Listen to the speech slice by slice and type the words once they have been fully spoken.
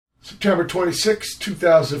September 26,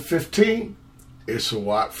 2015. It's a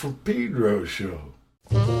Watt from Pedro Show.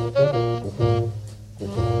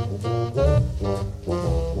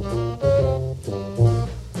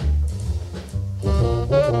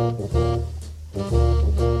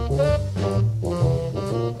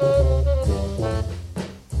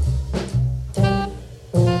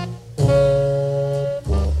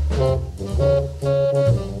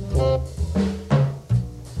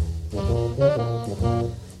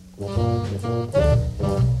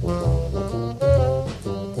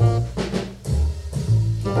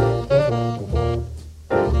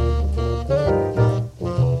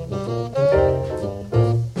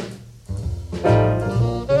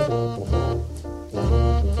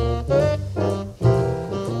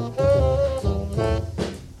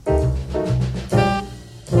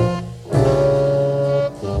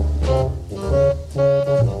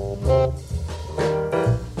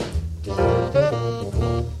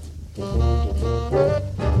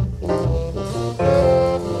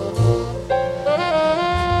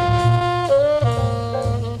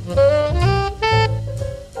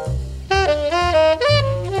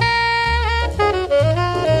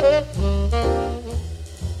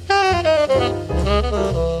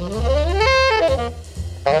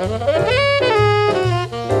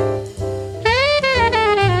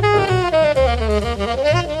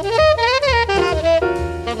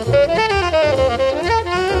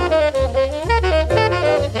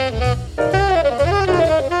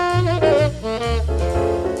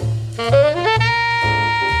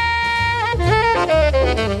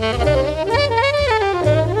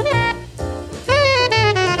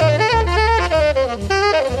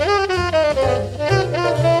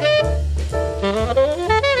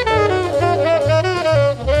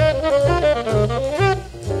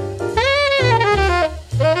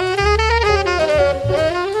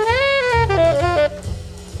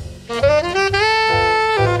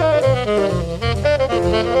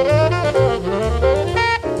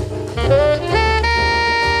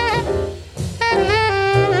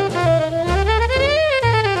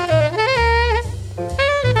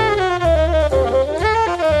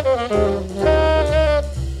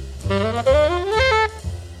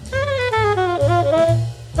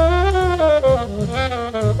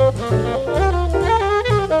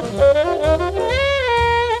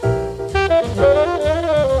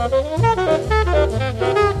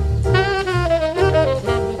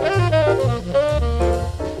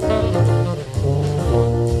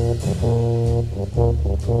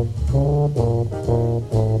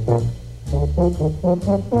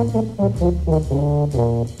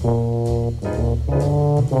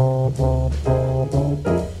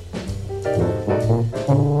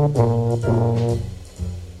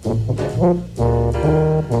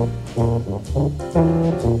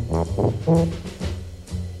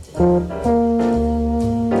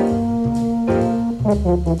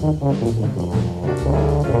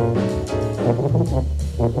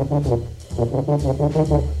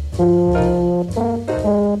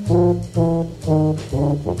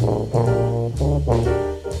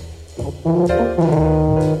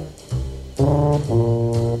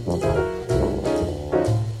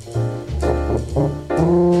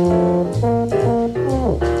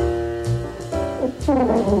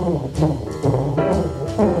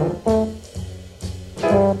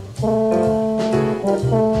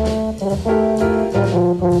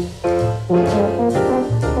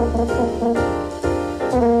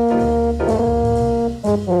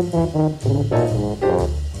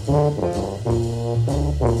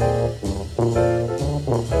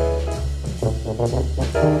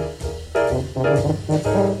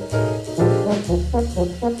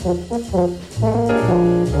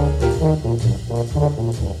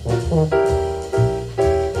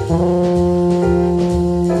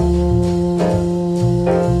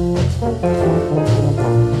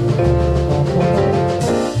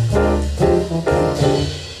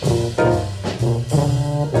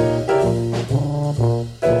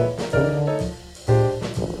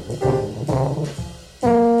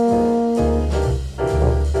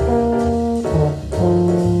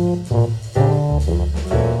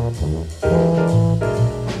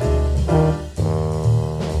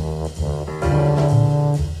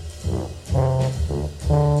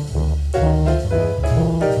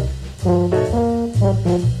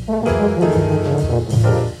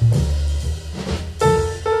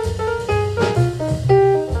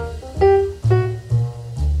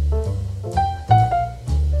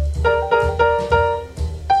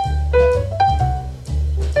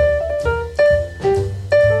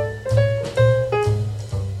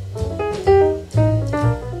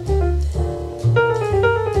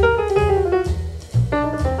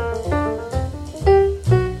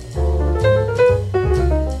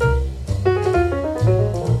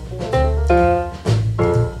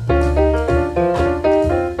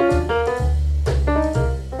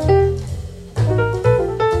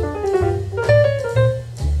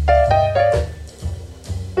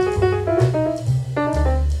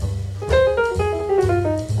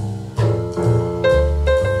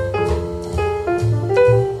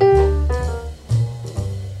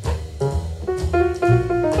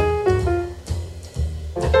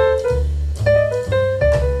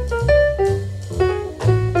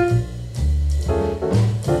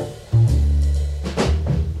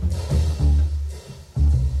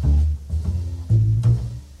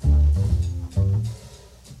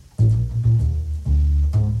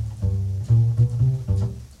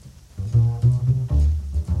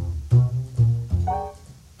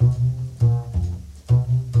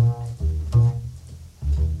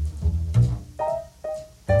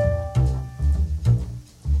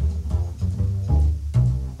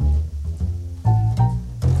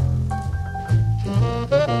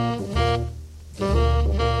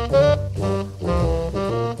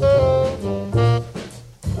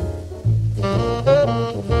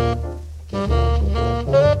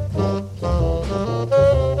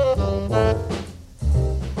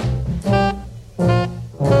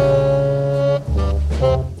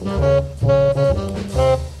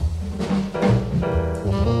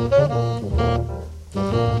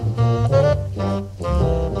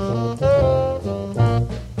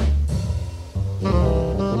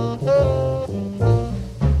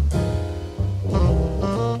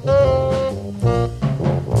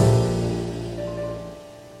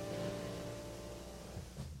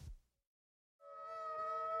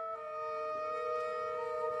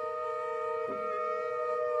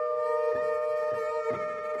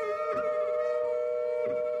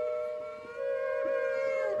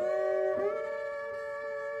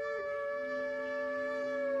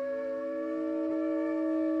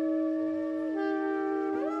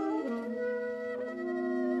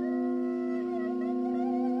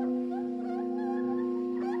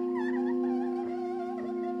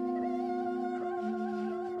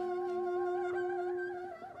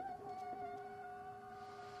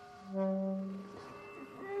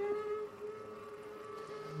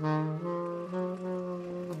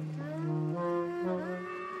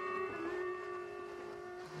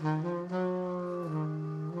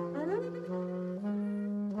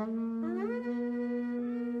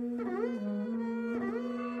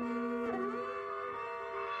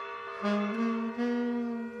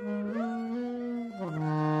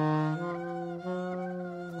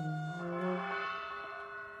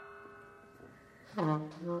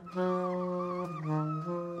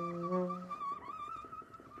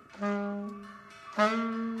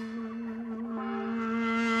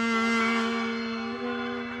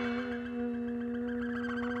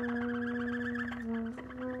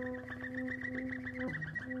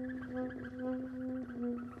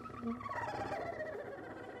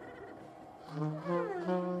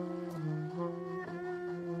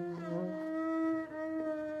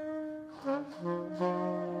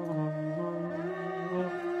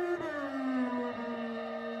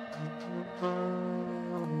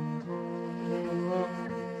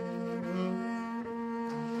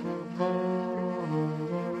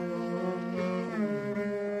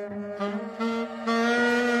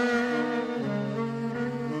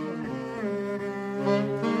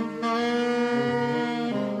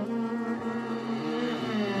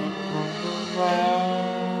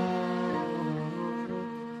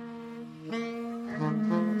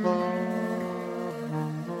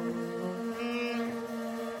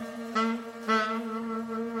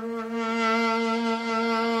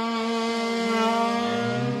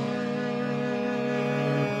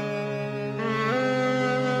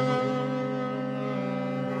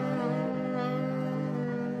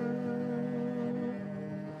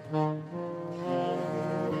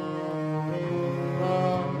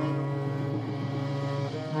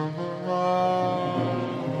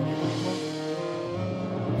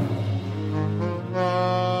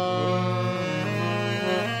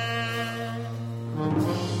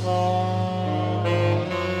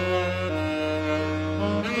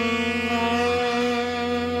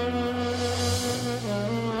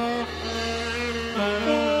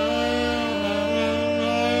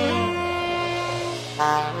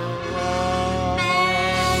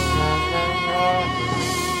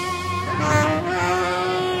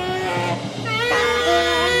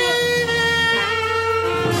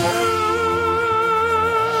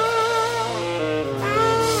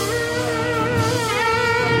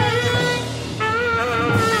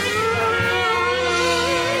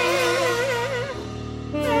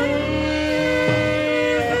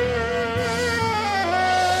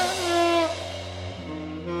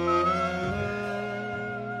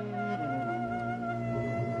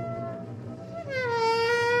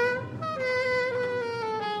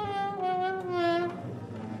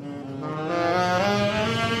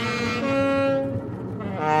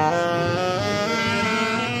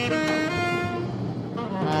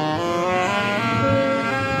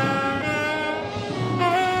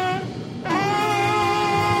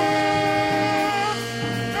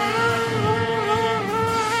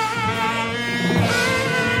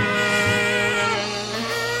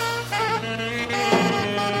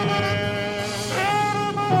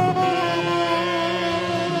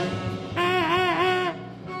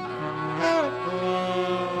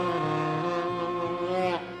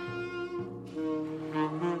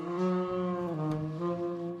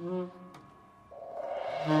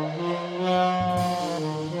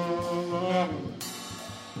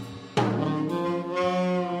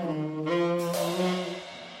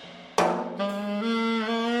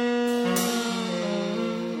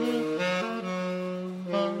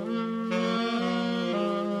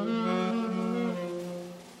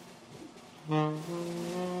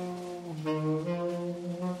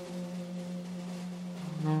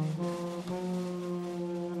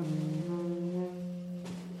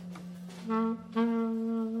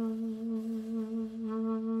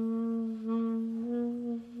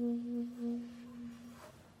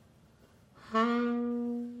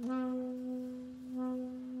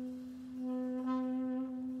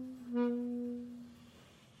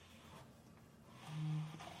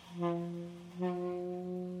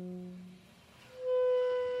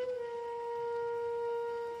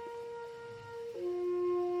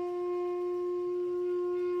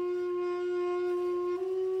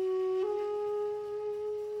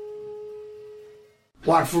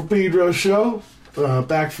 Watt from Pedro Show,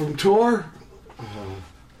 back from tour.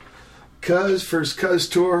 First Cuz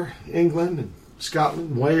tour, England and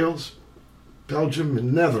Scotland, Wales, Belgium,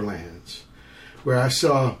 and Netherlands, where I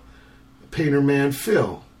saw painter man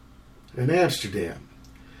Phil in Amsterdam,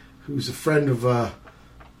 who's a friend of a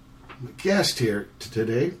guest here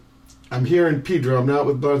today. I'm here in Pedro. I'm not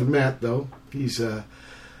with Brother Matt, though. He's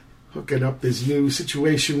hooking up his new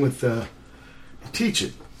situation with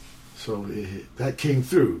teaching. So that came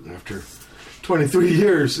through after 23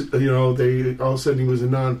 years, they all of a sudden he was a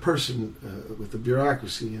non-person with the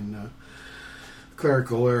bureaucracy and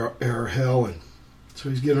clerical error hell, and so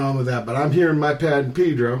he's getting on with that. But I'm here in my pad in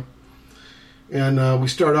Pedro, and we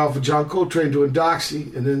start off with John Coltrane doing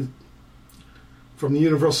doxy, and then from the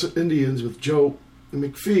Universal Indians with Joe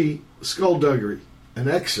McPhee, Skullduggery, an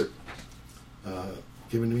excerpt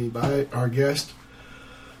given to me by our guest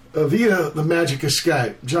via the magic of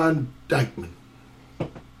Skype, John Dikeman.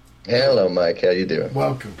 Hello, Mike. How you doing?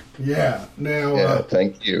 Welcome. Yeah. Now.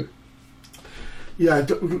 Thank you. Yeah.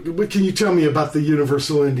 What can you tell me about the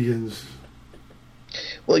Universal Indians?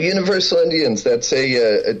 Well, Universal Indians, that's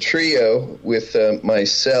a trio with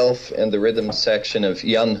myself and the rhythm section of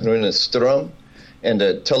Jan Runeström and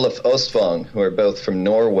Toluf Ostvang, who are both from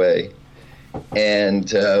Norway.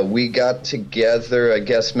 And we got together, I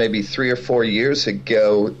guess, maybe 3 or 4 years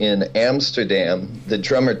ago in Amsterdam. The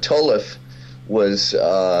drummer Toluf was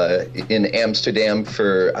in Amsterdam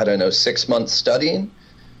for, 6 months studying.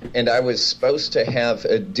 And I was supposed to have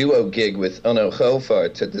a duo gig with Onno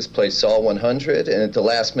Govart at this place, Saal 100. And at the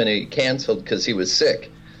last minute, he canceled because he was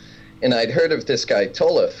sick. And I'd heard of this guy,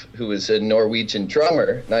 Toluf, who was a Norwegian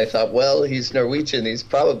drummer. And I thought, well, he's Norwegian. He's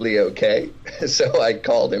probably okay. So I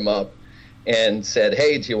called him up and said,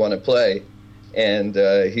 hey, do you want to play? And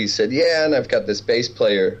he said, yeah, and I've got this bass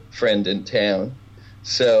player friend in town,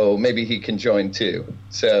 so maybe he can join too.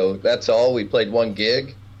 So that's all. We played one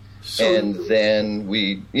gig, and then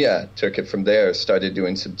we, took it from there, started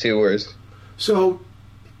doing some tours. So,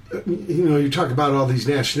 you talk about all these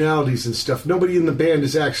nationalities and stuff. Nobody in the band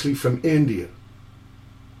is actually from India.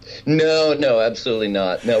 No, absolutely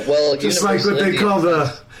not. No, well, just like what they call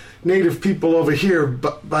the native people over here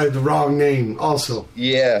by the wrong name also.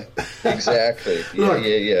 Yeah, exactly. Look,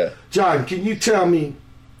 yeah. John, can you tell me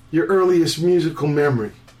your earliest musical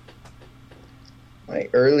memory? My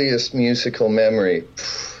earliest musical memory?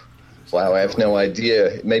 Wow, I have no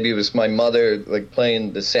idea. Maybe it was my mother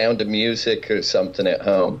playing The Sound of Music or something at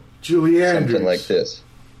home. Julie Andrews. Something like this.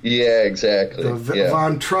 Yeah, exactly. The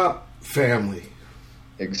Von Trapp family.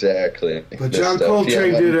 Exactly. But John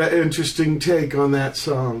Coltrane did an interesting take on that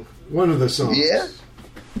song. One of the songs.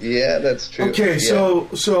 Yeah, that's true. Okay,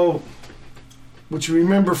 so what you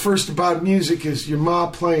remember first about music is your ma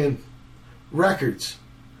playing records.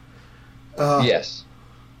 Yes.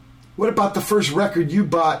 What about the first record you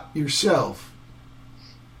bought yourself?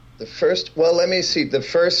 Let me see. The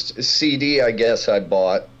first CD I guess I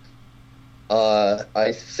bought,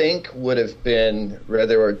 I think would have been,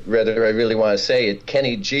 whether I really want to say it,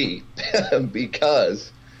 Kenny G,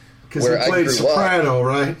 because he played soprano,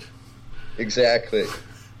 right? Exactly.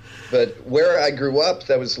 But where I grew up,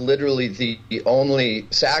 that was literally the only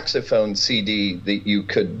saxophone CD that you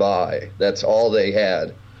could buy. That's all they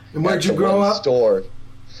had. And where'd you grow up? Store.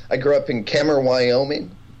 I grew up in Kemmer,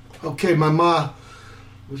 Wyoming. Okay, my ma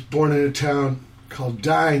was born in a town called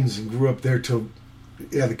Dines and grew up there till,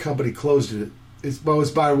 the company closed it. It was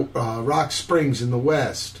by Rock Springs in the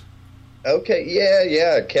west. Okay,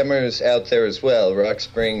 yeah. Kemmer's out there as well. Rock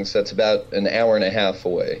Springs, that's about an hour and a half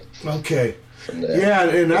away. Okay. From there. Yeah,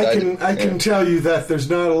 and I can tell you that there's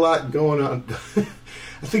not a lot going on.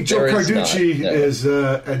 I think Joe Carducci is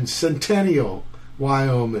in Centennial,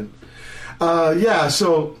 Wyoming.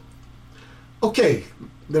 So, okay,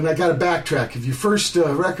 then I got to backtrack. If your first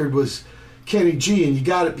record was Kenny G and you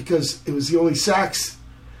got it because it was the only sax,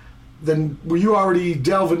 then were you already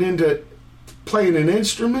delving into playing an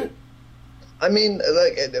instrument? I mean,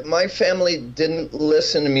 my family didn't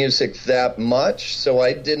listen to music that much, so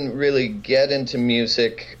I didn't really get into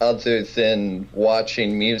music other than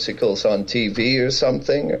watching musicals on TV or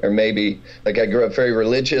something. Or maybe, I grew up very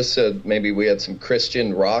religious, so maybe we had some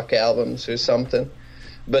Christian rock albums or something.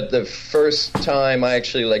 But the first time I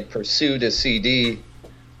actually, pursued a CD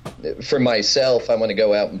for myself, I want to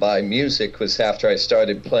go out and buy music, was after I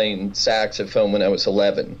started playing saxophone when I was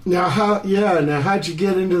 11. Now, how'd you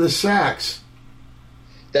get into the sax?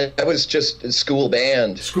 That was just a school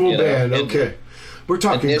band. Okay. We're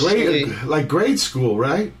talking grade school,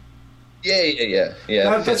 right? Yeah.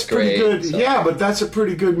 That's pretty good. So. Yeah, but that's a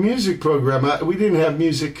pretty good music program. We didn't have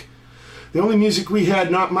music. The only music we had,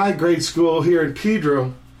 not my grade school here in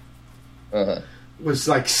Pedro, was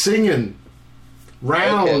singing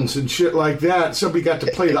rounds and shit like that. Somebody got to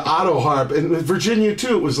play the auto harp. And in Virginia,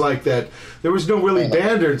 too, it was like that. There was no really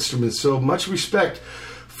band instruments, so much respect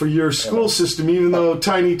for your school system, even though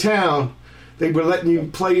tiny town, they were letting you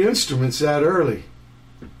play instruments that early.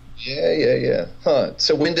 Yeah. Huh.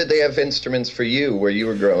 So when did they have instruments for you where you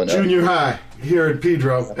were growing up? Junior high here in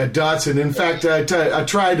Pedro at Dotson. In fact, I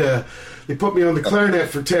tried the they put me on the clarinet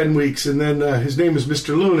for 10 weeks, and then his name was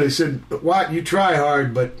Mr. Luna. He said, "Watt, you try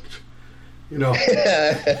hard, but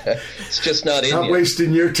it's just not in stop you.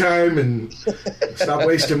 wasting your time, and stop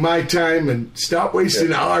wasting my time, and stop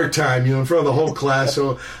wasting our time, in front of the whole class."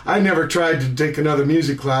 So I never tried to take another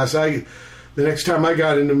music class. The next time I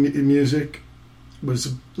got into music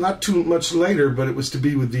was not too much later, but it was to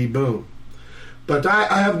be with D. Boone. But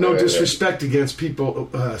I have no disrespect against people,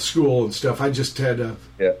 school and stuff. I just had a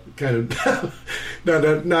kind of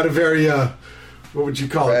not a very what would you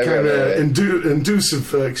call it? Kind of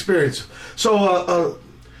inducive experience. So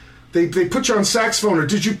they put you on saxophone, or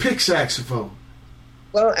did you pick saxophone?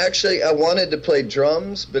 Well, actually, I wanted to play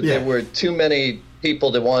drums, but there were too many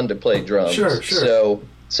people that wanted to play drums. Sure.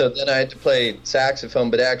 So then I had to play saxophone,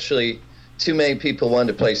 but actually too many people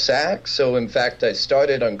wanted to play sax. So in fact, I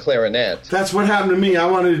started on clarinet. That's what happened to me. I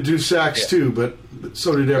wanted to do sax too, but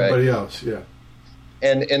so did everybody else. Yeah.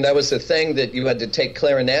 And that was the thing, that you had to take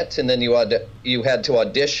clarinet, and then you had to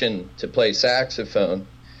audition to play saxophone.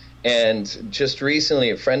 And just recently,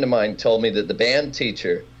 a friend of mine told me that the band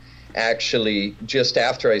teacher actually, just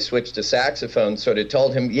after I switched to saxophone, sort of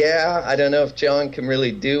told him, I don't know if John can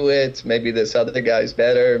really do it. Maybe this other guy's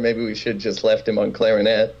better. Maybe we should just left him on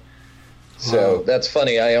clarinet. So that's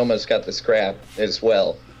funny. I almost got the scrap as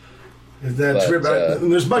well. That's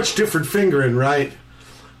and there's much different fingering, right?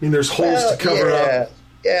 I mean, there's holes to cover up.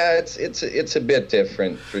 Yeah, it's a bit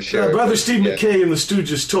different for sure. Brother Steve McKay and the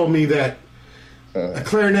Stooges told me that a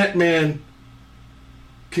clarinet man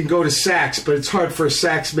can go to sax, but it's hard for a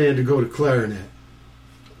sax man to go to clarinet.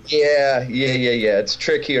 Yeah. It's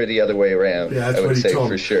trickier the other way around. Yeah, that's I would what he say told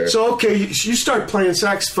for me. sure. So, okay, you start playing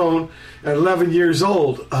saxophone at 11 years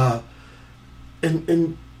old,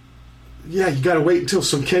 and you got to wait until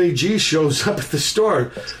some Kenny G shows up at the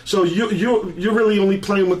store. So you're really only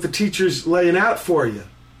playing what the teacher's laying out for you.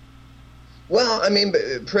 Well, I mean,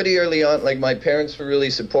 pretty early on, like, my parents were really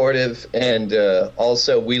supportive, and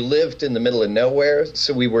also we lived in the middle of nowhere,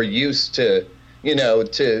 so we were used to,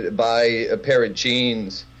 to buy a pair of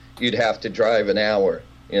jeans, you'd have to drive an hour,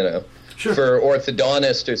 Sure. For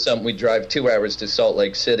orthodontist or something, we'd drive 2 hours to Salt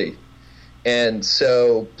Lake City. And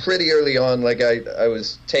so pretty early on, like, I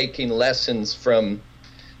was taking lessons from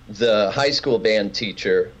the high school band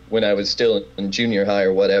teacher when I was still in junior high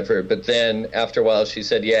or whatever. But then after a while, she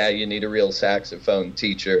said, you need a real saxophone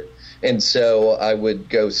teacher. And so I would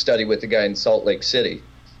go study with the guy in Salt Lake City.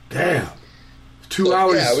 Damn. 2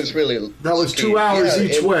 hours. Yeah, it was really... That was 2 hours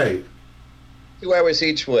each way. 2 hours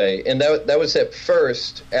each way. And that was at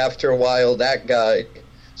first. After a while, that guy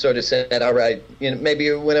sort of said, all right,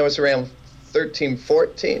 maybe when I was around 13,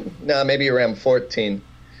 14, maybe around 14,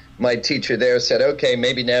 my teacher there said, okay,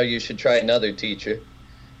 maybe now you should try another teacher.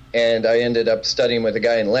 And I ended up studying with a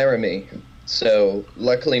guy in Laramie. So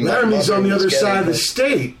luckily Laramie's on the other side of the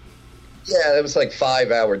state. Yeah, it was like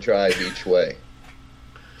 5 hour drive each way.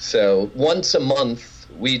 So once a month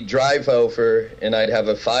we'd drive over and I'd have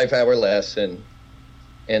a 5 hour lesson,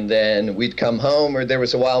 and then we'd come home. Or there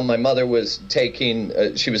was a while my mother was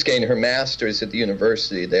she was getting her master's at the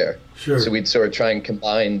university there. Sure. So we'd sort of try and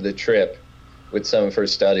combine the trip with some of her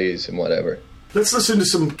studies and whatever. Let's listen to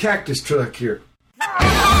some Cactus track here.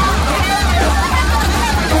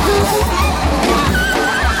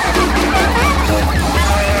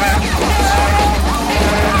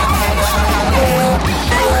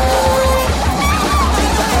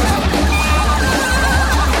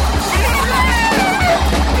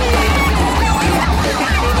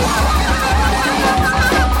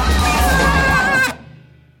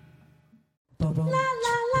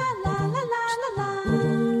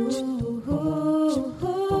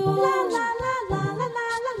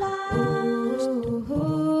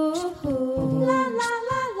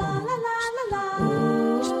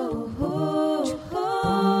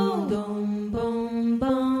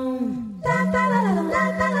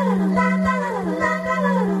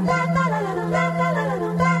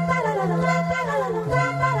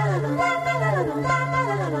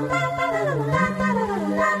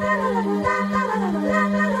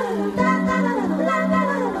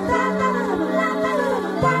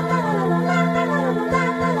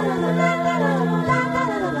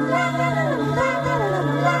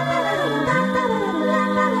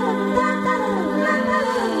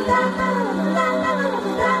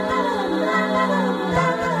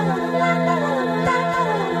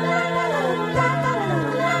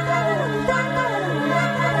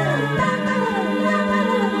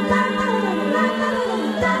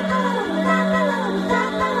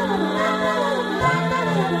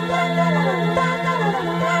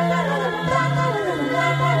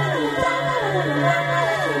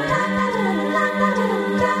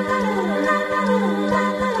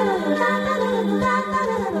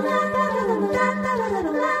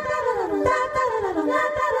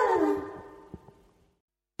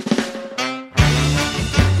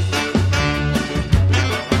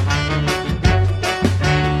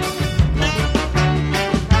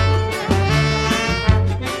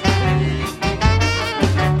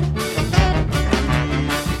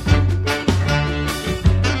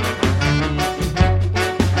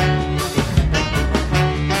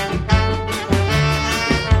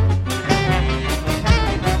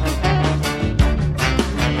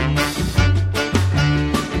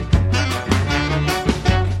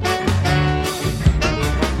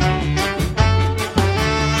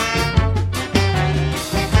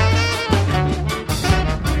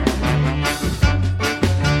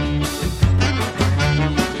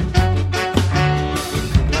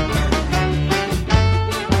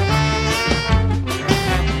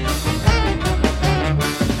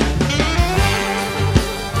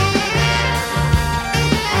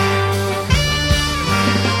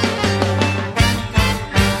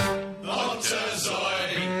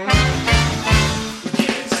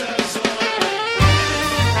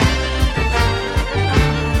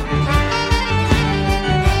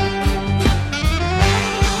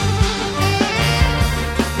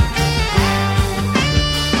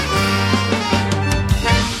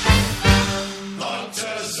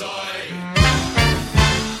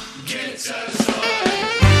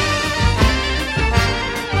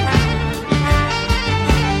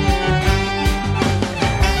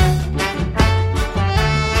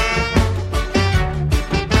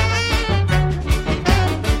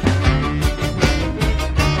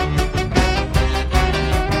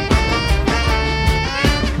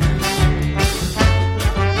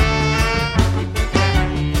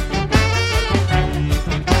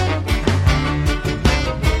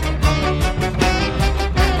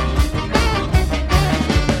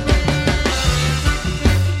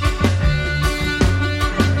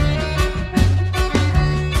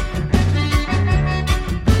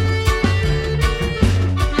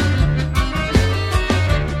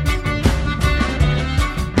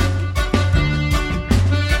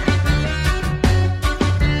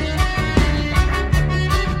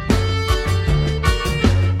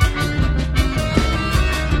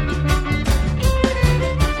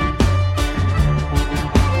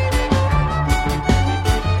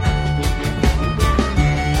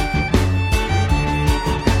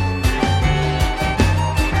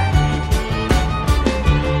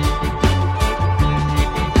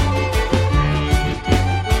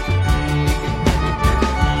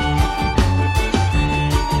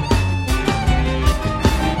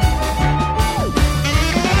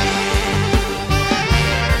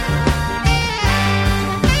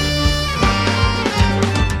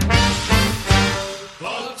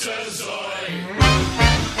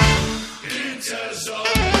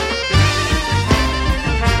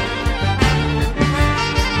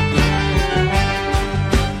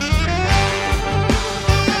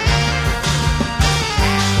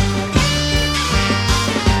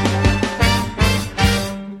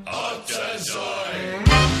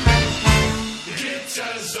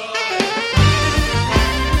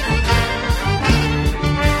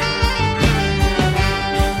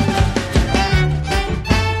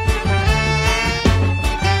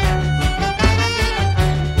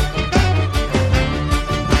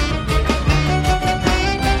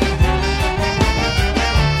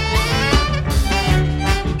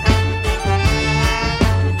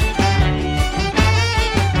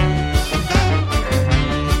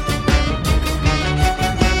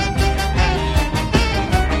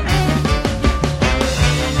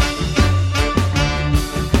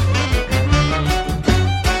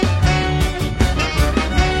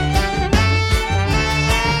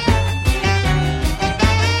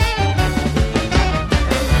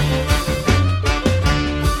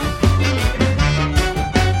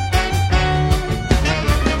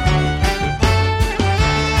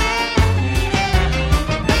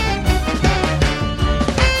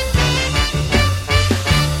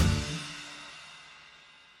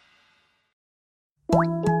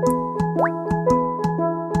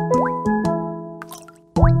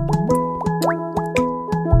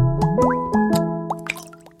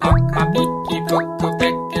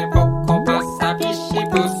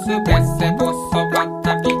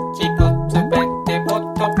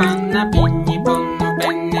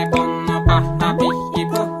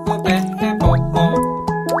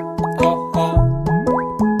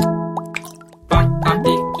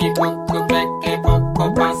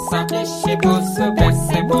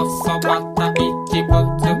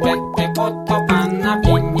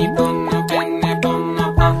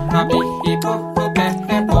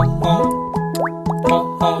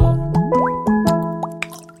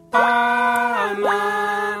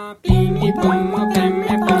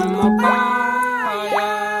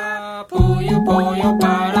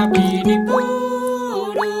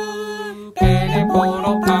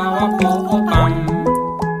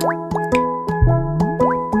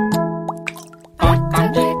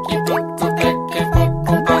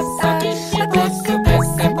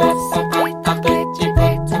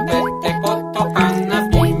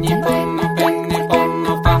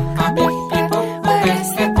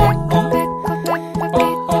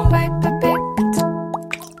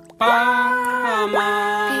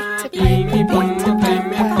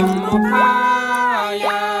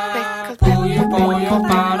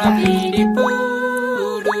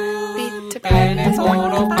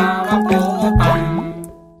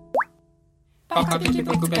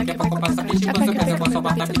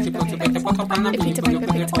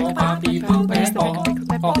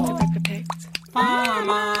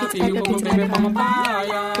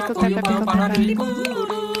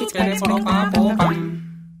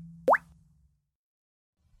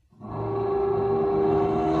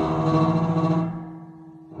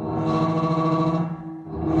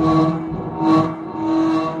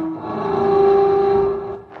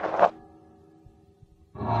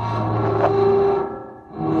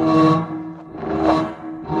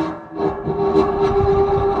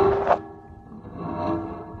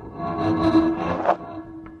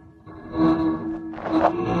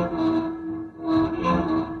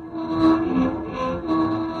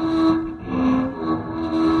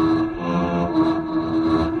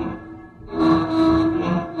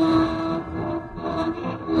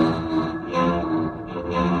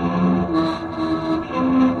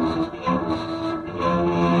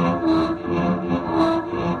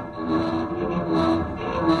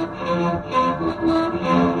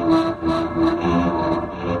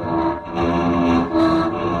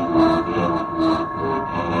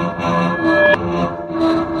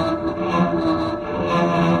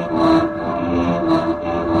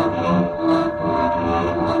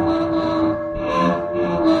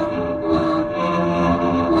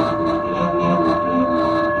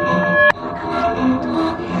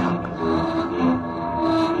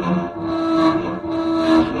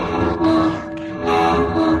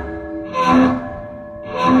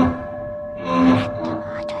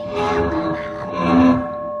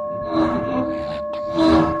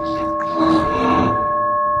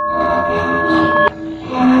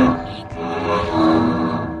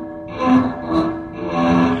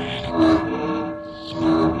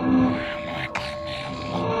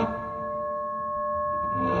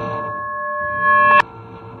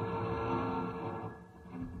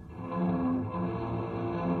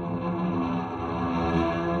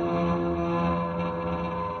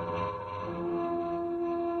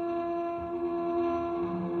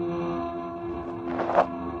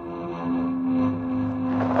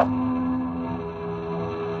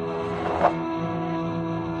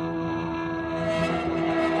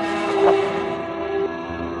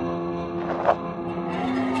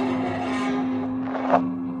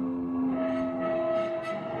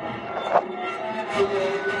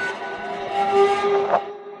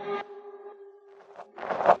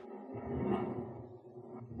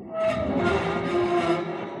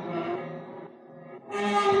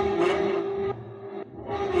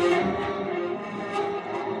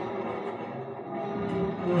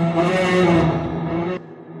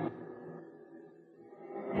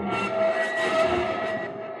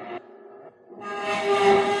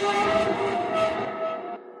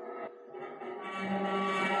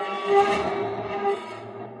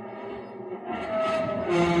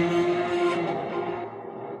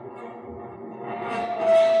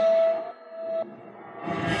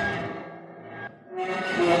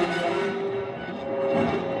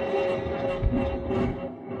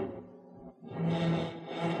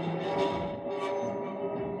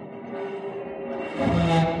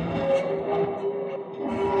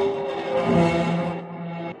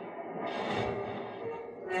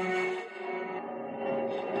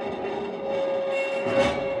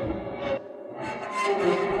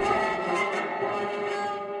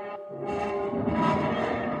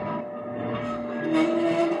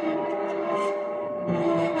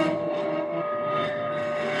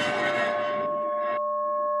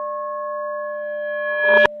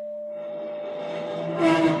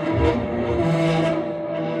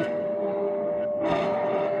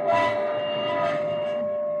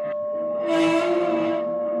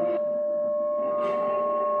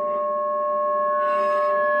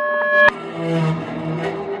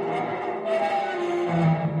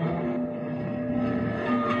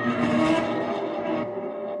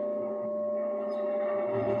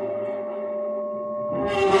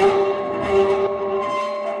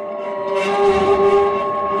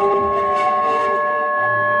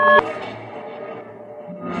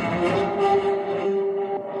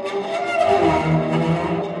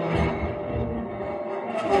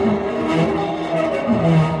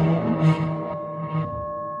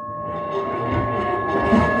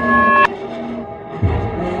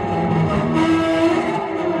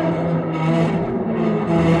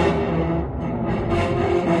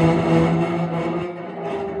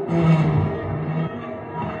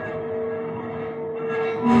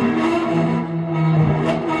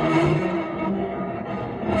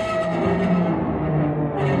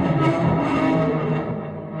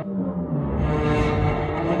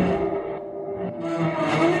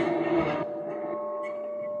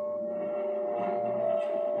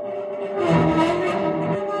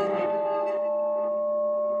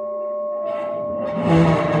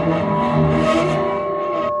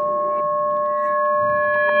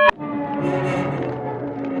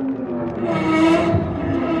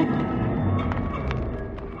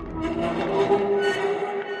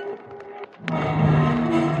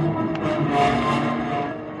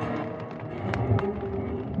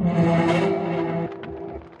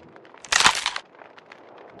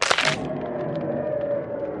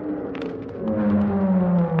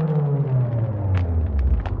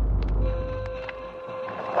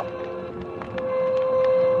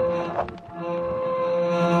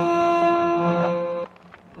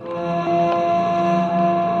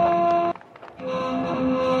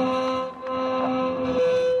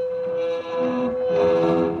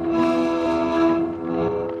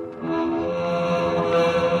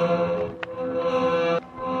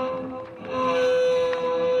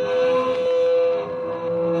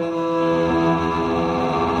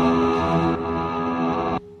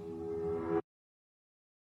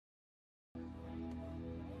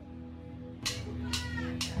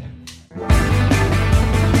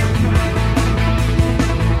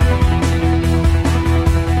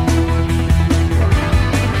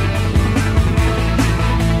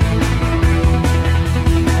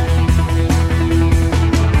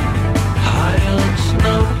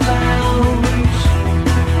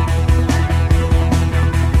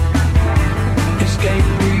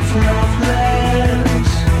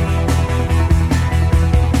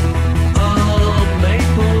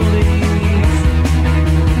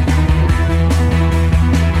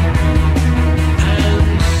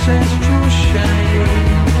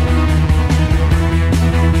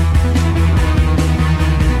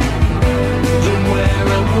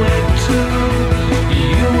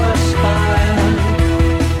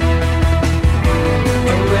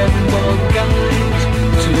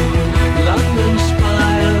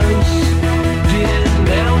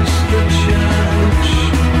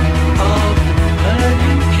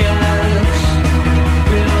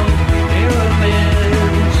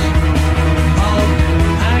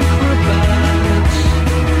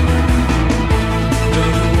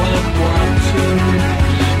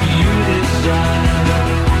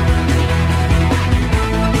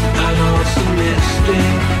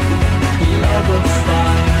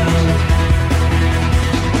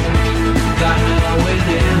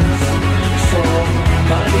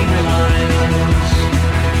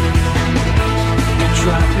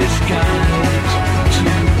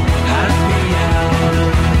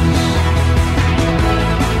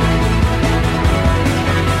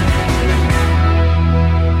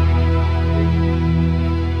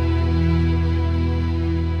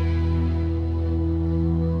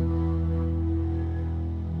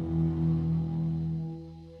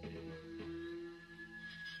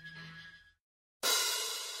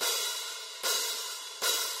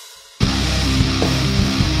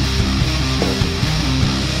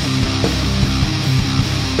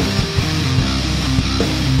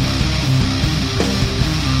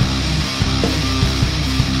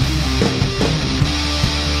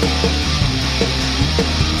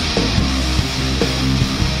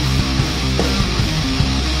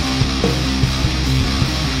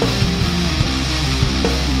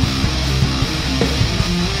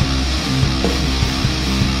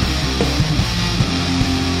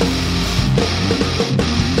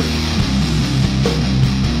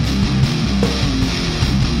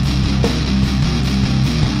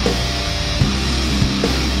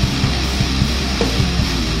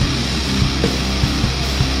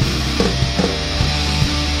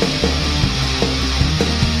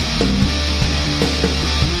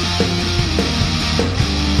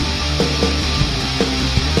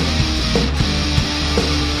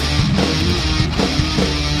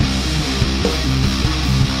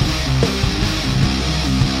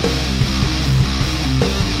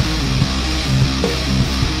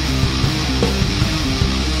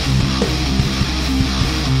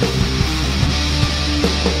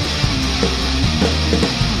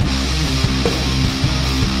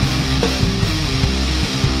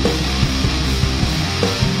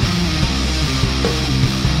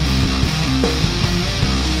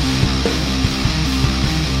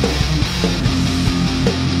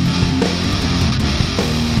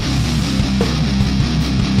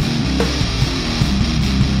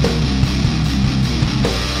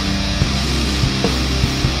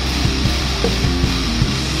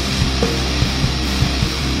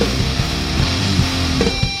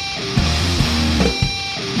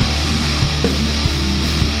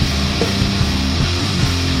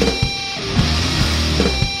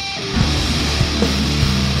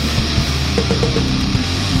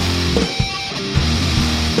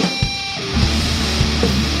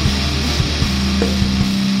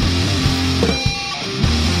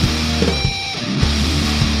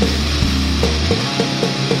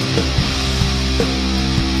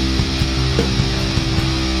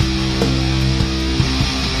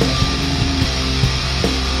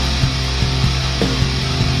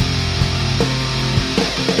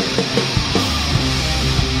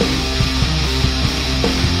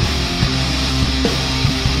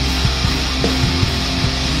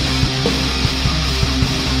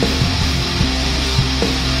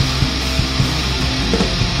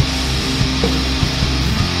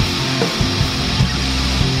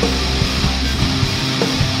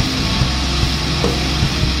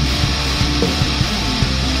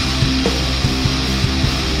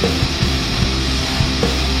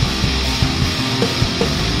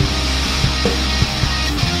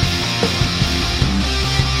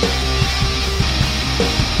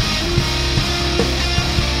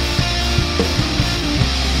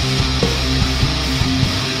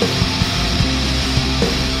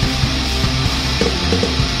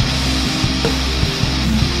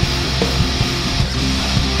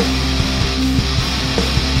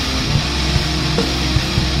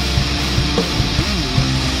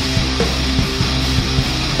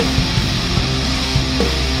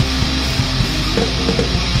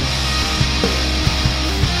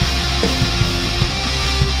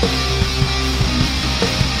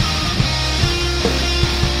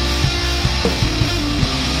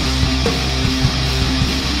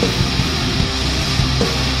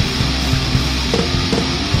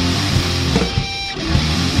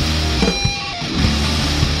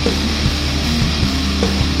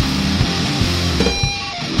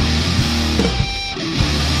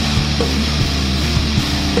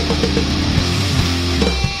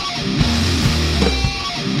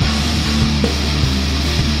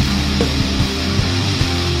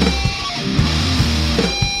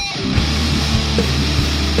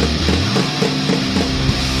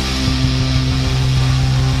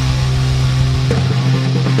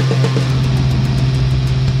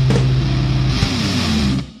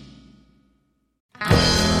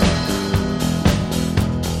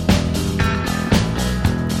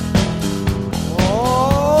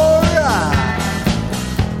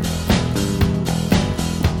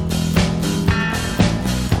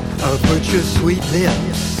 Put your sweet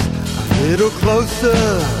lips a little closer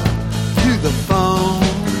to the phone,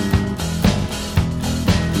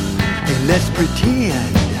 and let's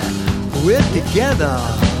pretend we're together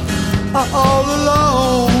all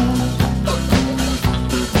alone.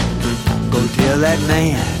 Go tell that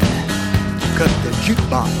man to cut the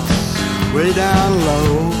jukebox way down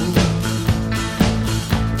low,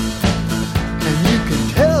 and you can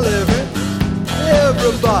tell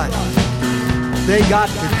everybody they got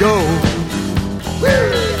to go.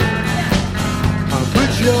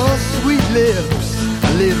 Put your sweet lips a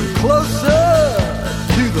little closer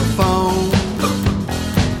to the phone,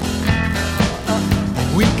 and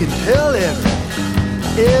we can tell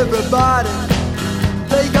everybody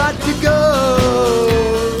they got to go.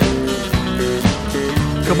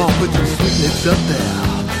 Come on, put your sweet lips up there,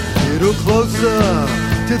 a little closer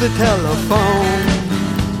to the telephone.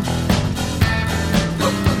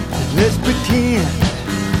 Let's pretend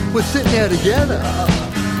we're sitting there together,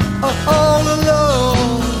 all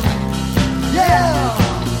alone. Yeah,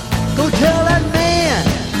 go tell that man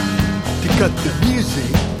to cut the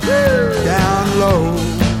music down low.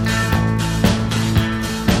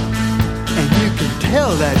 And you can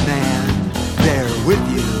tell that man there with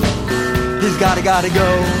you, he's gotta go.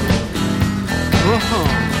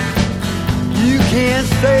 You can't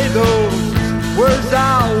say those words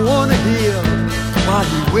I wanna hear while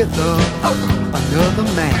you're with another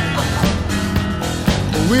man.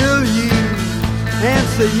 Will you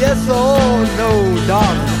answer yes or no,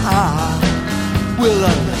 darling? I will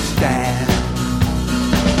understand.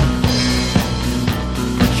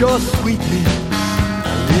 Put your sweet lips a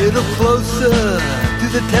little closer to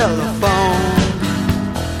the telephone,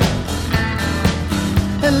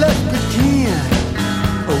 and let's pretend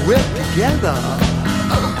we're together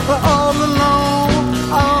all alone.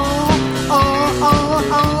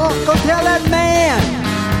 Go tell that man to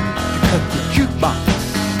cut the jukebox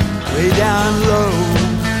way down low,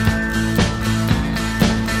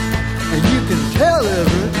 and you can tell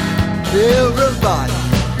everybody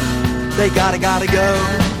they gotta go,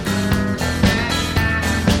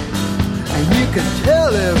 and you can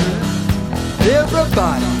tell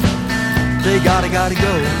everybody they gotta go,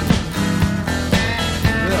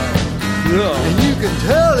 and you can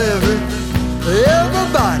tell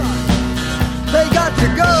everybody they got to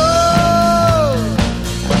go.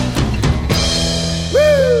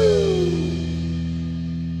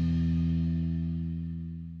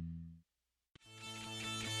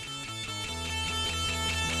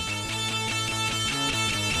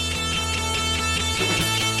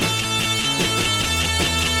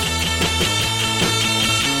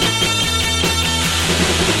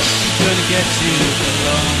 Gonna get you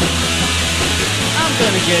alone. I'm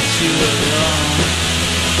gonna get you alone.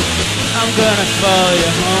 I'm gonna follow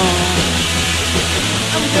you home.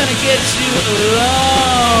 I'm gonna get you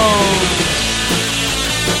alone.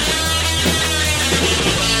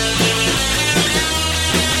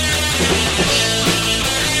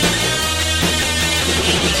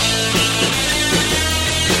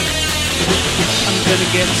 I'm gonna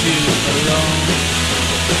get you alone.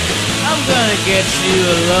 I'm gonna get you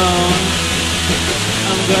alone.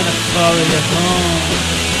 I'm gonna follow you home.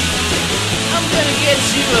 I'm gonna get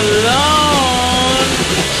you alone.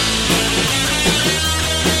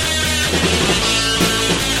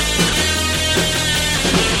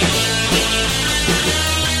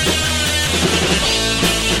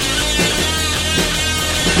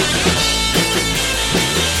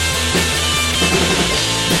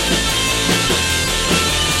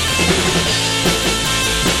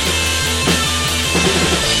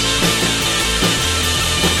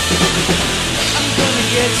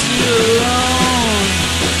 Get you alone.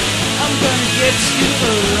 I'm gonna get you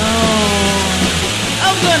alone.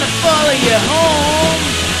 I'm gonna follow you home,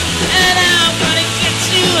 and I'm gonna get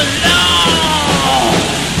you alone.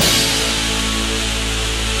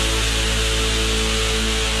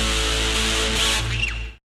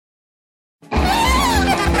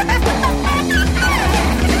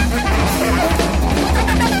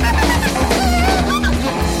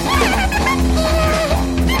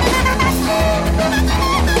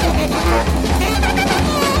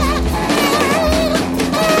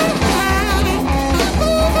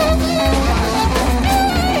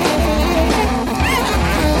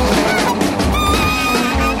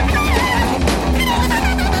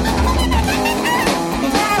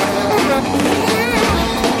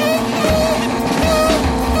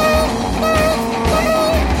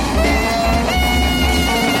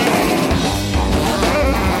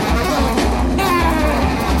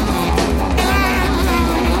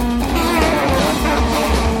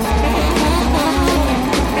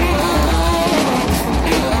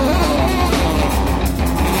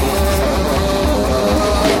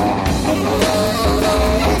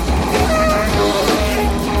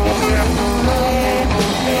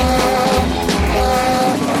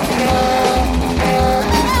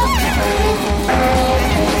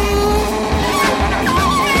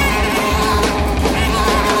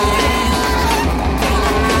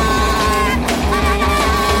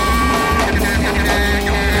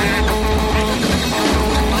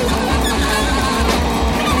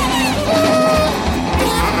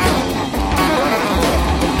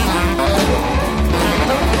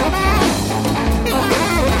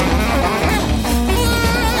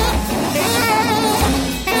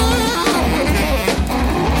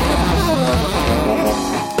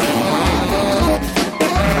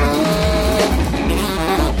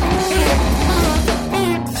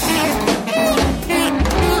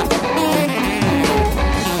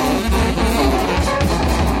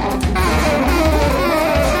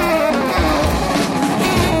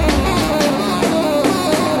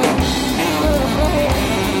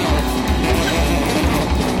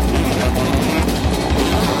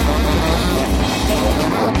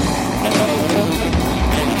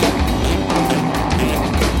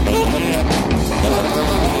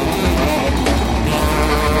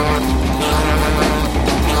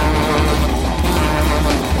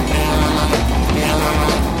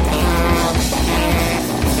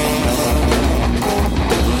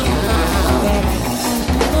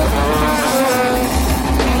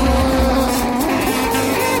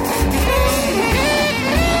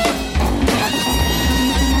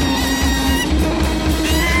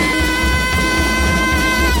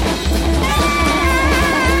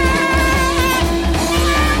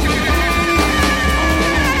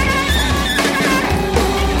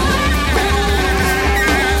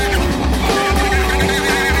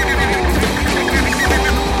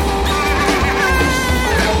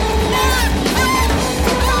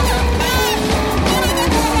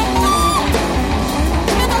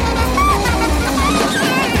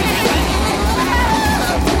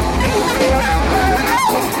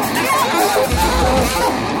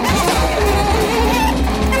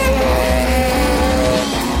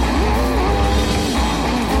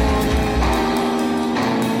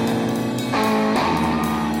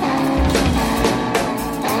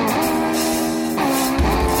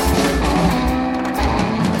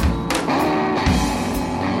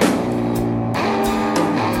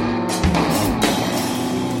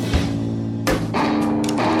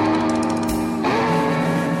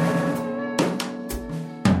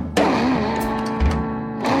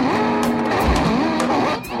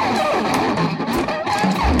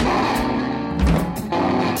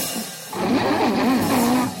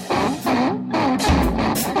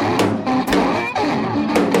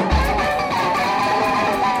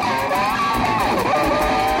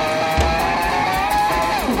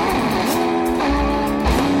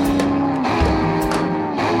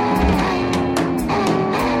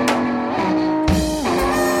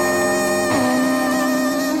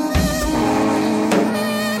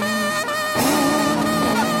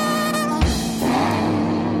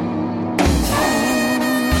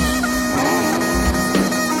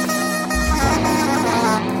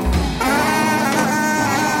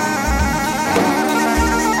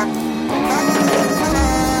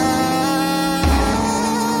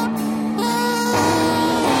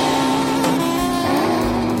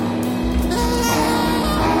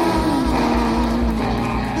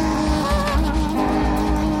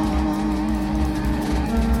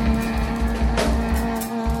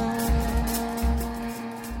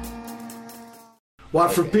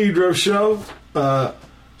 Watt for Pedro Show.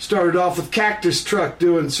 Started off with Cactus Truck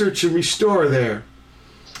doing Search and Restore there.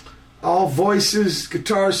 All voices,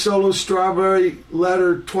 guitar solo, Strawberry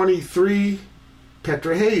Letter 23,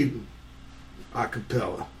 Petra Haden, a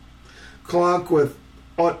cappella. Klonk with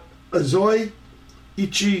Azoi,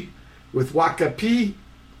 Ichi with wakka,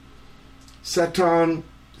 Seton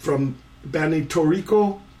from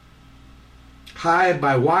Banetoriko, High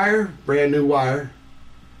by Wire, brand new Wire.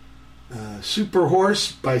 Super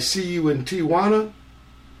Horse by See You in Tijuana.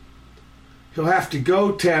 He'll Have to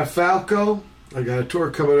Go, Falco. I got a tour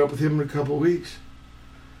coming up with him in a couple of weeks.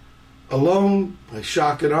 Alone by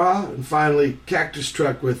Shock and Awe. And finally, Cactus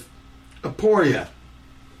Truck with Aporia,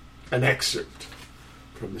 an excerpt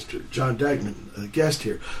from Mr. John Dikeman, a guest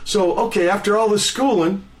here. So, okay, after all this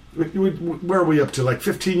schooling, where are we up to? Like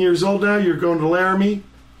 15 years old now? You're going to Laramie?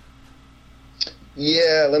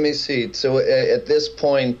 Yeah, let me see. So at this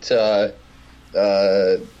point, high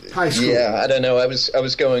school. Yeah, I don't know. I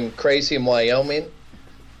was going crazy in Wyoming,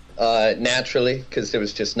 naturally, because there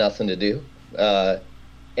was just nothing to do.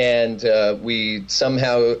 And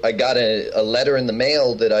I got a letter in the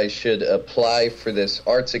mail that I should apply for this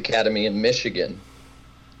arts academy in Michigan,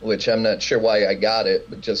 which I'm not sure why I got it,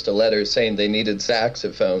 but just a letter saying they needed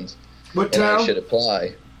saxophones. What town? And I should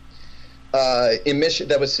apply. In Michigan,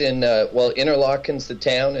 that was in, Interlocken's the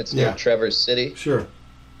town. It's near Traverse City. Sure.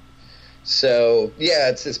 So, yeah,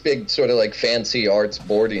 it's this big sort of like fancy arts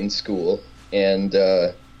boarding school. And,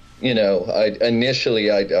 I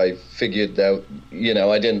figured that,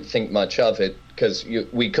 I didn't think much of it because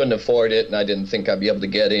we couldn't afford it and I didn't think I'd be able to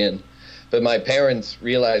get in. But my parents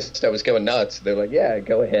realized I was going nuts. They're like, yeah,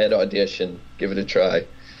 go ahead, audition, give it a try.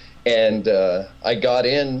 And I got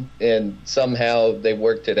in, and somehow they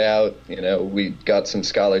worked it out. We got some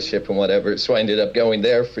scholarship and whatever. So I ended up going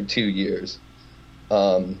there for 2 years,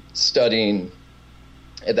 studying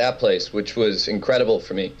at that place, which was incredible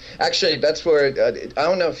for me. Actually, that's where, I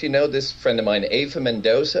don't know if you know this friend of mine, Ava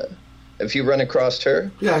Mendoza. Have you run across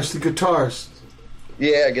her? Yeah, it's the guitarist.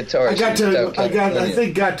 Yeah, guitarist.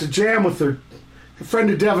 I got to jam with her. A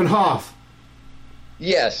friend of Devin Hoff.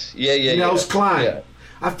 Yes, yeah. Nels Klein. Yeah.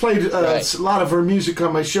 I've played a lot of her music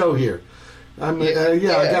on my show here. I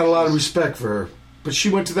got a lot of respect for her. But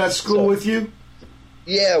she went to that school with you?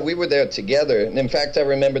 Yeah, we were there together. And in fact, I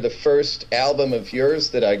remember the first album of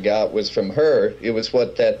yours that I got was from her. It was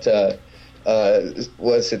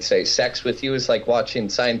Sex With You is like watching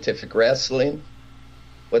scientific wrestling.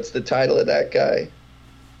 What's the title of that guy?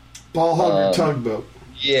 Ball Hugger Tugboat.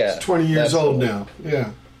 Yeah. It's 20 years old now.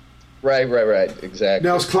 Yeah. Right. Exactly.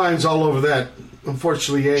 Nels Klein's all over that.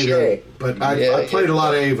 Unfortunately, Ava. Sure. But I played a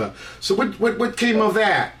lot of Ava. So what came of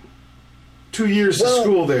that? 2 years of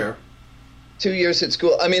school there. 2 years at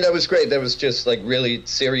school. I mean, that was great. That was just like really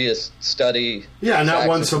serious study. Yeah, not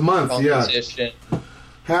once a month. Yeah.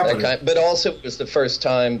 Happening. But also it was the first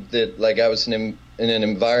time that like I was in an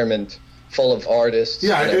environment full of artists.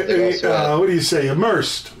 Yeah. What do you say?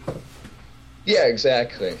 Immersed. Yeah,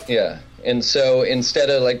 exactly. Yeah. And so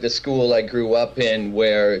instead of like the school I grew up in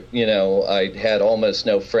where, I had almost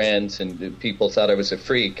no friends and people thought I was a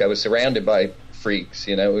freak, I was surrounded by freaks,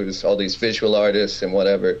 it was all these visual artists and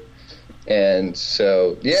whatever. And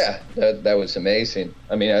so, yeah, that was amazing.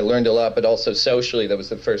 I mean, I learned a lot, but also socially, that was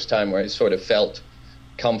the first time where I sort of felt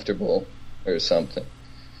comfortable or something,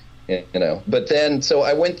 But then, so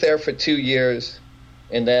I went there for 2 years,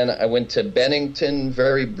 and then I went to Bennington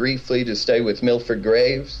very briefly to stay with Milford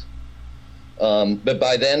Graves. But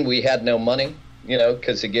by then we had no money,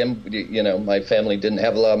 because again, my family didn't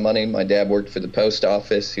have a lot of money. My dad worked for the post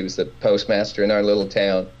office. He was the postmaster in our little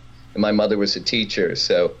town. And my mother was a teacher.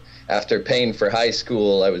 So after paying for high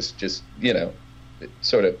school, I was just,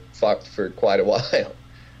 sort of fucked for quite a while.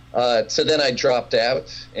 So then I dropped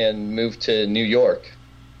out and moved to New York.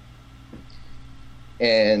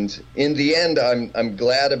 And in the end, I'm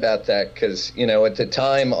glad about that because, at the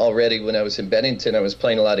time already when I was in Bennington, I was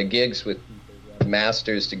playing a lot of gigs with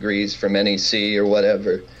master's degrees from NEC or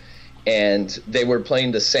whatever, and they were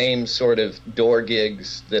playing the same sort of door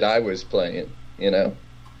gigs that I was playing,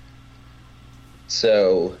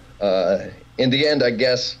 So in the end, I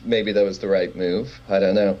guess maybe that was the right move. I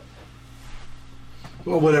don't know.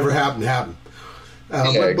 Well, whatever happened, happened.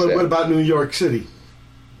 Exactly. What about New York City?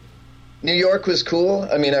 New York was cool.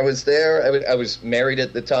 I mean, I was there. I was married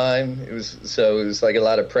at the time. It was like a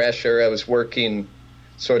lot of pressure. I was working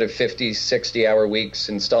sort of 50, 60-hour weeks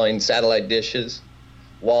installing satellite dishes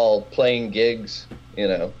while playing gigs,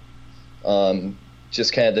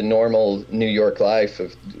 just kind of the normal New York life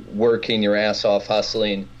of working your ass off,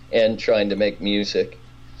 hustling, and trying to make music.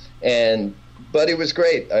 And But it was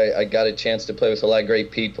great. I got a chance to play with a lot of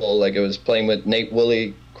great people. Like, I was playing with Nate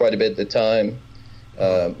Woolley quite a bit at the time,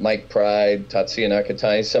 Mike Pride, Tatsuya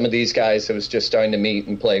Nakatani, some of these guys I was just starting to meet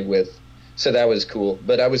and play with. So that was cool.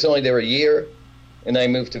 But I was only there a year, and I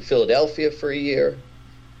moved to Philadelphia for a year.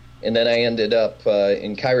 And then I ended up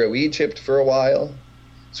in Cairo, Egypt for a while.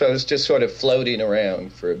 So I was just sort of floating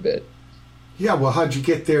around for a bit. Yeah, well, how'd you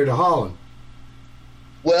get there to Holland?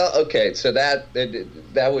 Well, okay, so that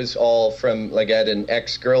was all from, like, I had an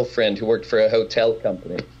ex-girlfriend who worked for a hotel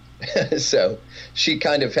company. So she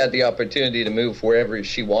kind of had the opportunity to move wherever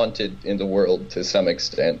she wanted in the world to some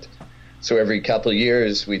extent. So every couple of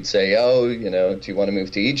years we'd say, oh, you know, do you want to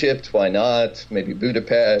move to Egypt? Why not? Maybe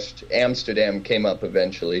Budapest. Amsterdam came up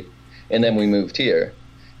eventually. And then we moved here.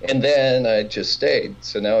 And then I just stayed.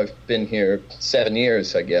 So now I've been here 7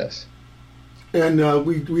 years, I guess. And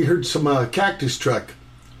we heard some Cactus Truck.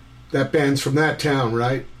 That band's from that town,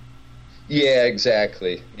 right? Yeah,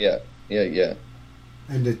 exactly. Yeah.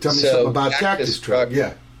 And tell me something about Cactus Truck.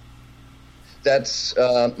 Yeah. That's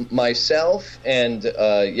myself and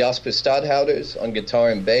Jasper Stadhouders on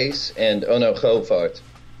guitar and bass, and Onno Govart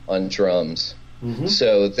on drums. Mm-hmm.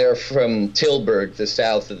 So they're from Tilburg, the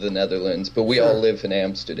south of the Netherlands, but we all live in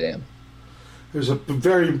Amsterdam. There's a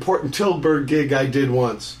very important Tilburg gig I did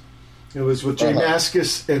once. It was with Jay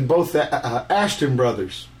Mascis and both the Ashton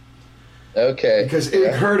brothers. Okay. Because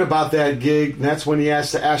Ig heard about that gig, and that's when he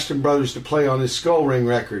asked the Ashton brothers to play on his Skull Ring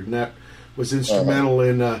record, and that was instrumental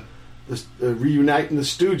in reuniting the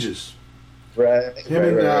Stooges. Right.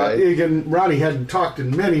 Him and Ig and Ronnie hadn't talked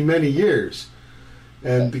in many, many years.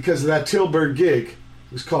 And because of that Tilburg gig,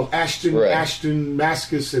 it was called Ashton,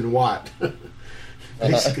 Mascis, and Watt.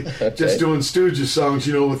 Basically, just doing Stooges songs,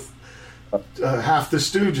 you know, with half the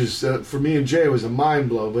Stooges. For me and Jay, it was a mind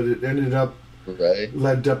blow, but it ended up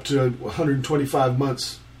led up to 125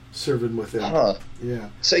 months serving with them. Uh-huh. Yeah.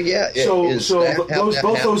 So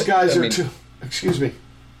both those guys are too. Excuse me.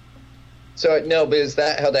 So no, but is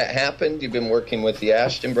that how that happened? You've been working with the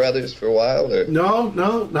Ashton brothers for a while, or? No,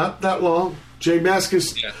 not that long. Jay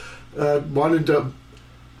Mascis wanted to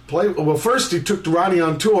play. Well, first he took Ronnie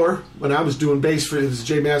on tour when I was doing bass for his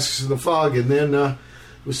Jay Mascis and the Fog, and then it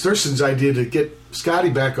was Thurston's idea to get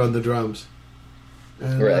Scotty back on the drums.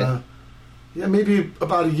 And, maybe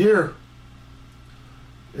about a year.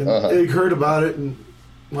 And Ig heard about it and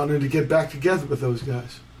wanted to get back together with those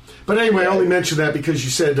guys. But anyway, I only mentioned that because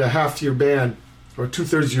you said half your band, or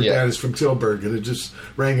 2/3 of your band is from Tilburg, and it just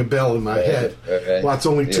rang a bell in my head. Okay. Well, it's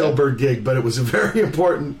only Tilburg gig, but it was a very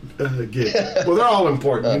important gig. Well, they're all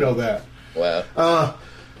important, you know that. Wow.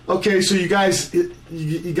 Okay, so you guys,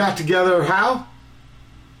 you got together how?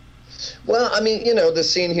 Well, I mean, you know, the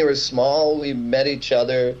scene here is small. We met each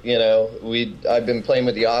other, you know. I've been playing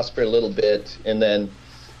with the Osprey a little bit, and then...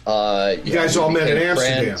 you guys all met in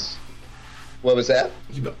Amsterdam. Friends. What was that?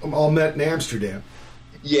 You all met in Amsterdam.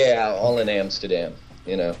 Yeah, all in Amsterdam,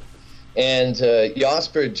 you know. And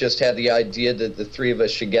Jasper just had the idea that the three of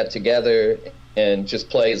us should get together and just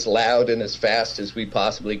play as loud and as fast as we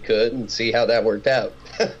possibly could and see how that worked out.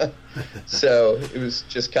 So it was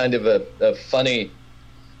just kind of a funny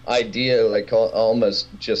idea, like almost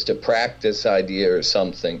just a practice idea or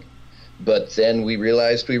something. But then we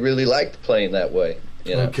realized we really liked playing that way,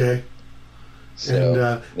 you know. Okay.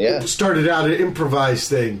 So, it started out an improvised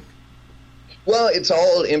thing. Well, it's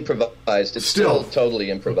all improvised. It's still totally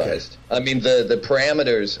improvised. Okay. I mean, the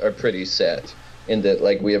parameters are pretty set in that,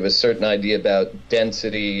 like, we have a certain idea about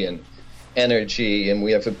density and energy, and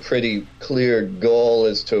we have a pretty clear goal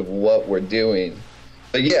as to what we're doing.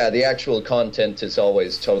 But yeah, the actual content is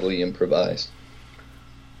always totally improvised.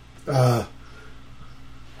 But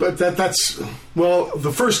that's well,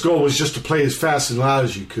 the first goal was just to play as fast and loud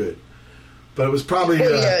as you could. But it was probably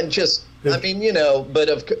and just I mean, you know, but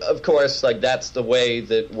of course, like, that's the way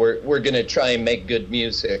that we're going to try and make good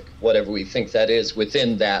music, whatever we think that is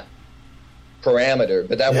within that parameter.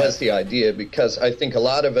 But that was the idea, because I think a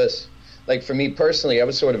lot of us, like for me personally, I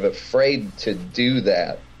was sort of afraid to do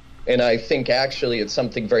that. And I think actually it's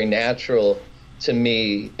something very natural to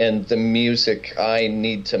me and the music I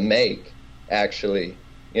need to make, actually,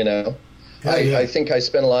 you know. I think I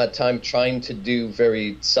spent a lot of time trying to do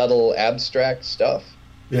very subtle, abstract stuff.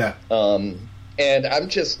 Yeah. And I'm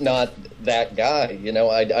just not that guy, you know.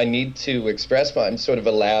 I need to express I'm sort of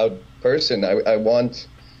a loud person. I want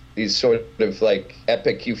these sort of, like,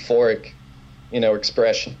 epic, euphoric, you know,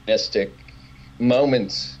 expressionistic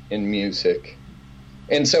moments in music.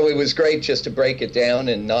 And so it was great just to break it down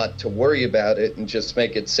and not to worry about it and just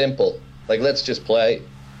make it simple. Like, let's just play.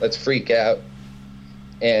 Let's freak out.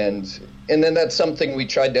 And and then that's something we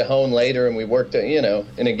tried to hone later, and we worked at,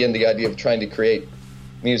 and again, the idea of trying to create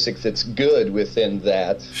music that's good within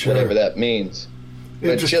that, Sure. whatever that means.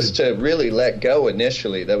 But just to really let go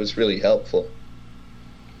initially, that was really helpful.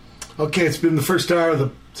 Okay, it's been the first hour of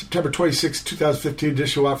the September 26, 2015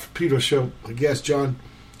 edition of Pedro Show. My guest, John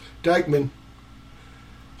Dikeman.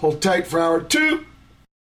 Hold tight for hour 2.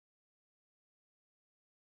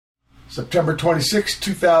 September 26,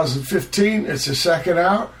 2015. It's the second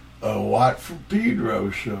hour of Watt from Pedro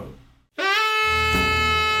Show.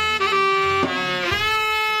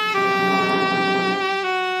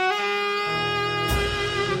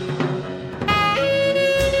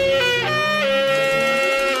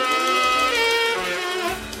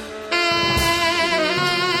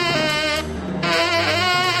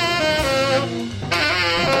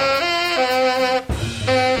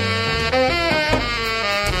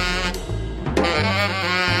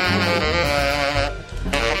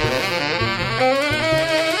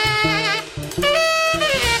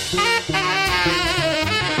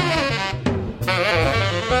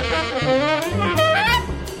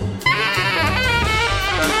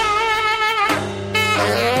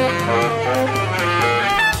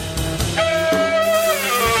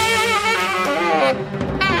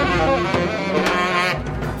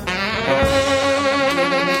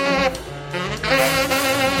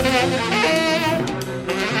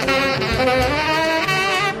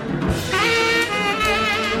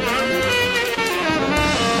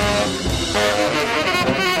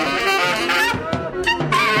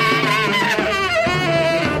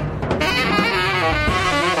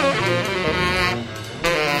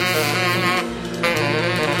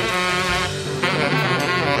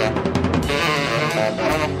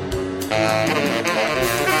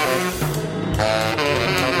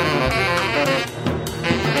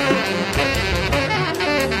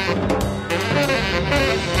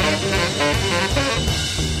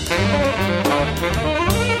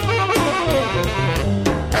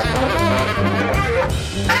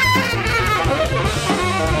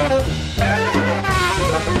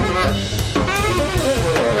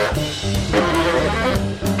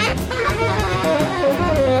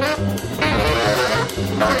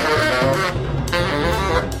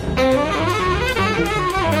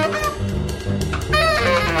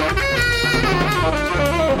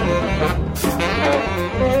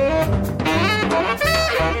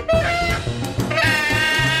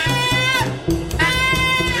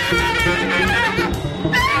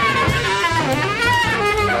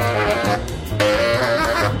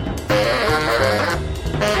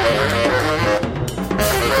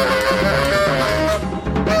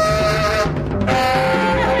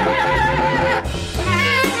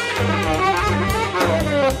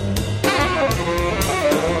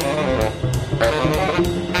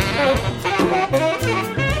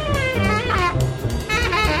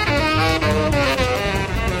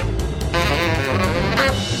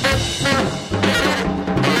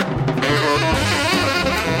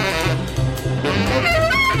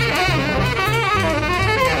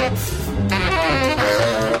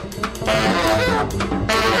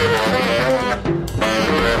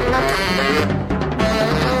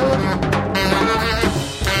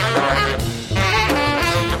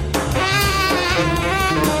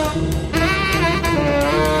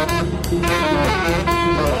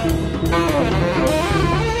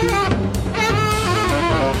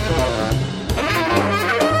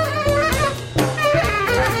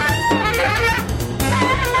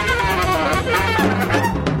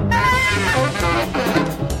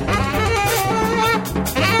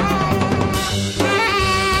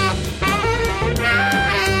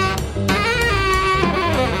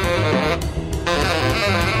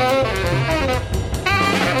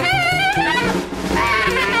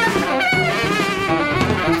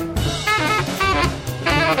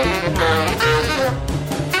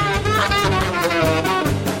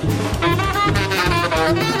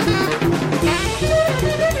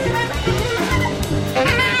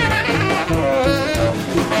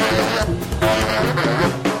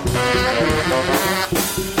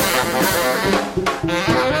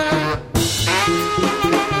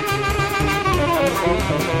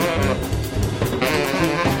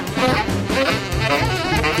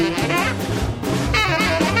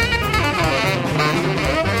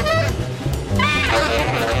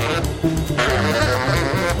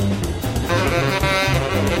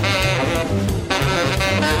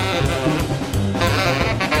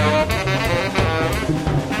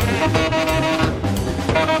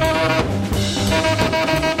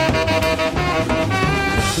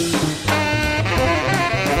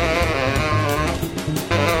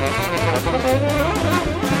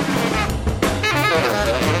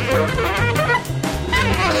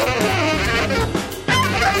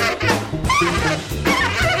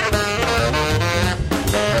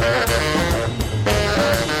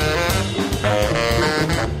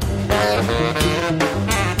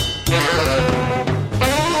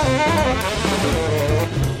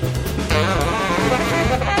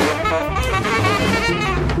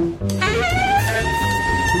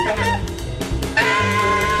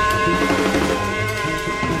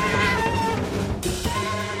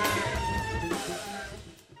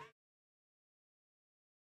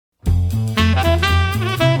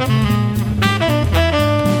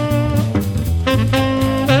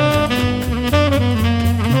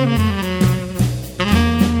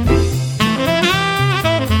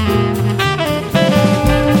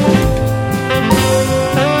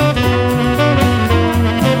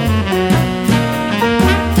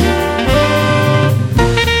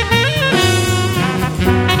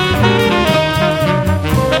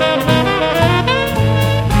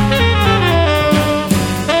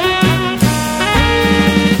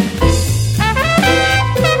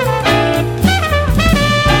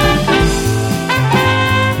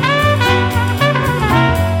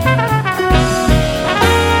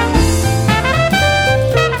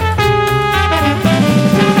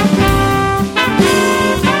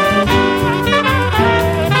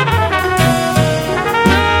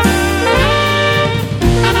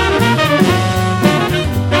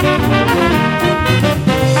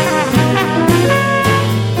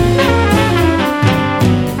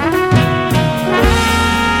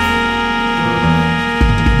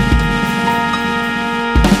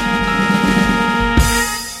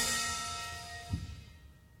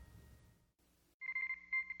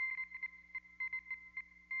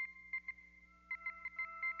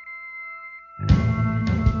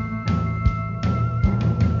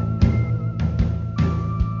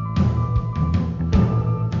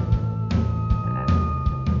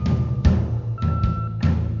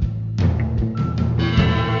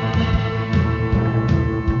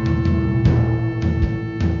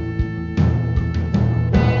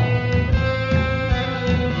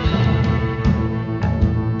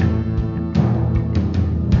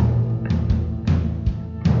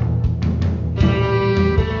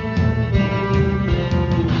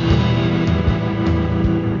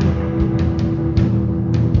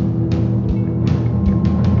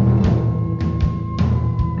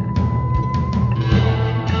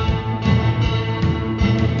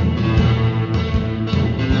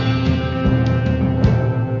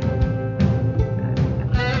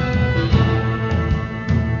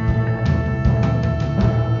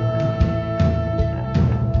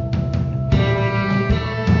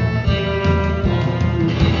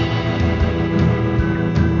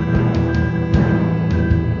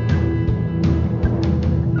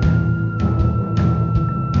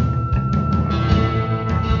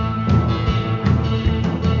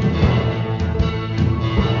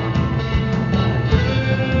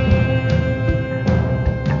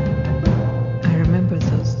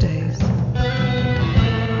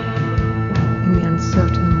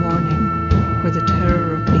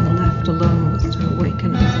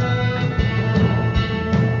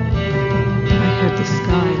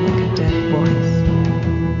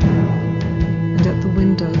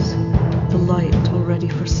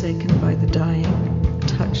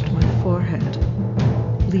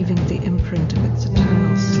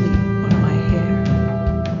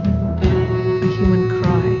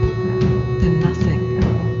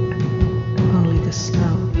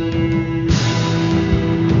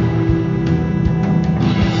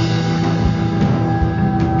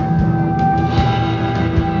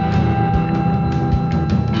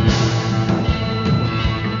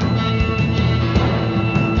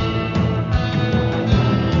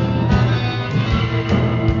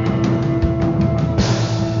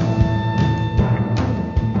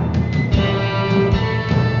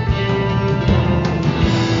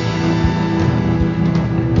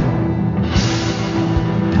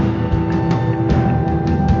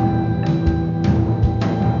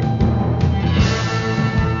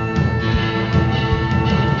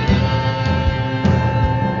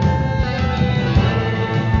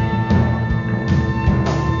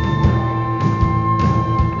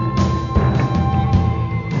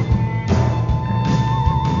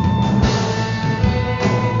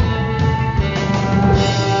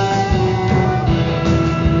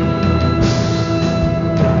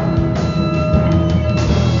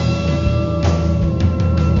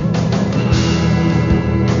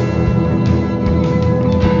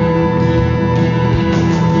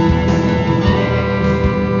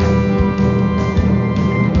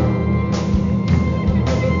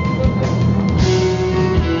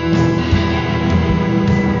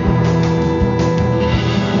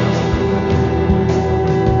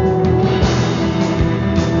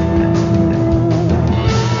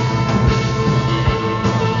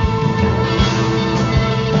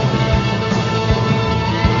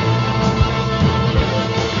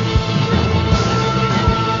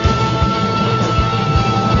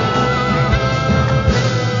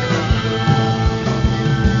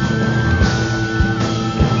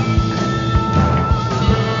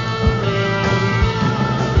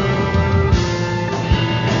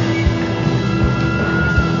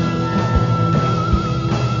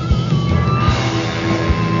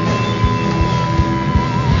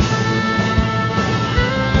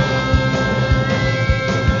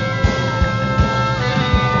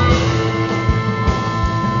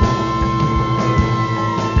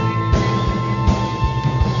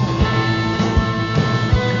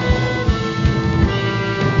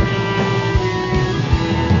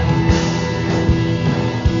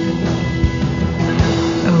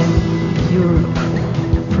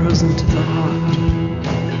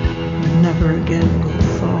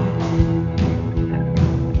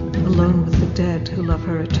 dead who love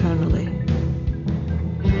her eternally.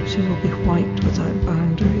 She will be white without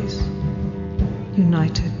boundaries,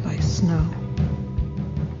 united by snow.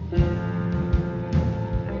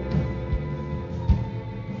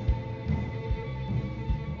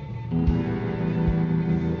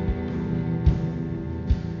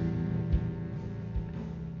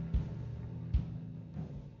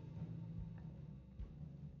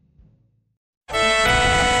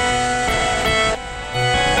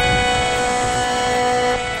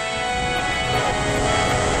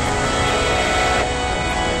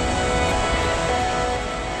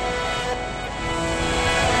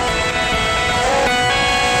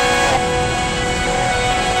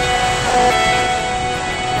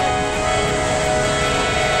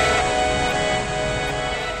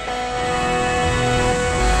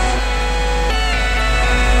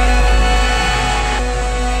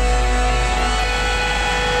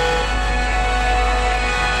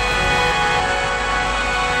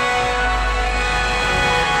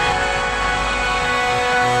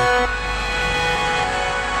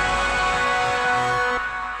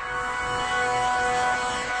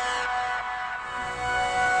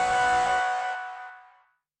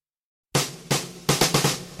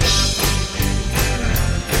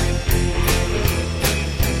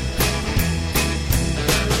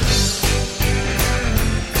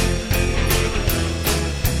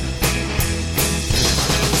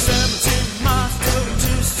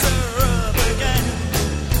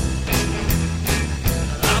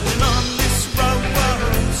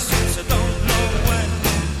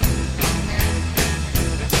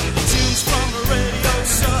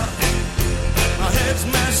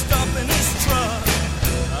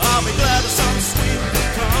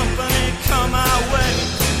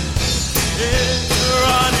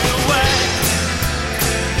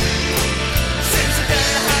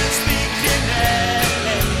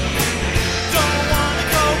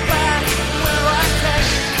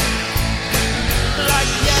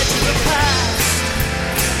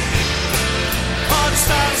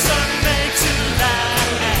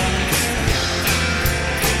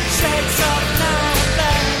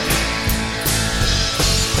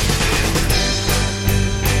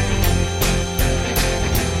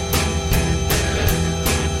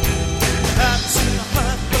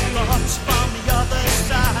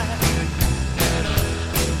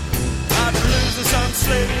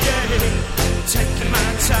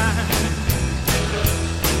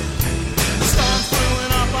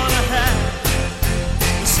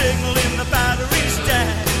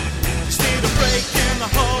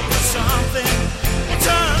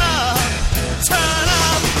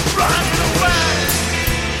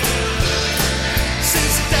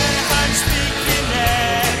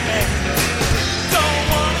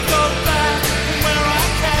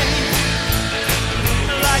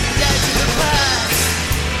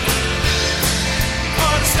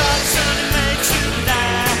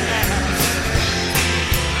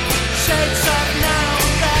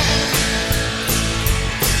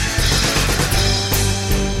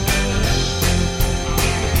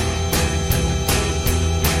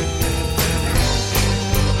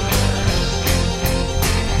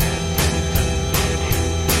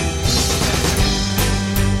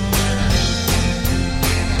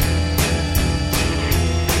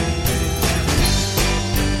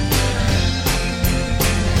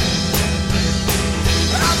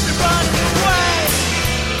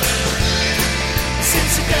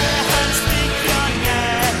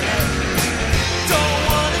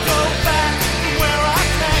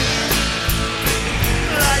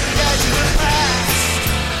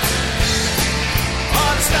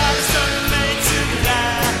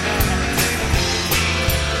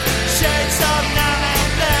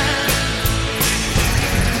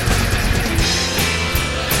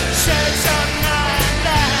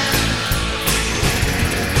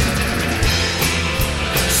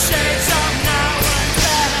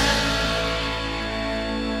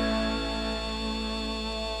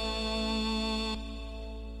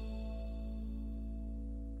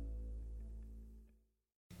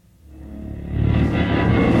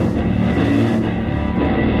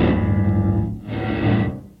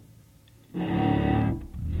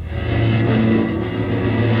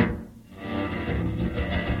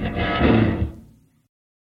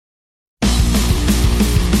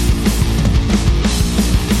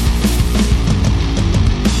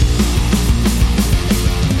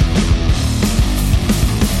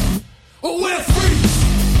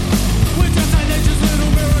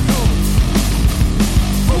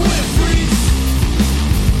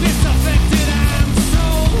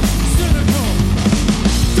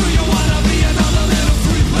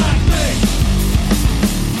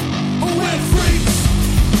 We're free.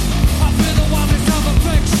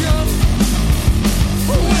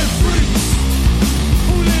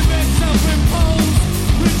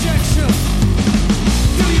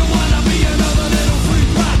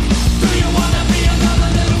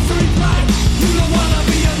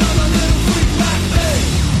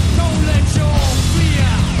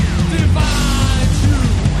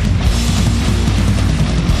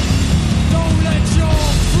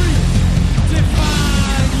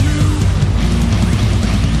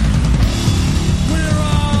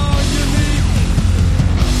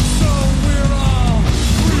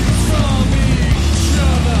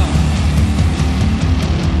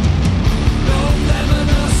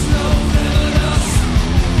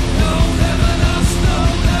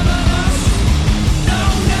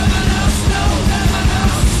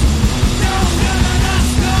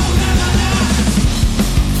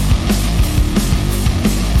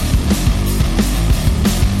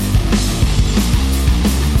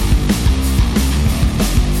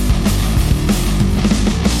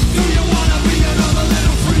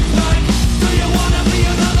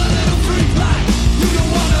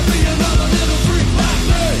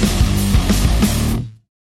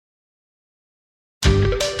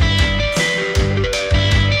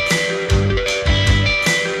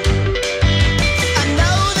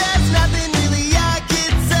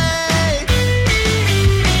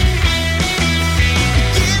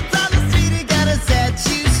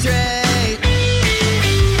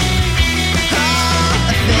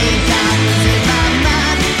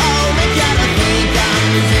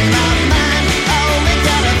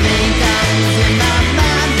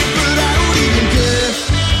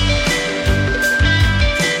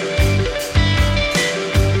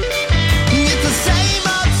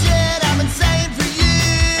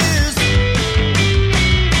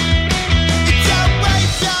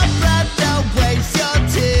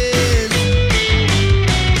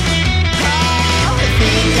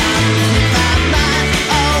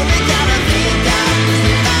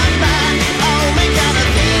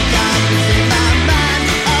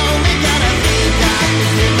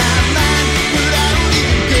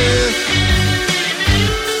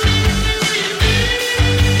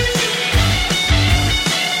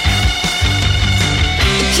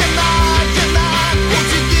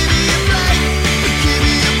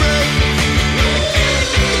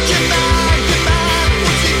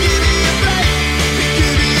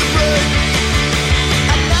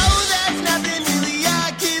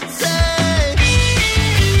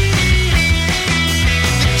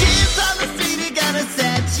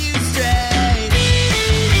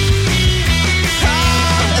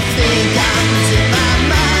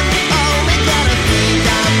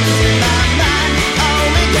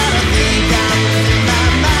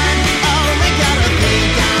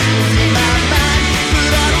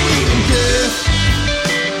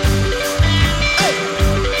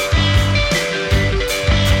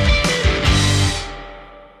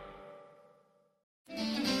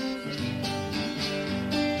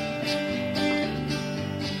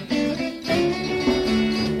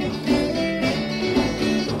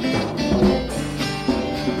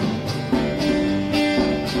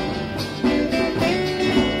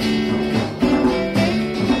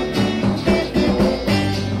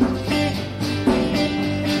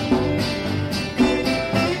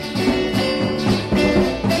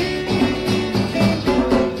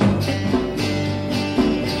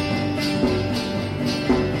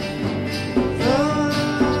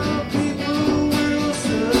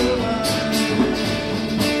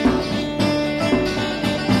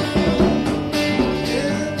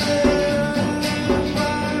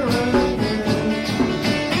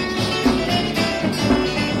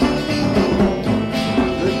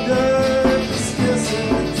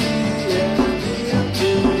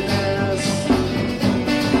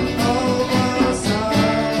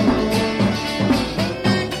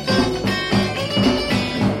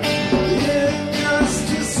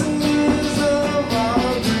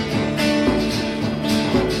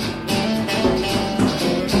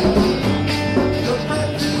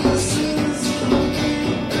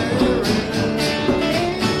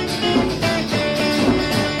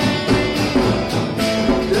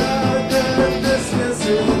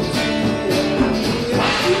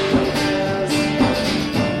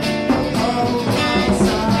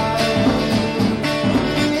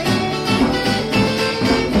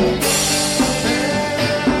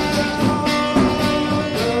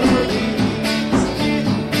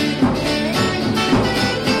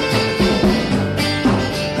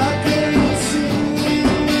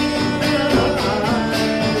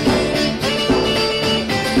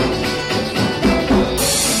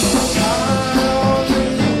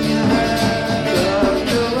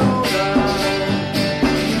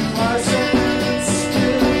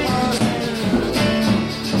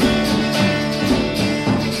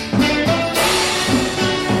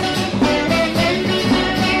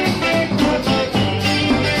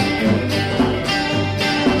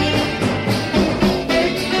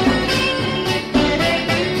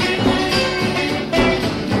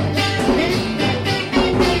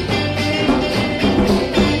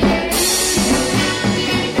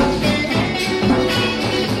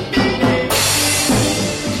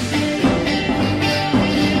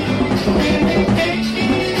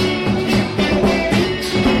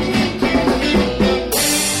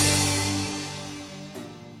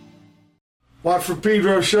 Watt for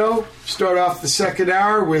Pedro Show. Start off the second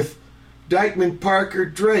hour with Dykeman Parker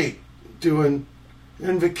Drake doing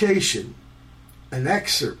Invocation, an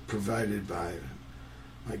excerpt provided by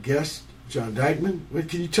my guest, John Dykeman. What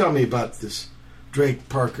can you tell me about this Drake,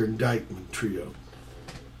 Parker, and Dykeman trio?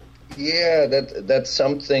 Yeah, that's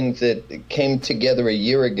something that came together a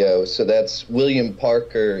year ago. So that's William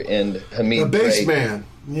Parker and Hamid The bass Drake. man.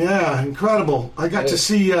 Yeah, incredible. I got to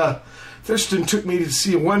see, Thurston took me to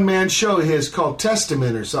see a one-man show of his called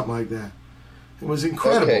Testament or something like that. It was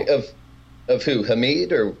incredible. Okay, of who,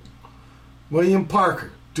 Hamid or? William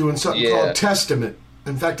Parker doing something called Testament.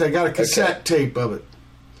 In fact, I got a cassette tape of it.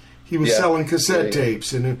 He was selling cassette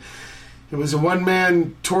tapes, and it was a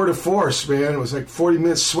one-man tour de force, man. It was like 40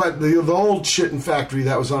 minutes sweat. The old shitting factory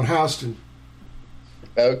that was on Houston.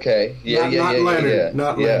 Okay. Not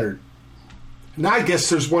Leonard. Now I guess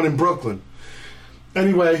there's one in Brooklyn.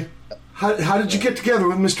 Anyway, how did you get together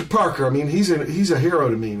with Mr. Parker? I mean, he's a hero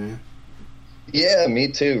to me, man. Yeah,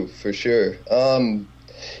 me too, for sure. I'm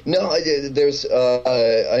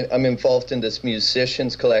involved in this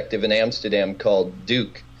musicians collective in Amsterdam called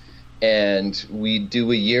Duke, and we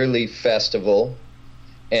do a yearly festival.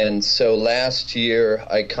 And so last year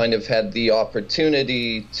I kind of had the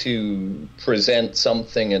opportunity to present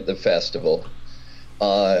something at the festival.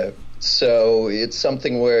 So it's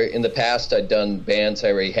something where in the past I'd done bands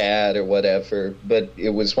I already had or whatever, but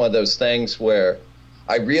it was one of those things where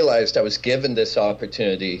I realized I was given this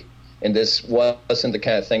opportunity, and this wasn't the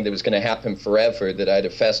kind of thing that was going to happen forever, that I had a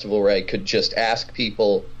festival where I could just ask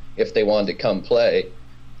people if they wanted to come play.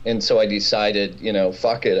 And so I decided,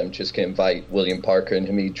 fuck it, I'm just going to invite William Parker and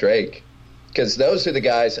Hamid Drake. Because those are the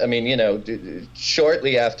guys, I mean,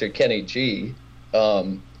 shortly after Kenny G,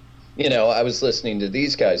 I was listening to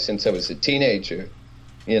these guys since I was a teenager.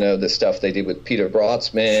 The stuff they did with Peter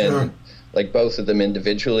Brotzman, sure. Like both of them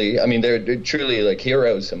individually. I mean, they're truly like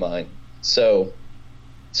heroes of mine. So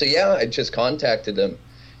yeah, I just contacted them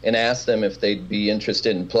and asked them if they'd be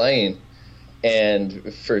interested in playing.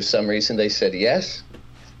 And for some reason they said yes.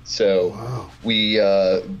 So we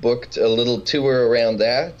booked a little tour around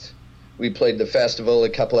that. We played the festival, a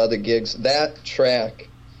couple other gigs. That track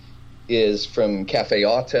is from Cafe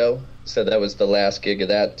Otto, so that was the last gig of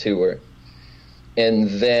that tour. And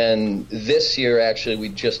then this year, actually, we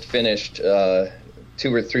just finished 2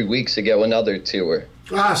 or 3 weeks ago another tour.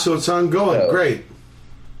 So it's ongoing. Great.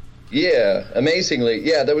 Yeah, amazingly.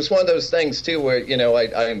 Yeah, there was one of those things, too, where,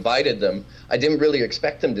 I invited them. I didn't really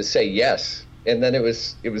expect them to say yes. And then it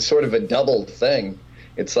was sort of a double thing.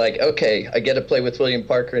 It's like, okay, I get to play with William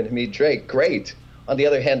Parker and Hamid Drake. Great. On the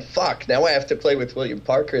other hand, fuck, now I have to play with William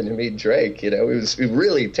Parker and Hamid Drake. It was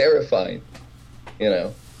really terrifying,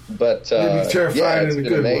 But terrifying it's in a been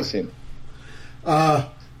good amazing. Way.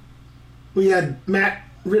 We had Matt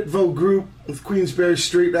Ritvo group with Queensbury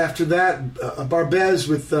Street. After that, a barbez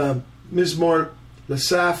with mizmor,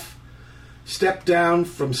 leasaf, Step Down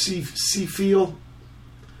from seefeel.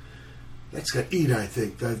 That's got Eat, I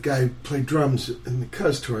think. The guy who played drums in the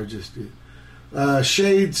Cuz tour I just did.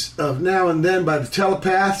 Shades of Now and Then by the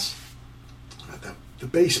Telepaths. The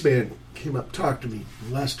bass man came up, talked to me,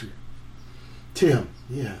 Lester. Tim,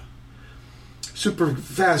 yeah. Super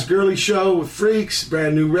Fast Girlie Show with Freaks,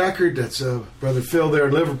 brand new record. That's Brother Phil there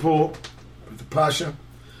in Liverpool, Brother Pasha.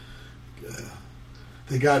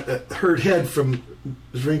 They got a hurt head from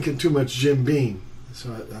drinking too much Jim Beam,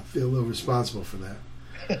 so I feel a little responsible for that.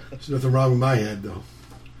 There's nothing wrong with my head, though.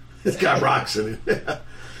 It's got rocks in it.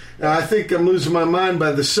 I think I'm Losing My Mind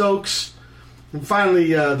by the Soaks. And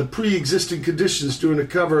finally, the Pre-Existing Conditions doing a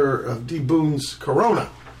cover of D. Boone's Corona.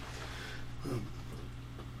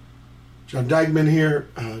 John Dykeman here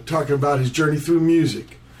talking about his journey through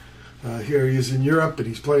music. Here he is in Europe, and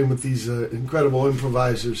he's playing with these incredible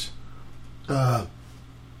improvisers. If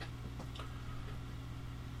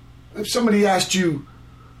somebody asked you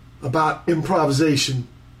about improvisation,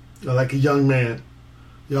 like a young man,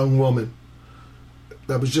 young woman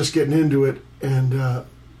that was just getting into it, and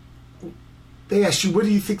they asked you, what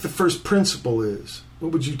do you think the first principle is?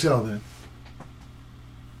 What would you tell them?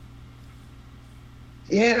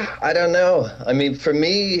 Yeah, I don't know. I mean, for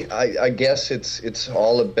me, I guess it's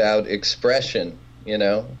all about expression,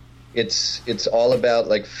 It's all about,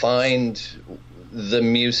 like, find the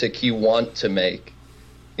music you want to make,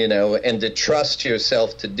 and to trust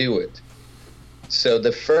yourself to do it. So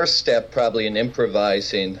the first step probably in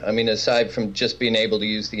improvising, I mean, aside from just being able to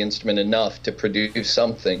use the instrument enough to produce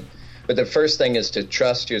something, but the first thing is to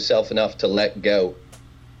trust yourself enough to let go,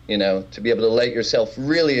 to be able to let yourself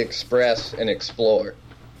really express and explore.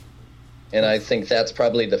 And I think that's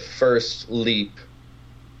probably the first leap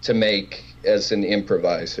to make as an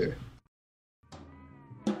improviser.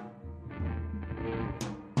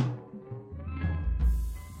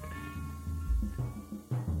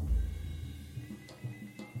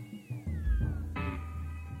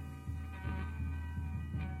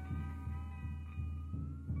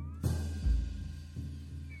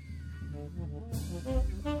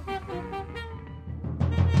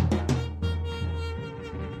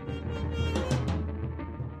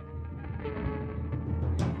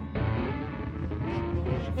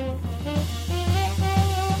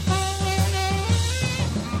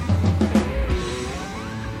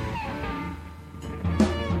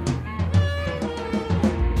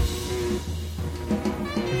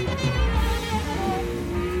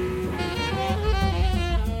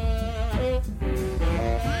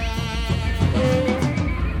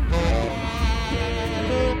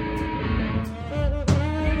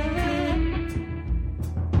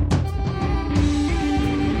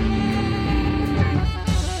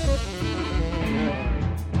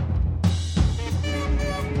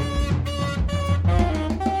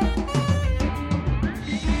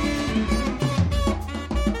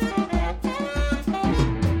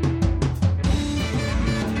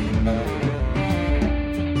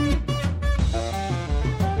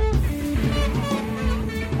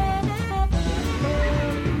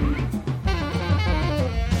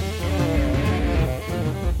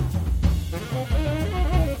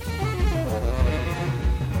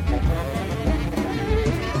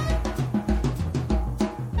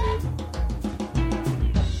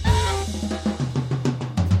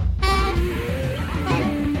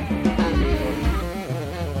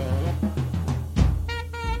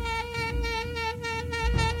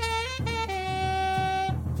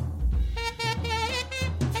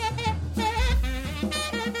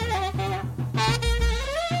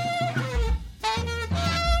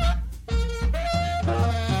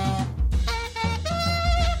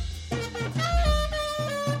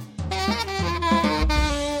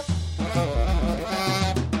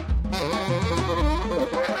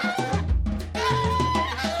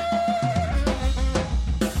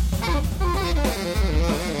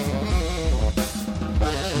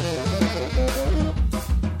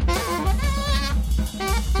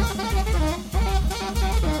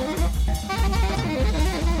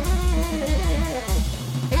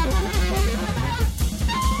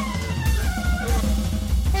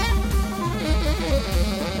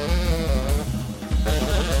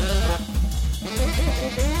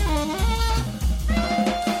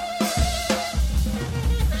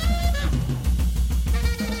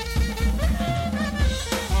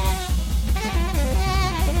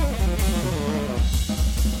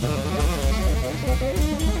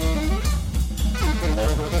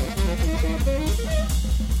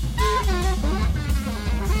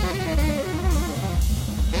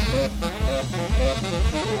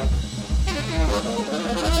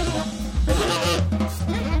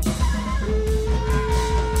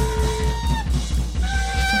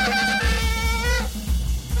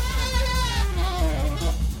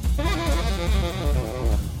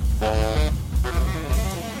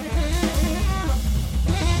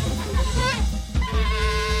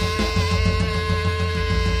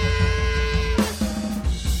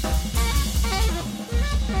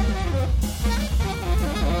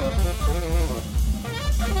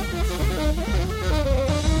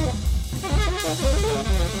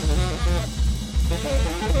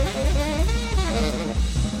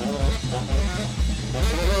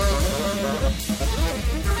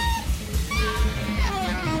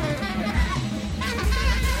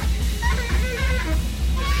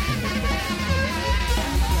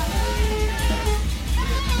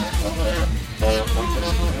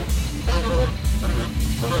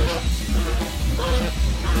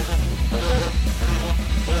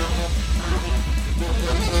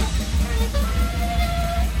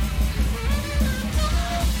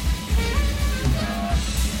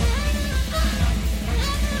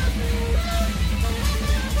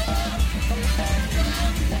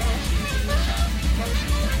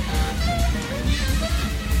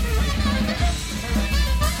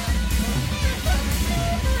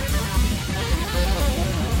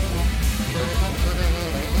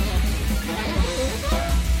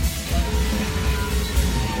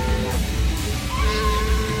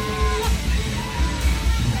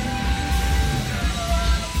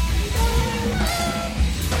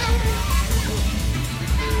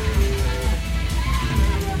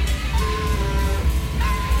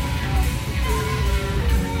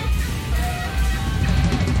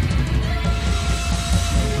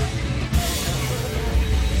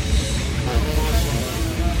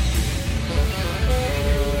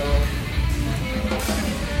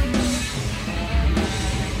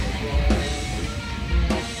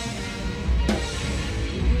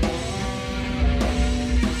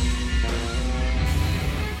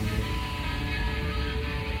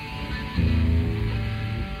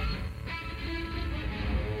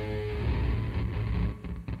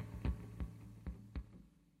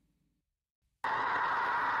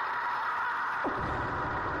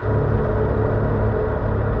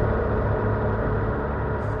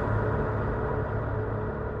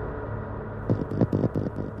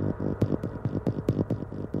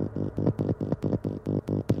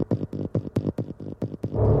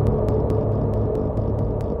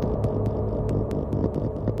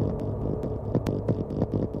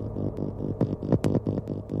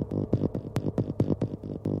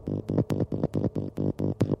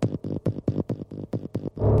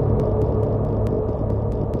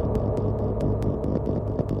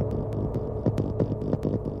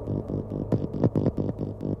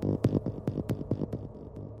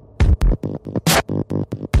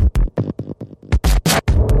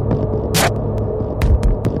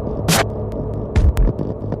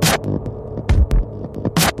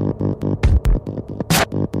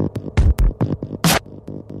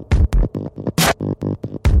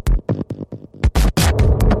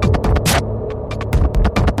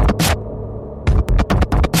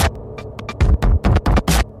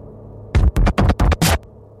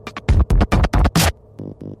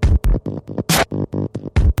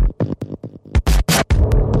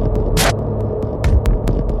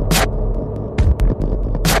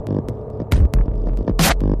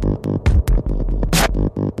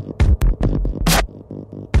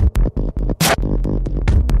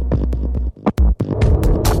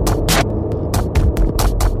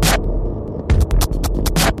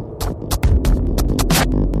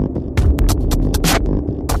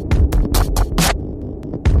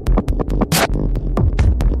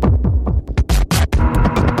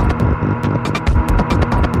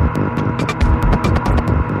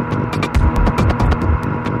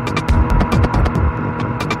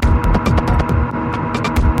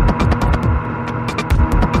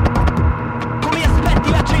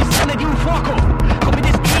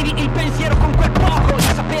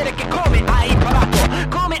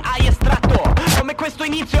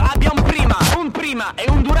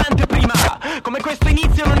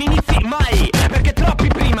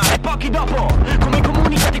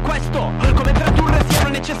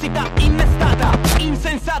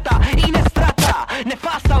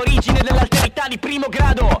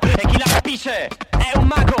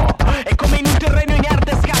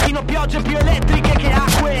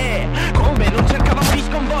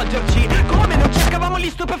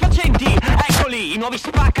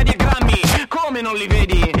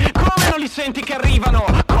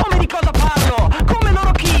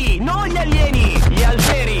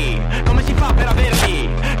 Come si fa per averli?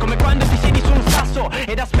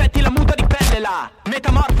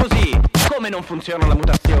 metamorfosi. Come non funziona la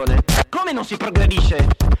mutazione? Come non si progredisce?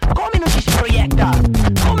 Come non ci si proietta?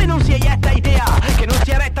 Come non si eietta idea che non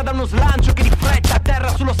sia retta da uno slancio che rifletta a terra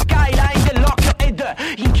sullo skyline dell'occhio ed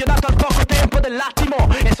inchiodato al poco tempo dell'attimo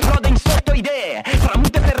esplode in sotto idee,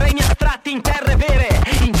 tramute terreni astratti in terre vere,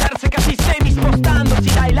 interseca sistemi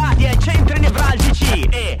spostandosi dai lati ai centri nevralgici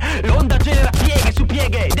e l'onda genera pieghe su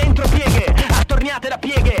pieghe, dentro pieghe, attorniate da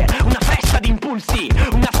pieghe, una festa di impulsi,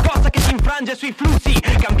 una scossa che si infrange sui flussi,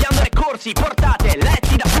 cambiando le corsi, portate,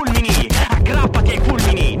 letti da fulmini, aggrappati ai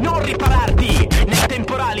fulmini, non ripararti nei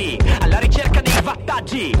temporali, alla ricerca dei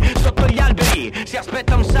vattaggi, sotto gli alberi, si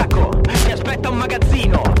aspetta un sacco, si aspetta un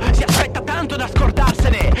magazzino, si aspetta tanto da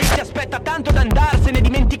scordarsene, si aspetta tanto da andarsene,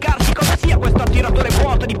 dimenticarsi cosa sia questo attiratore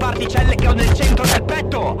vuoto di particelle che ho nel centro del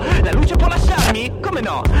petto. La luce può lasciarmi? Come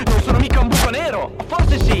no? Non sono mica un buco nero,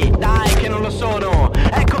 forse sì, dai che non lo sono.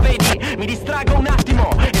 Ecco vedi, mi distraggo un attimo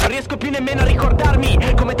e non riesco più nemmeno a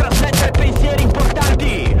ricordarmi come trasmettere pensieri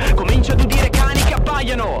importanti. Comincio ad udire cani che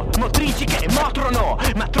abbaiano, motrici che motrono,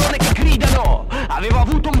 matrone che gridano. Avevo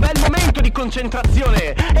avuto un bel momento di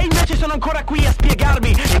concentrazione e invece sono ancora qui a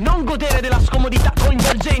spiegarmi e non godere della scomodità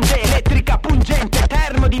coinvolgente, elettrica, pungente,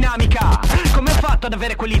 termodinamica. Come ho fatto ad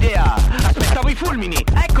avere quell'idea? Aspettavo i fulmini,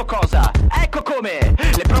 ecco cosa, ecco come.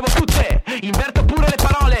 Le provo tutte, inverto pure le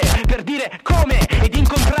parole per dire come ed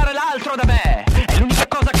incontrare l'altro da me. È l'unica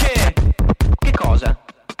cosa che... Che cosa?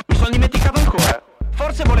 Mi sono dimenticato ancora.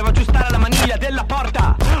 Forse volevo aggiustare la maniglia della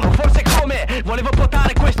porta, o forse come volevo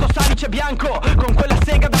potare questo salice bianco con quella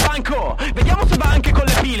sega da banco. Vediamo se va anche con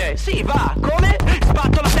le pile. Sì, va. Come?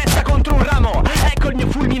 Sbatto la testa contro un ramo. Ecco il mio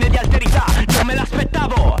fulmine di alterità, non me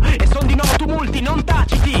l'aspettavo. E son di nuovo tumulti non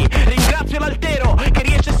taciti. Ringrazio l'altero che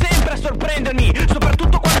riesce sempre a sorprendermi,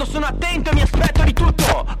 soprattutto quando sono attento e mi aspetto di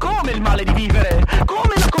tutto. Come il male di vivere?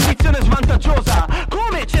 Come la condizione svantaggiosa?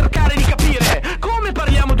 Come cercare di capire? Come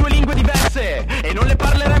parliamo due lingue diverse e non le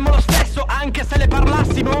parleremmo lo stesso anche se le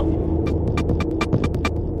parlassimo?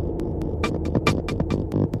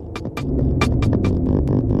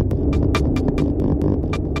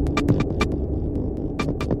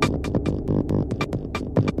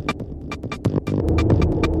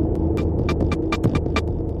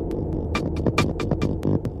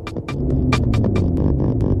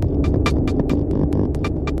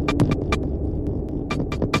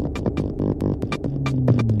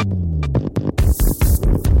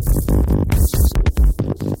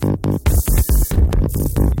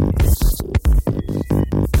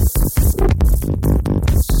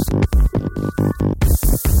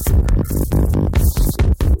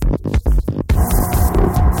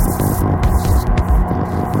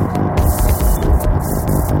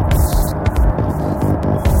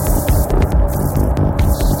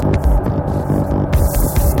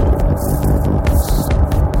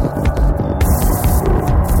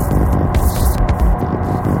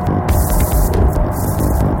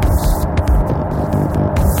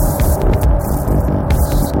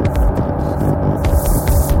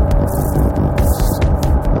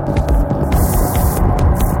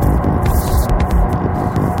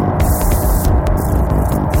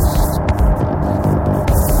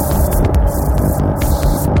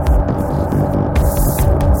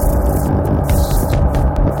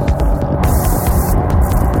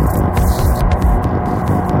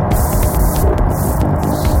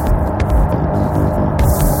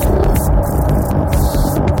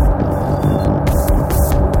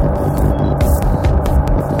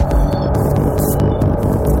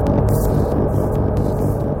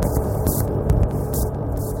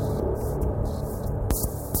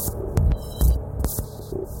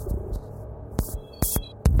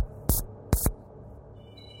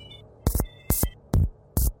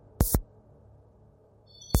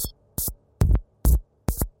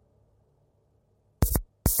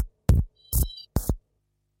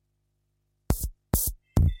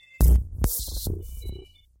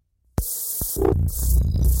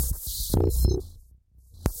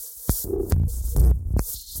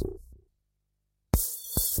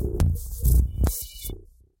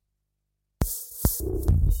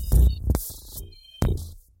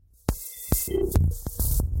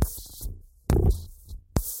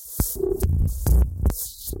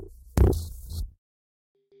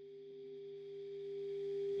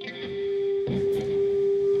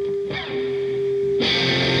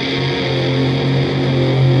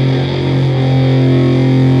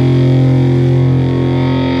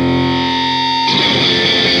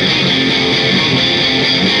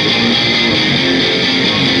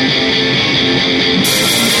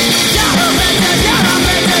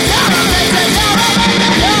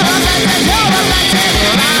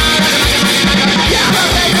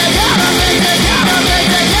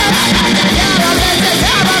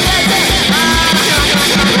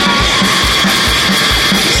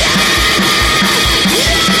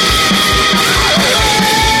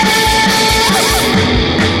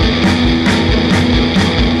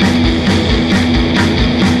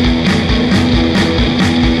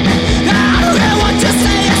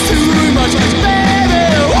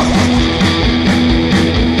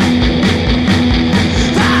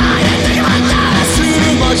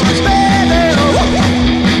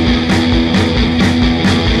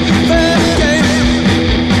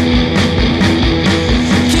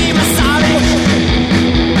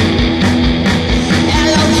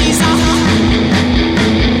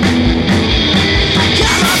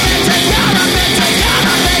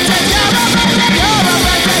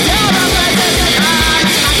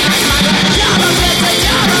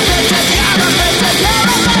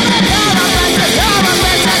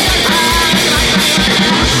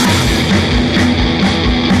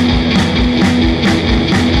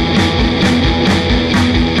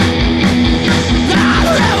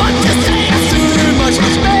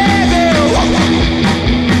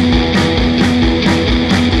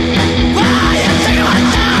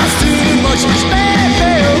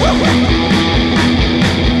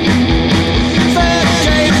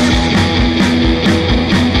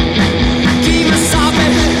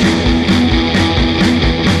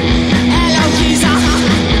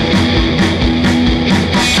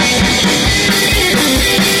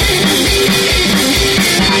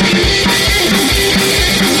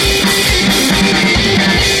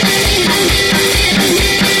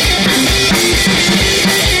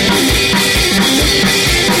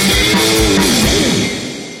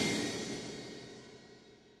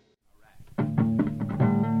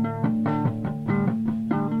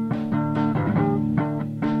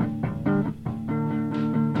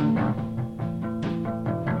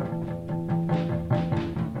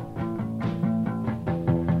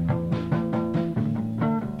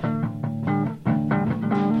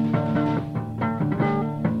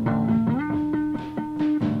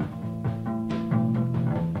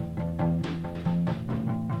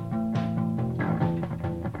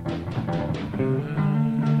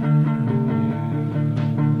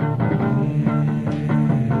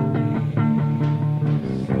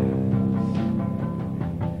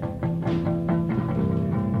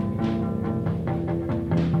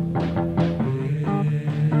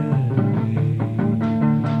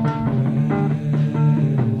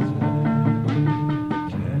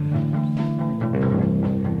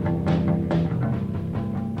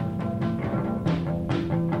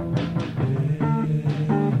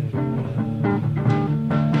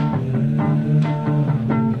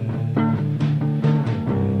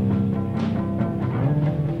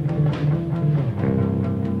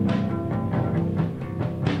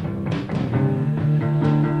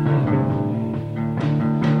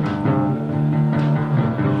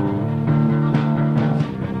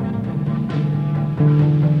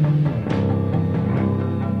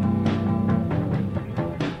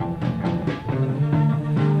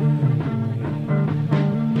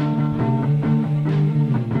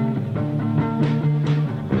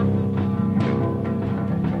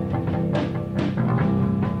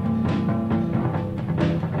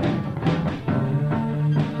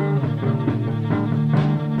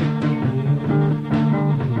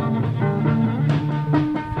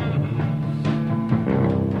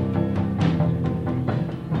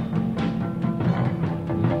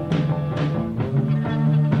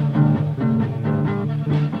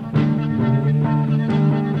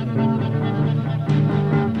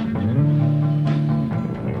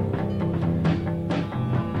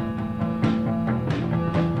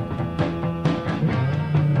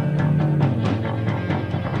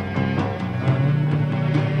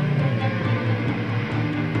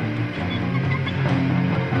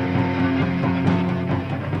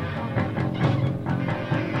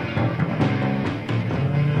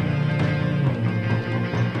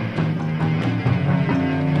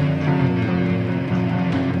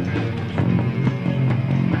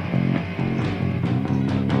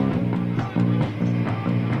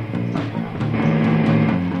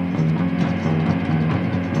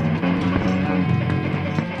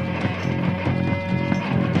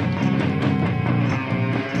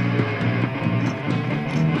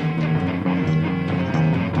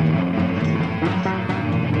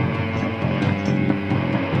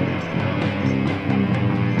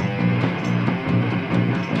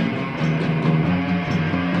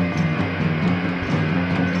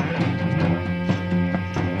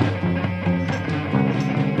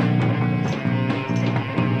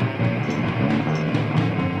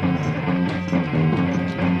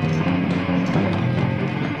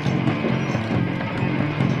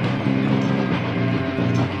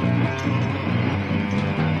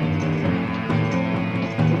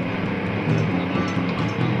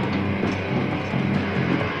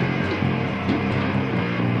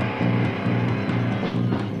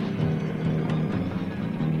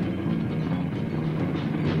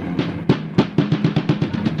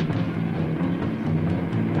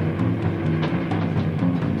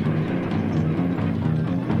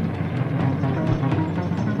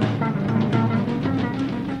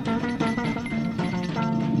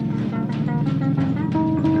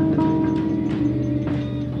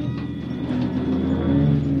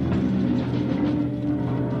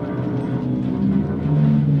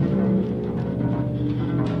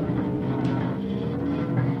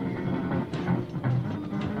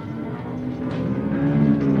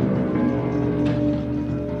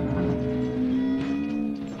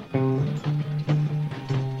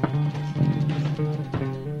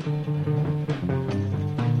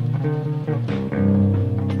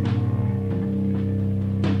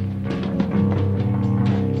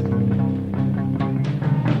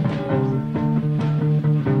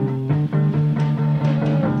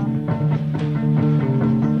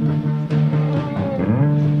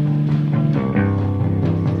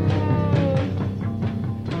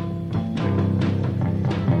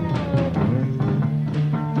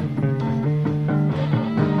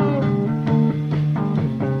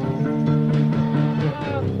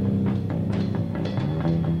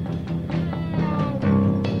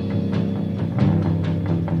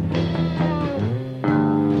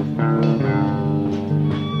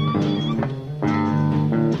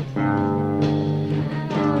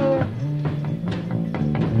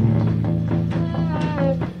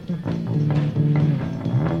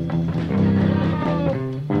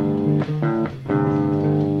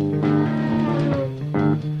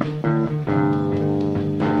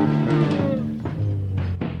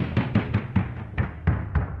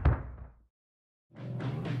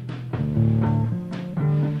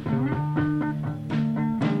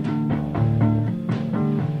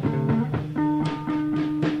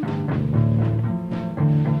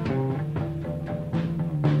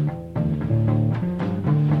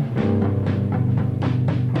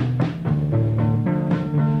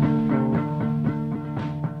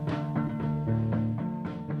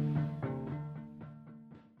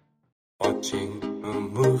 Watching a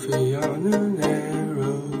movie on an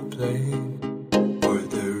aeroplane,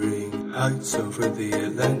 bordering heights over the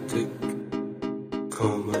Atlantic,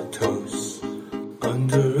 comatose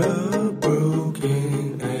under a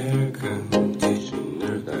broken air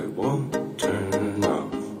conditioner that won't turn off.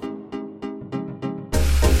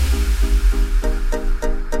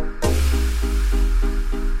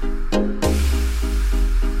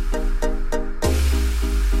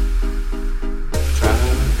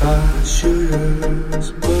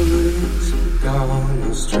 Shooters, bullets gone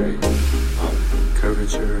astray on the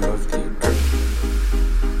curvature of the earth.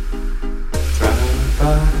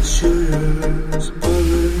 Drive-by shooters,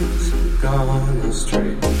 bullets gone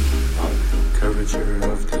astray on the curvature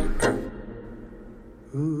of the earth.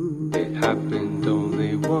 Ooh, it happened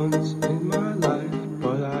only once in my life,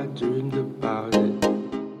 but I dreamed about it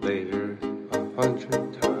later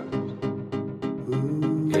 100 times.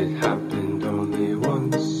 Ooh, it happened only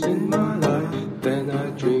once in my life, then I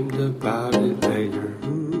dreamed about it later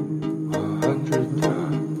 100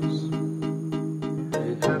 times.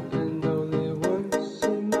 It happened only once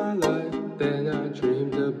in my life, then I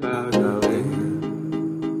dreamed about it later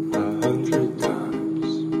 100 times.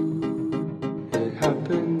 It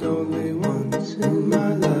happened only once in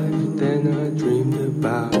my life, then I dreamed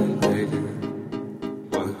about it later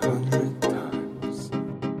 100 times.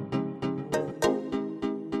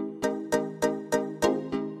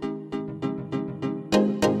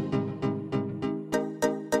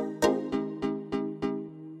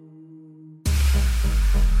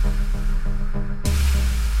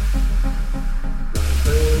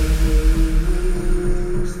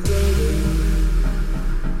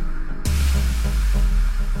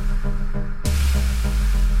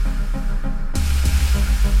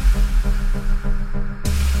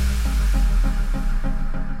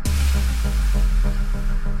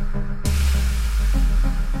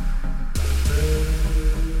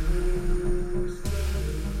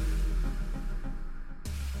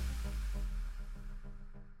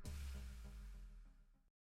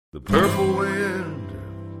 The purple wind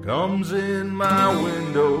comes in my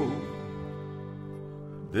window.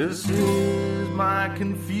 This is my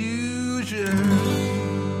confusion.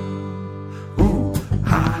 Ooh,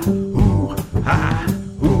 ha, ooh, ha,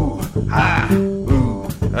 ooh, ha, ooh,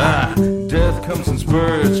 ah. Death comes in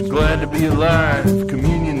spurts, glad to be alive.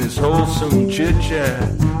 Communion is wholesome chit-chat.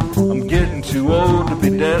 I'm getting too old to be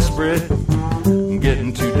desperate. I'm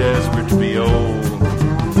getting too desperate to be old.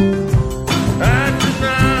 I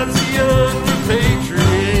deny the young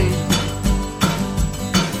repatriate.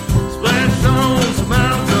 Splash on some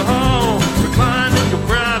alcohol, reclining a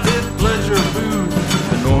private pleasure booth.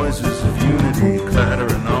 The noises of unity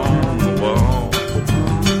clattering on the wall,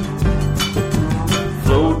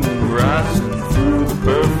 floating, rising through the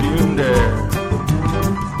perfumed air.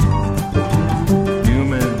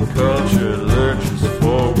 Human culture lurches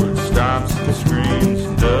forward, stops and screams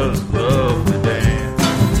and does love the dance.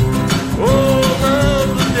 Oh, love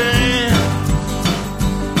the dance.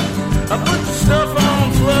 I put the stuff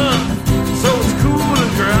on fluff so it's cool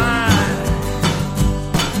and dry.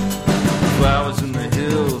 Flowers in the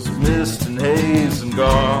hills, mist and haze and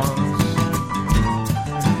gauze.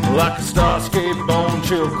 Like a starscape bone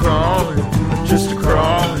chill crawling, just a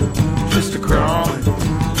crawling, just a crawling,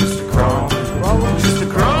 just a crawling, just a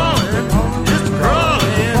crawling, just a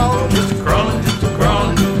crawling, just a crawling, just a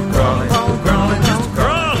crawling, crawling, crawling, just a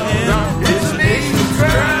crawling. It's a nation's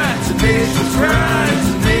cry, it's a nation's cry, it's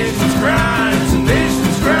a nation's cry, it's a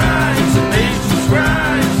nation's cry, it's a nation's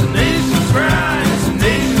cry, it's a nation's cry, it's a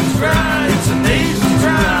nation's cry, it's a nation's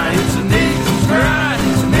cry, it's a nation's cry,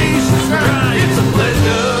 it's a nation's cry, it's a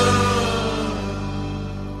pleasure.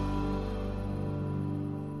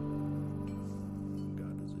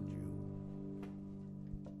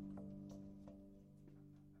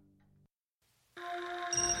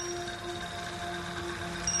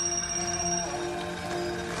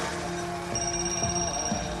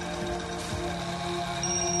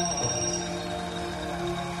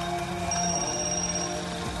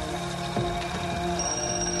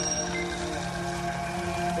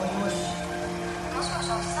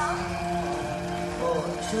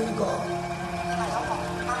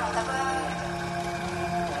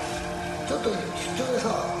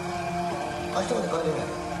 God is a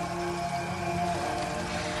Jew.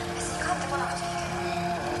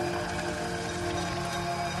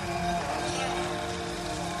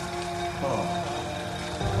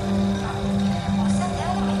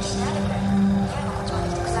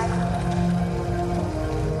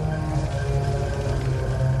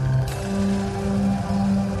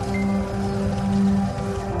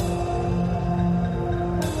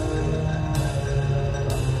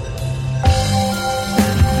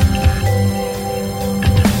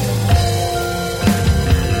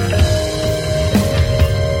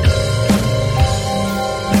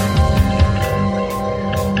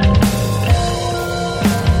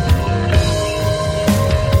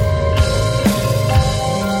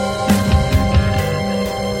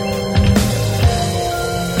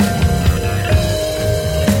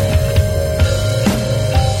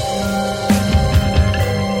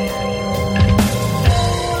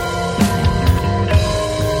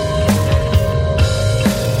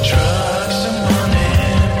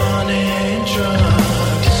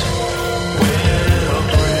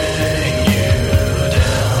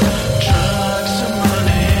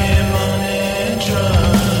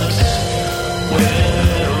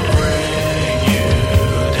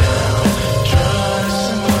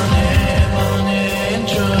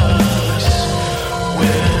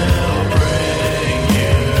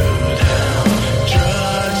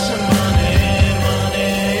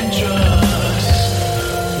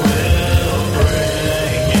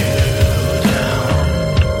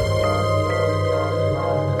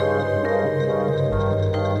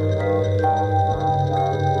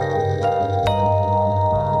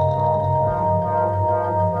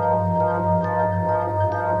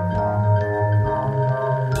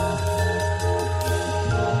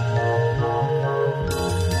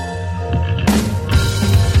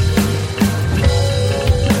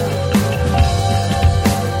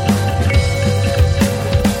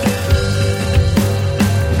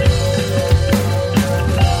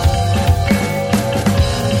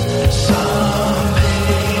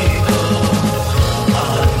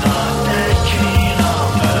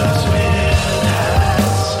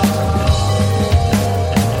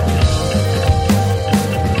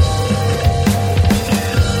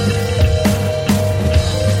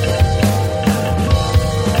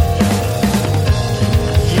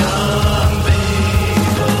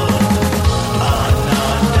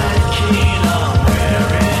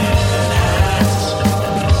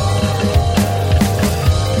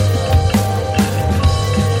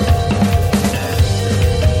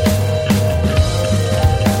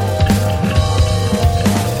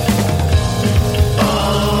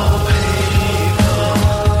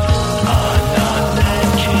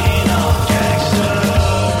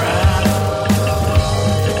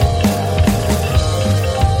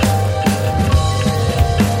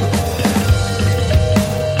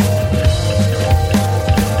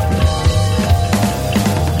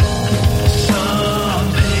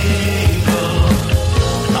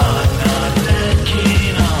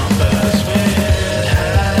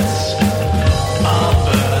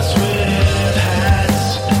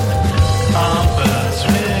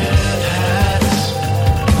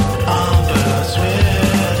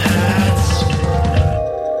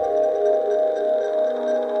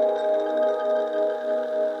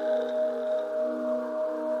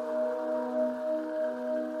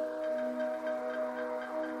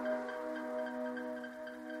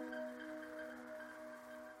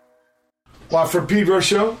 For Pedro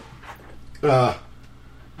Show,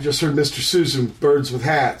 just heard Mr. Susan, Birds with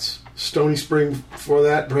Hats. Stony Spring before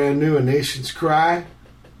that, brand new, A Nation's Cry.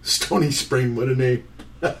 Stony Spring, what a name.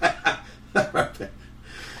 I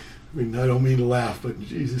mean, I don't mean to laugh, but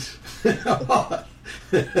Jesus.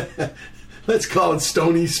 Let's call it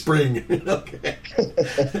Stony Spring. Okay.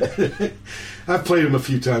 I've played them a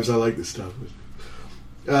few times. I like this stuff.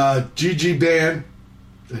 GG Band,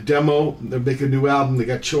 a demo. They're making a new album. They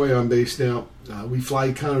got Choi on bass now. We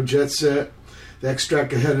Fly Econo Jet Set. The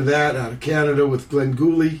extract ahead of that out of Canada with Glenn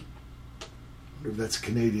Gooley. I wonder if that's a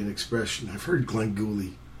Canadian expression. I've heard Glenn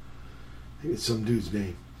Gooley. I think it's some dude's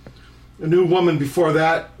name. A New Woman before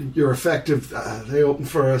that. You're Effective. They opened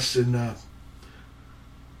for us in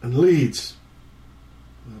Leeds.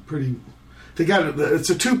 Pretty. They got it's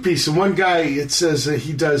a two-piece, and one guy, it says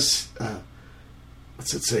he does.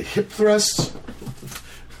 What's it say? Hip thrusts.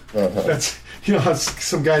 That's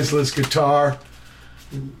some guys list guitar,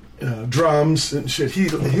 drums and shit.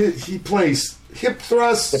 He plays hip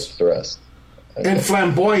thrusts, and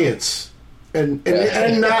flamboyance, and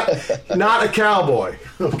not a cowboy.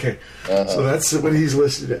 Okay, so that's what he's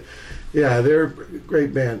listed at. Yeah, they're a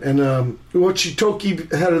great band. And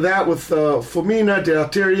Uchitoki ahead of that with Fulmine de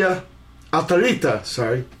Alterita,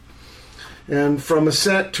 sorry. And From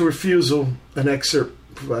Assent to Refusal, an excerpt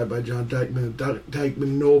provided by John Dikeman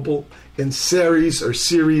Noble, and Serries, or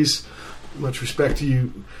Series. Much respect to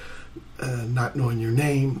you, not knowing your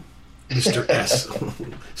name, Mr. S.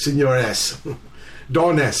 Senor S.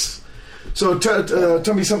 Don S. So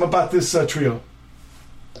tell me something about this trio.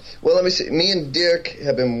 Well, let me see. Me and Dirk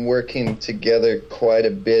have been working together quite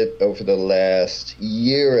a bit over the last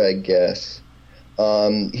year, I guess.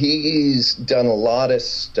 He's done a lot of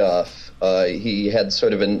stuff. He had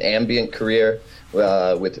sort of an ambient career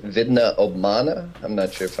with Vidna Obmana. I'm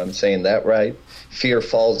not sure if I'm saying that right. Fear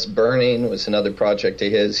Falls Burning was another project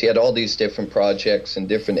of his. He had all these different projects and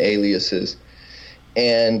different aliases.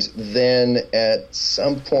 And then at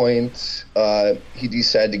some point, he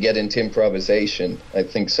decided to get into improvisation. I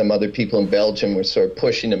think some other people in Belgium were sort of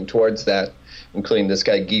pushing him towards that, including this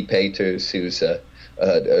guy Guy Peters, who's a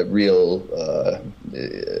real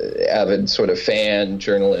avid sort of fan,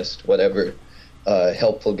 journalist, whatever,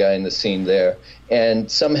 helpful guy in the scene there. And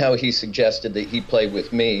somehow he suggested that he play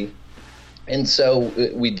with me. And so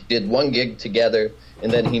we did one gig together,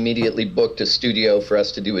 and then he immediately booked a studio for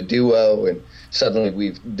us to do a duo, and suddenly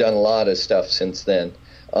we've done a lot of stuff since then.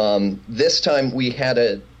 This time we had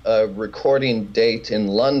a recording date in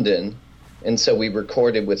London, and so we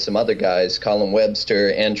recorded with some other guys, Colin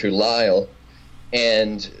Webster, Andrew Lyle,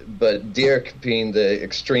 but Dirk, being the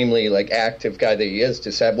extremely active guy that he is,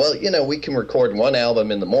 decided, well, we can record one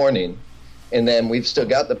album in the morning, and then we've still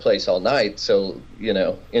got the place all night, so,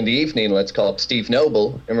 in the evening, let's call up Steve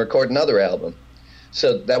Noble and record another album.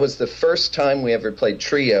 So that was the first time we ever played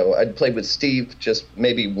trio. I'd played with Steve just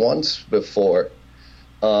maybe once before,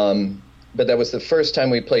 but that was the first time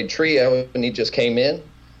we played trio, and he just came in.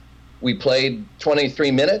 We played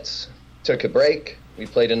 23 minutes, took a break. We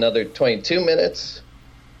played another 22 minutes,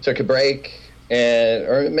 took a break,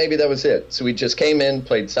 or maybe that was it. So we just came in,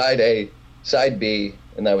 played side A, side B,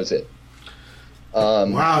 and that was it.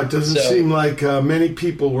 Wow, it doesn't seem like many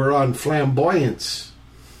people were on flamboyance.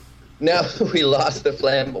 No, we lost the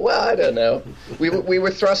flam. Well, I don't know. We were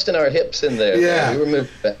thrusting our hips in there. Yeah, we were moving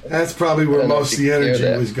back. That's probably where most of the energy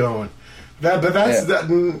was going. That's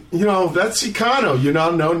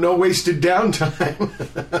Econo. No wasted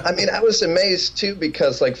downtime. I mean, I was amazed too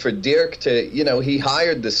because, for Dirk to, he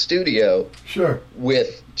hired the studio. Sure.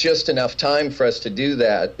 With just enough time for us to do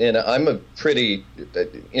that, and I'm a pretty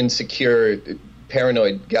insecure,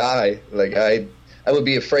 paranoid guy. I would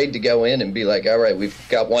be afraid to go in and be like, all right, we've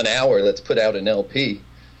got 1 hour, let's put out an LP.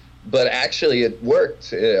 But actually it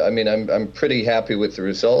worked. I mean, I'm pretty happy with the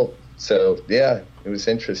result. So, yeah, it was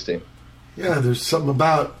interesting. Yeah, there's something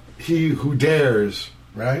about he who dares,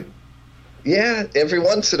 right? Yeah, every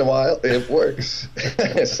once in a while it works.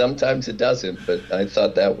 Sometimes it doesn't, but I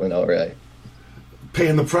thought that went all right.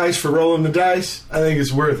 Paying the price for rolling the dice, I think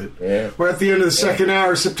it's worth it. Yeah. We're at the end of the second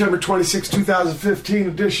hour, September 26, 2015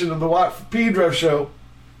 edition of the Watt for Pedro Show.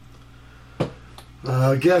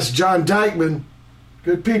 Guest John Dikeman.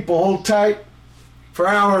 Good people, hold tight for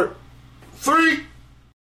hour 3.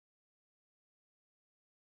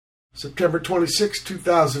 September 26,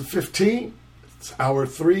 2015. It's hour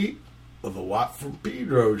 3 of the Watt from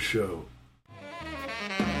Pedro Show.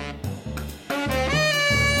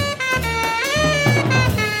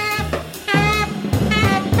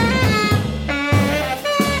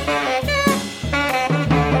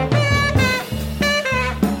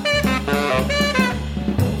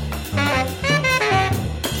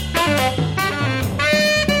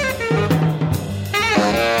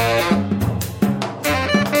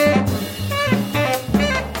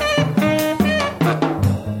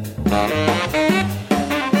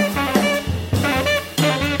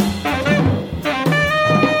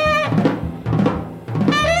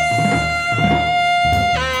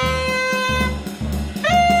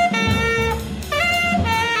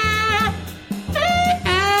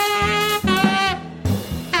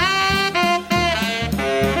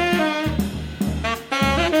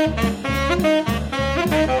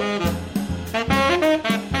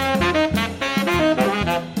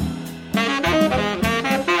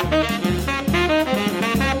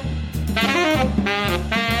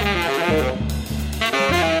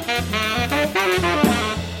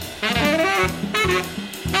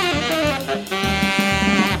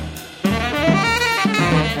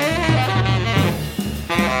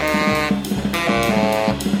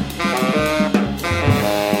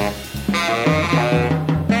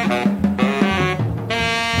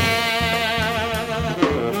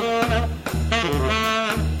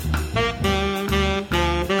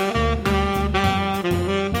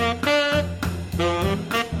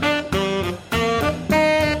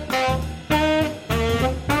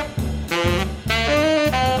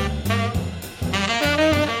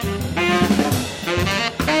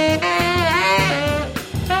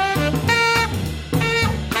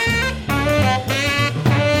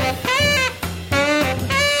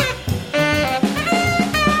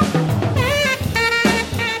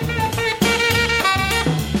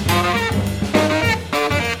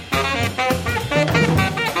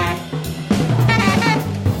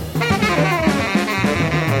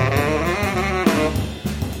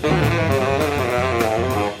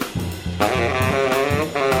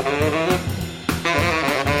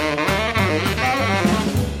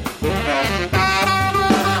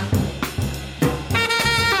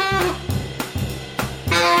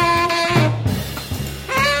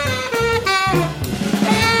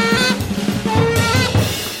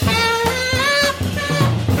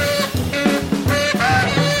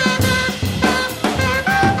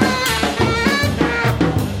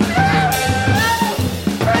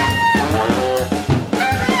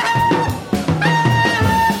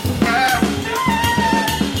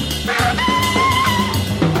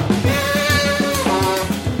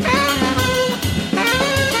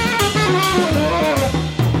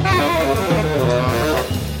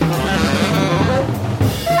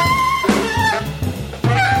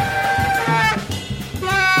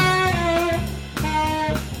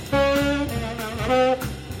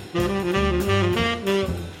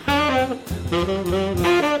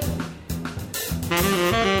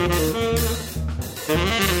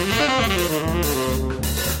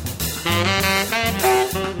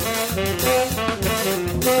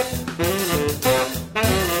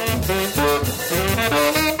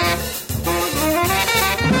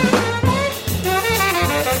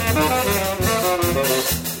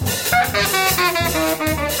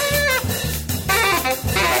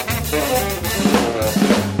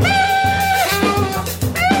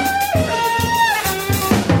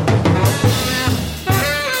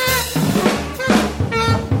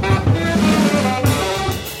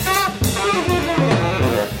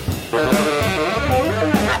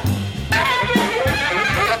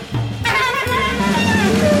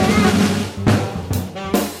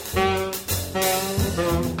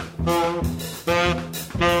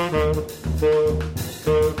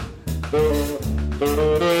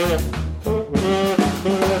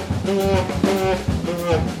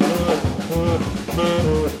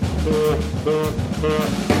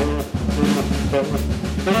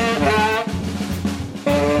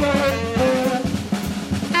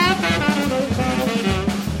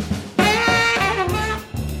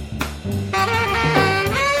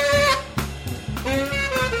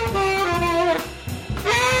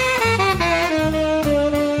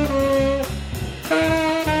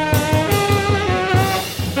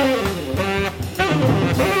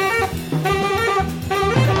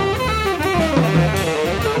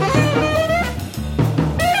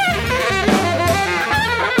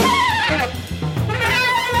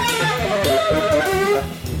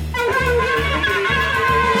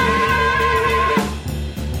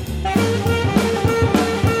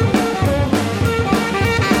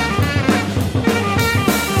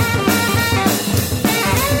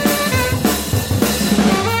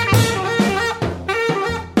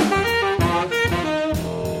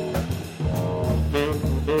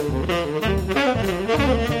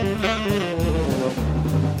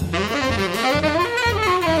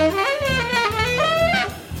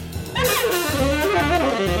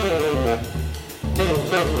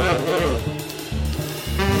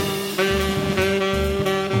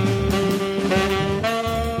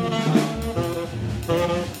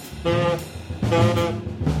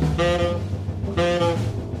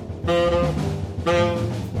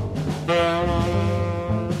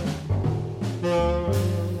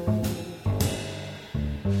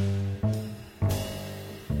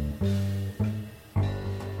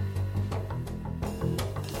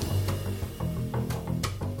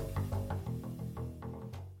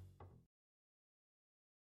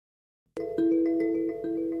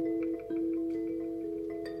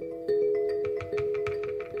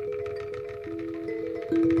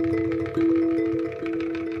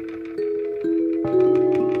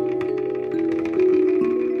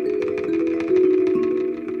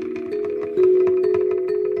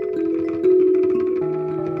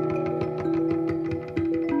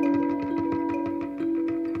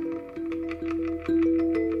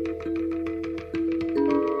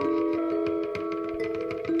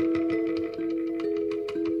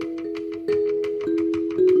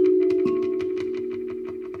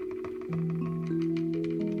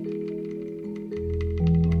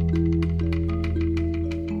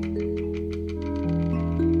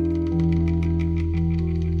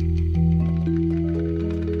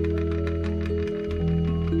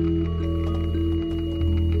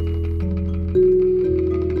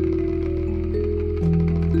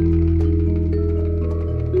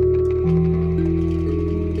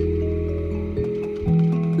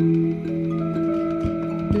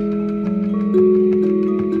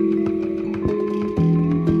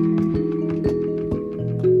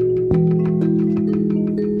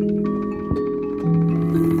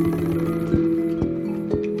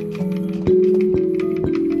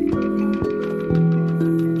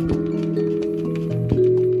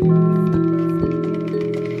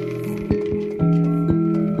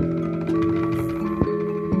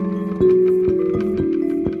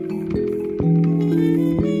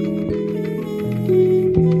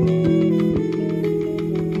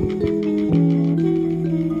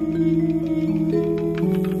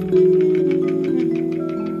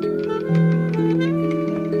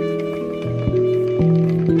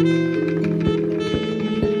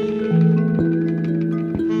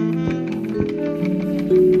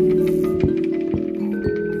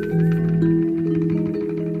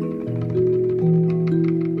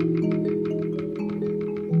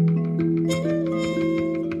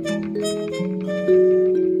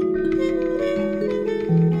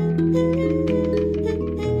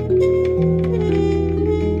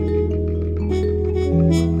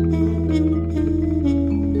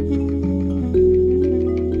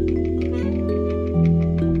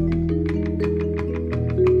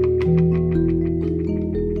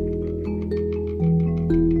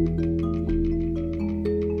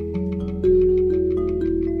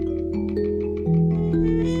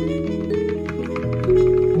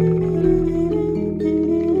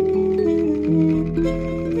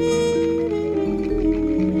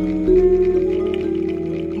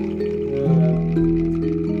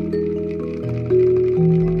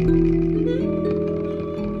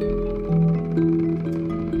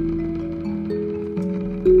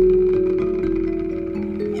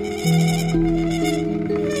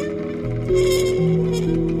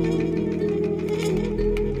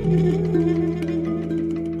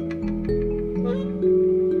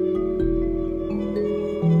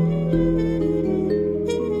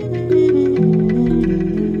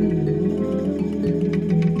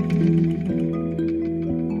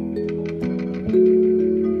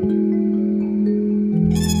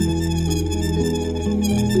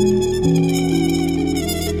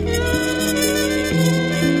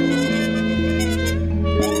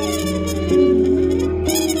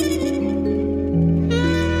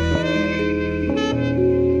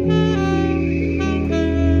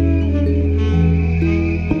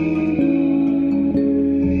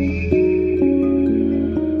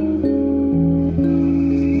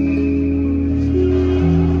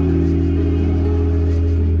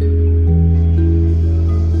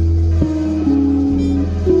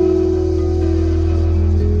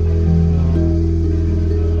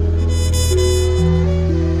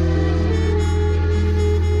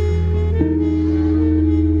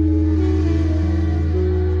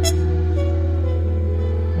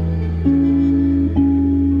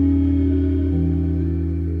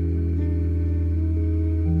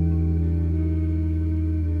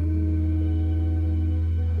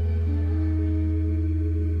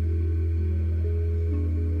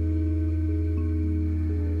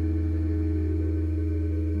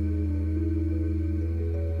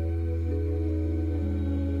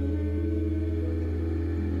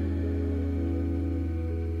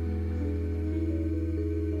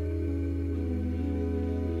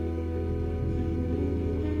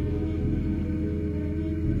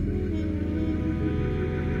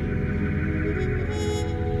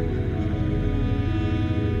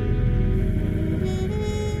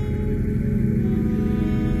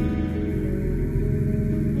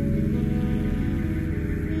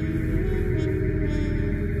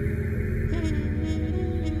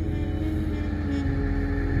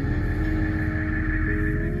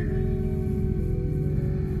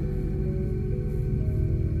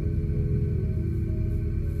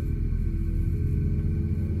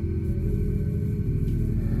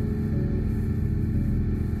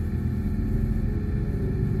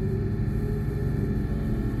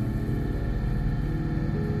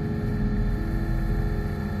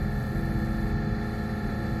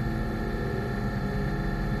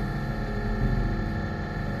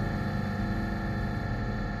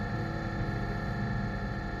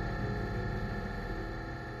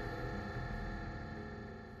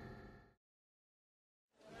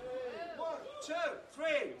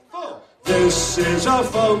 This is a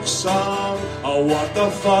folk song, oh what the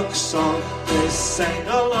fuck song. This ain't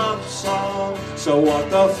a love song, so what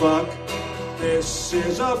the fuck. This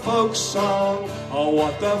is a folk song, oh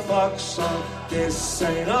what the fuck song. This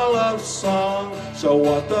ain't a love song, so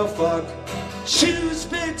what the fuck. Choose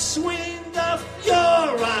between the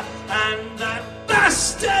Fuhrer and that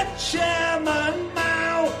bastard Chairman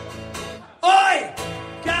Mao. Oi!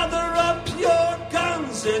 Gather up your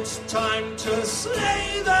guns, it's time to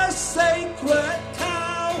slay the sacred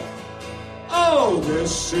cow. Oh,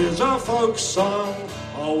 this is a folk song,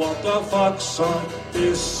 oh what the fuck song.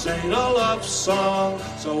 This ain't a love song,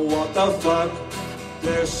 so what the fuck.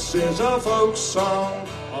 This is a folk song,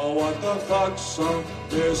 oh what the fuck song.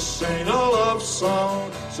 This ain't a love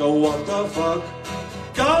song, so what the fuck.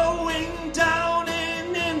 Going down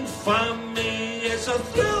in infamy is a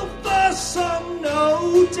thrill for some,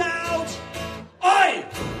 no doubt. Oi!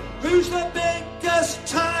 Who's the biggest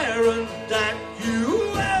tyrant that you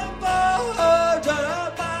ever heard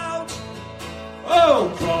about?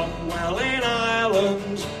 Oh, Cromwell in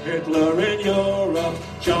Ireland, Hitler in Europe,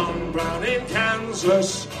 John Brown in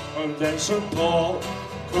Kansas, and then St. Paul.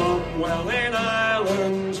 Cromwell in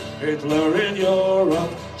Ireland, Hitler in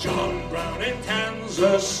Europe, John Brown in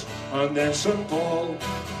Kansas, and then St. Paul.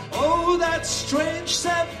 Oh, that strange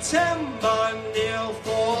September, near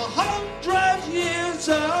 400 years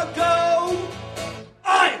ago.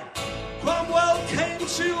 Aye, Cromwell came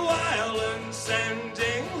to Ireland,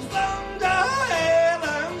 sending thunder, hail,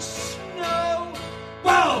 and snow.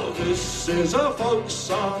 Well, this is a folk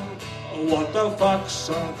song, what the fuck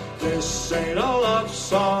song. This ain't a love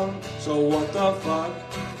song, so what the fuck.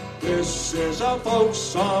 This is a folk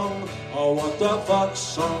song, oh what the fuck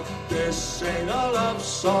song. This ain't a love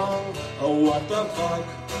song, oh what the fuck.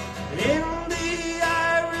 In the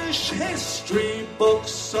Irish history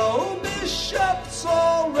books, so bishops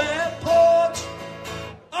all report,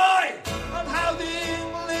 aye, of how the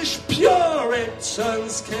English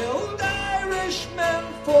Puritans killed Irishmen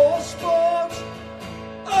for sport.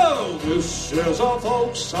 Oh, this is a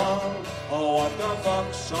folk song, oh what the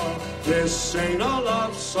fuck song. This ain't a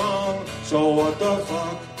love song, so what the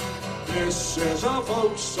fuck. This is a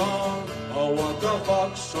folk song, oh what the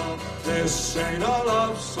fuck song. This ain't a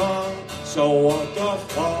love song, so what the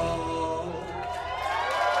fuck.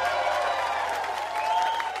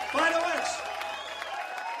 Final X.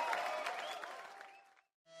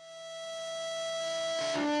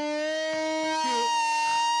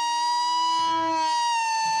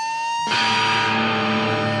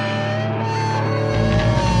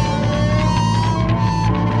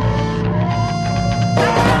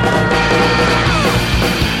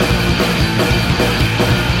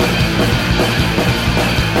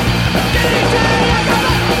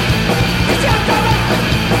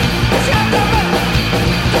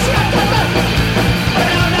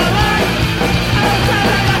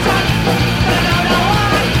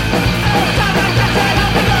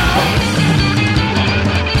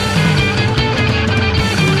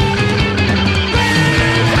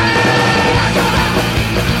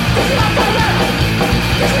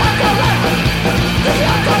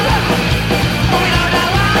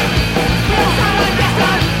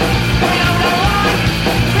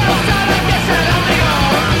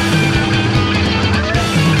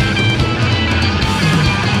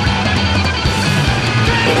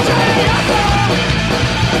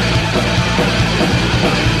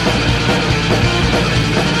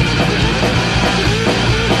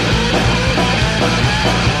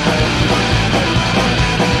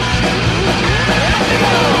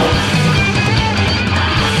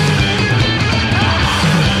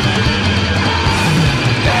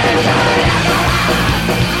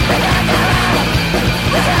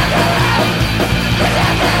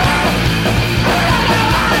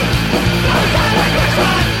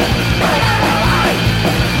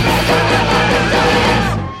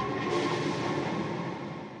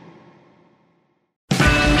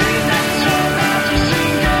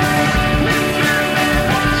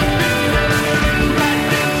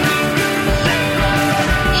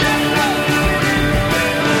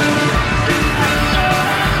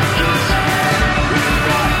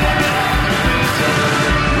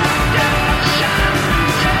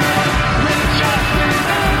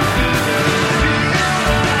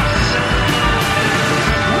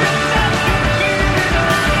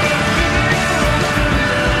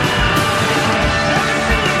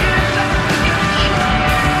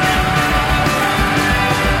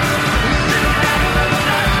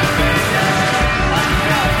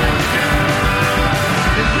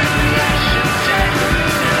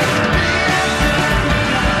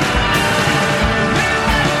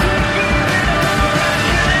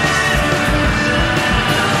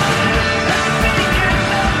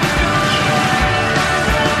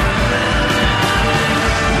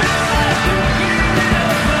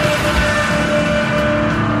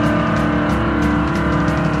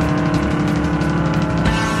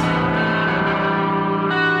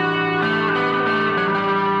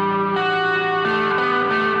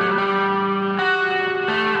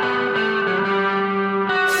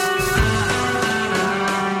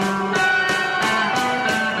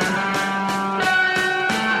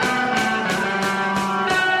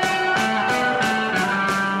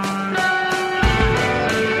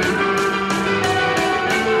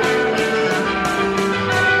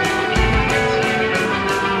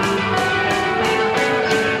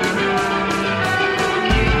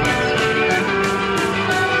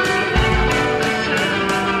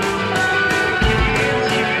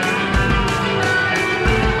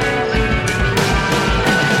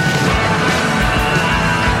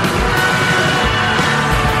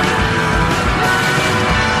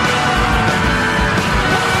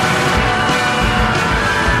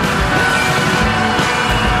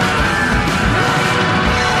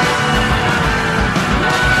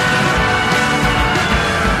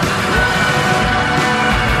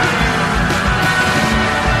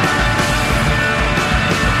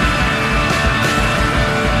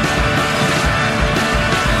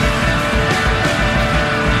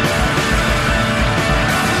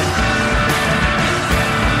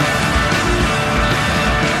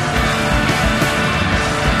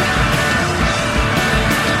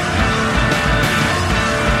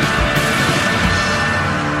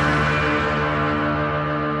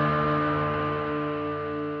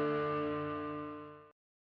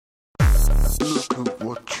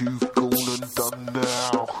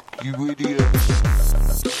 you idiot.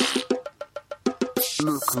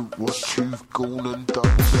 Look at what you've gone and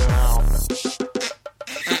done now.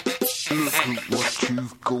 Look at what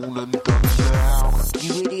you've gone and done now.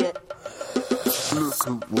 You idiot. Look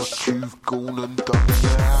at what you've gone and done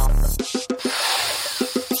now.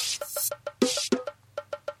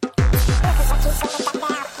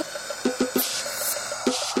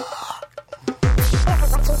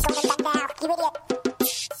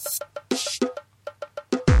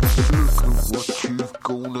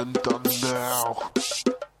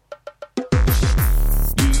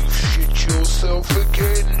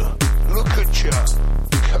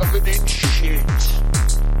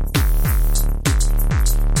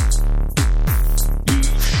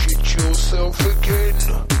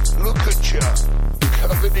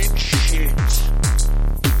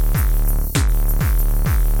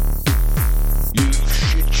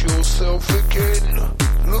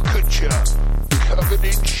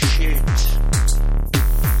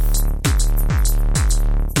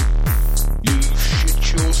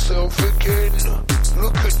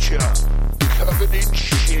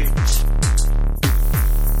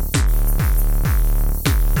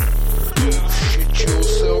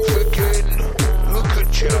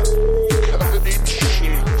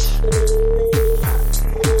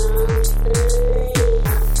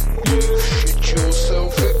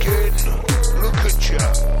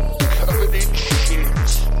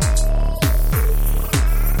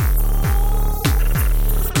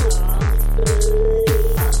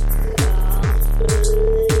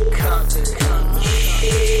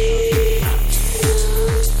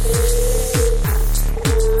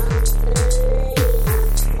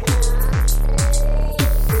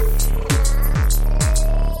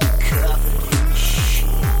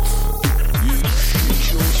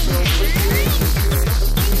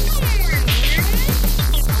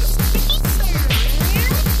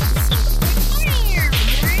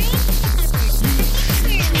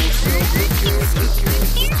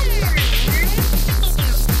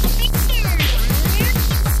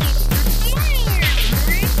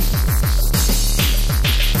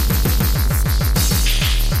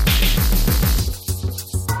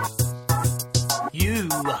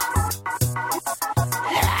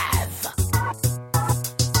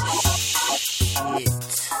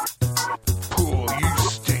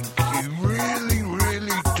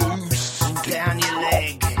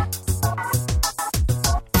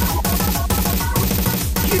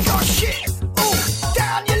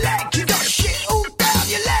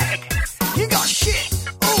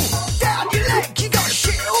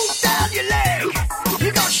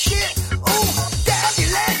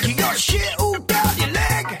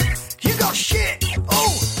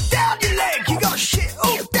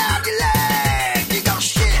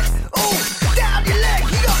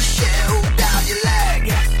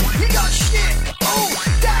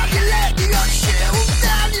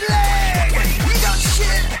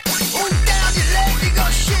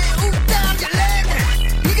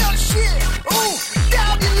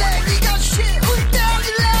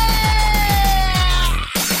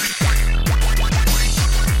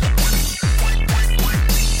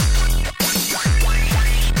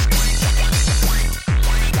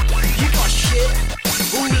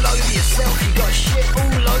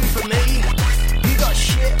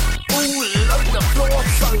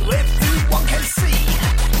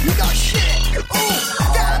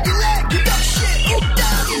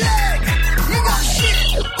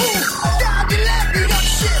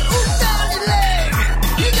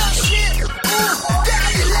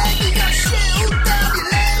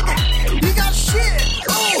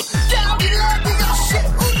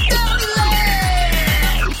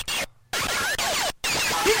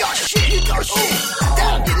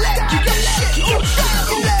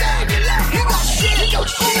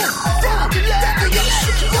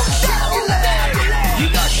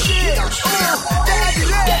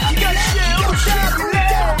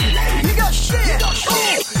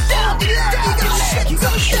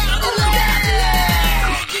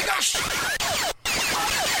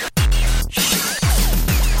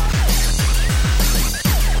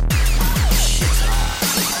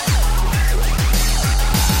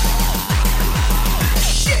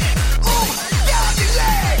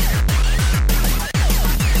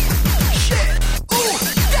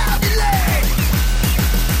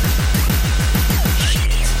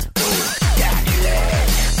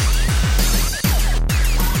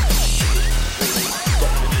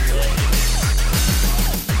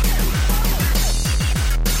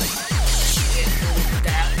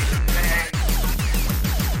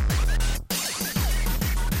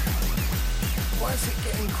 Why is it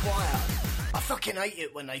getting quiet? I fucking hate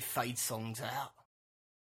it when they fade songs out.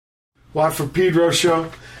 Watt for Pedro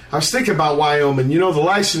Show. I was thinking about Wyoming. The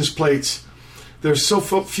license plates, there's so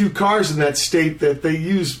few cars in that state that they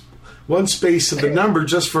use one space of the number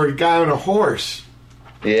just for a guy on a horse.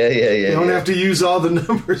 Yeah. You don't have to use all the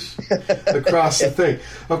numbers across the thing.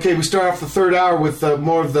 Okay, we start off the third hour with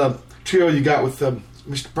more of the trio you got with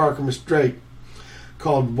Mr. Parker, Mr. Drake,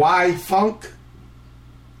 called Y Funk,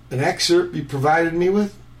 an excerpt you provided me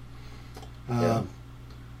with. That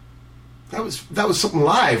was something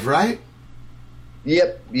live, right?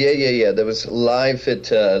 Yep. Yeah. That was live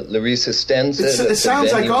at Larissa Stenza. It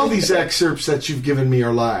sounds like all these excerpts that you've given me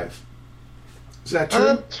are live. Is that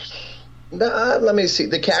true? Let me see.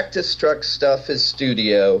 The Cactus Truck stuff is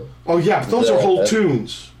studio. Oh, yeah. Those are whole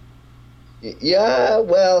tunes. Yeah,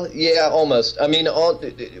 well, yeah, almost. I mean,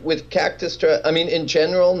 with Cactus Truck, I mean, in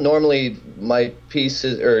general, normally my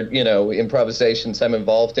pieces or, improvisations I'm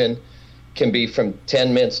involved in can be from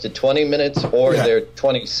 10 minutes to 20 minutes or they're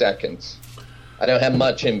 20 seconds. I don't have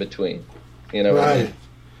much in between. You know what I mean?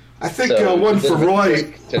 I think one for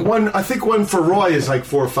Roy is like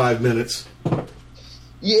 4 or 5 minutes.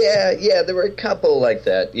 Yeah, there were a couple like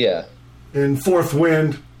that, yeah. And Fourth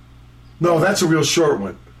Wind. No, that's a real short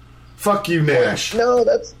one. Fuck you, Nash. No,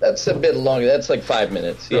 that's a bit longer. That's like 5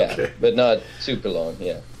 minutes, yeah. Okay. But not super long,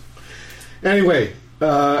 yeah. Anyway,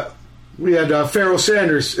 we had Pharoah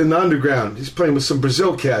Sanders in the underground. He's playing with some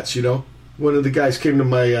Brazil cats, One of the guys came to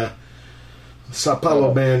my Sao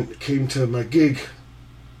Paulo band, came to my gig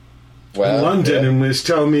in London and was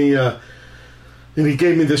telling me, and he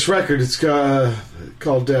gave me this record. It's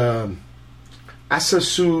called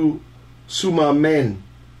Asasu Suma Men,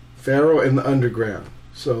 Pharoah in the Underground.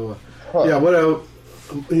 So,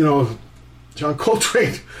 John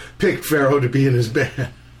Coltrane picked Pharoah to be in his band.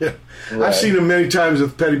 Right. I've seen him many times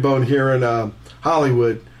with Pettibone here in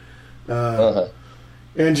Hollywood. And,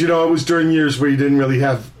 it was during years where you didn't really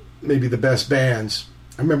have maybe the best bands.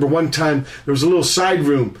 I remember one time there was a little side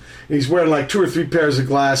room, and he's wearing like 2 or 3 pairs of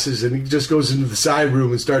glasses, and he just goes into the side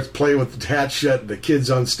room and starts playing with the hat shut, and the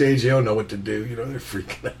kids on stage, they don't know what to do. They're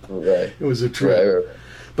freaking out. Right. It was a trip. Right.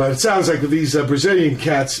 But it sounds like with these Brazilian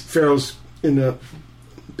cats, Pharaoh's in a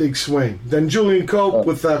big swing. Then Julian Cope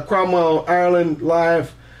with Cromwell, Ireland,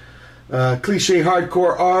 live. Cliche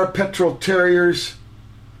Hardcore R, Petrol Terriers.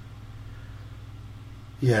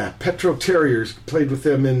 Yeah, Petrol Terriers. Played with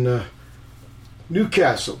them in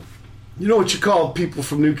Newcastle. You know what you call people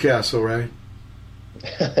from Newcastle, right?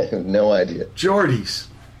 I have no idea. Geordies.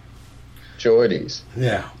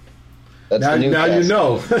 Yeah. That's now you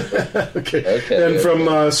know. Okay. And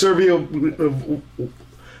from Serbia,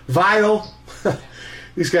 Vile.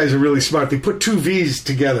 These guys are really smart. They put 2 V's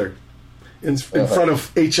together in front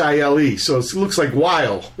of Hile, so it looks like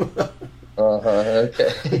Weil.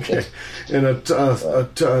 Okay. And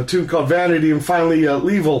a tune called Vanity, and finally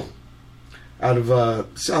Leevil out of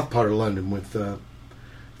south part of London with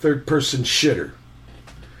Third Person Shitter.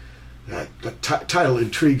 The title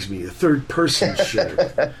intrigues me, the Third Person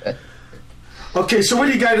Shitter. Okay, so what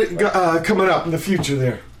do you got coming up in the future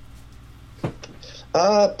there?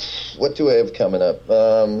 What do I have coming up?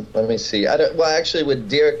 Let me see. Actually, with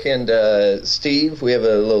Dirk and Steve, we have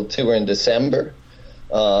a little tour in December.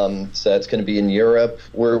 So that's going to be in Europe.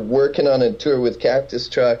 We're working on a tour with Cactus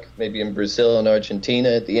Truck, maybe in Brazil and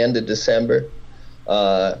Argentina at the end of December.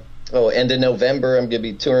 End of November, I'm going to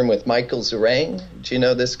be touring with Michael Zarang. Do you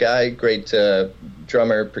know this guy? Great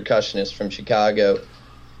drummer, percussionist from Chicago.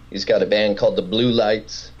 He's got a band called the Blue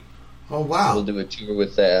Lights. Oh, wow. We'll do a tour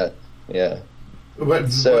with that, yeah.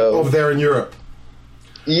 So over there in Europe?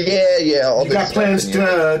 Yeah. You got plans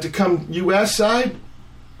to come U.S. side?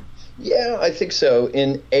 Yeah, I think so.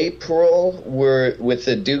 In April, we're with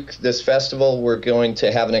the Duke, this festival, we're going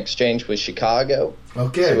to have an exchange with Chicago.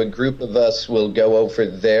 Okay. So a group of us will go over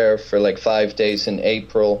there for like 5 days in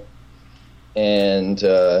April. And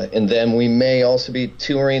then we may also be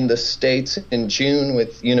touring the States in June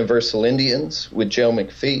with Universal Indians with Joe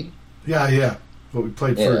McPhee. Yeah. What we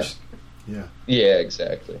played first. Yeah. Yeah,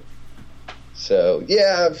 exactly. So,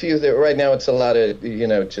 yeah, a few there. Right now it's a lot of,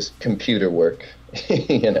 just computer work.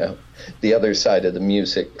 The other side of the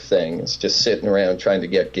music thing is just sitting around trying to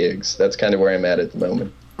get gigs. That's kind of where I'm at the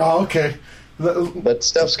moment. Oh, okay. But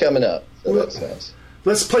stuff's coming up. So that's nice.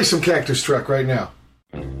 Let's play some Cactus Truck right now.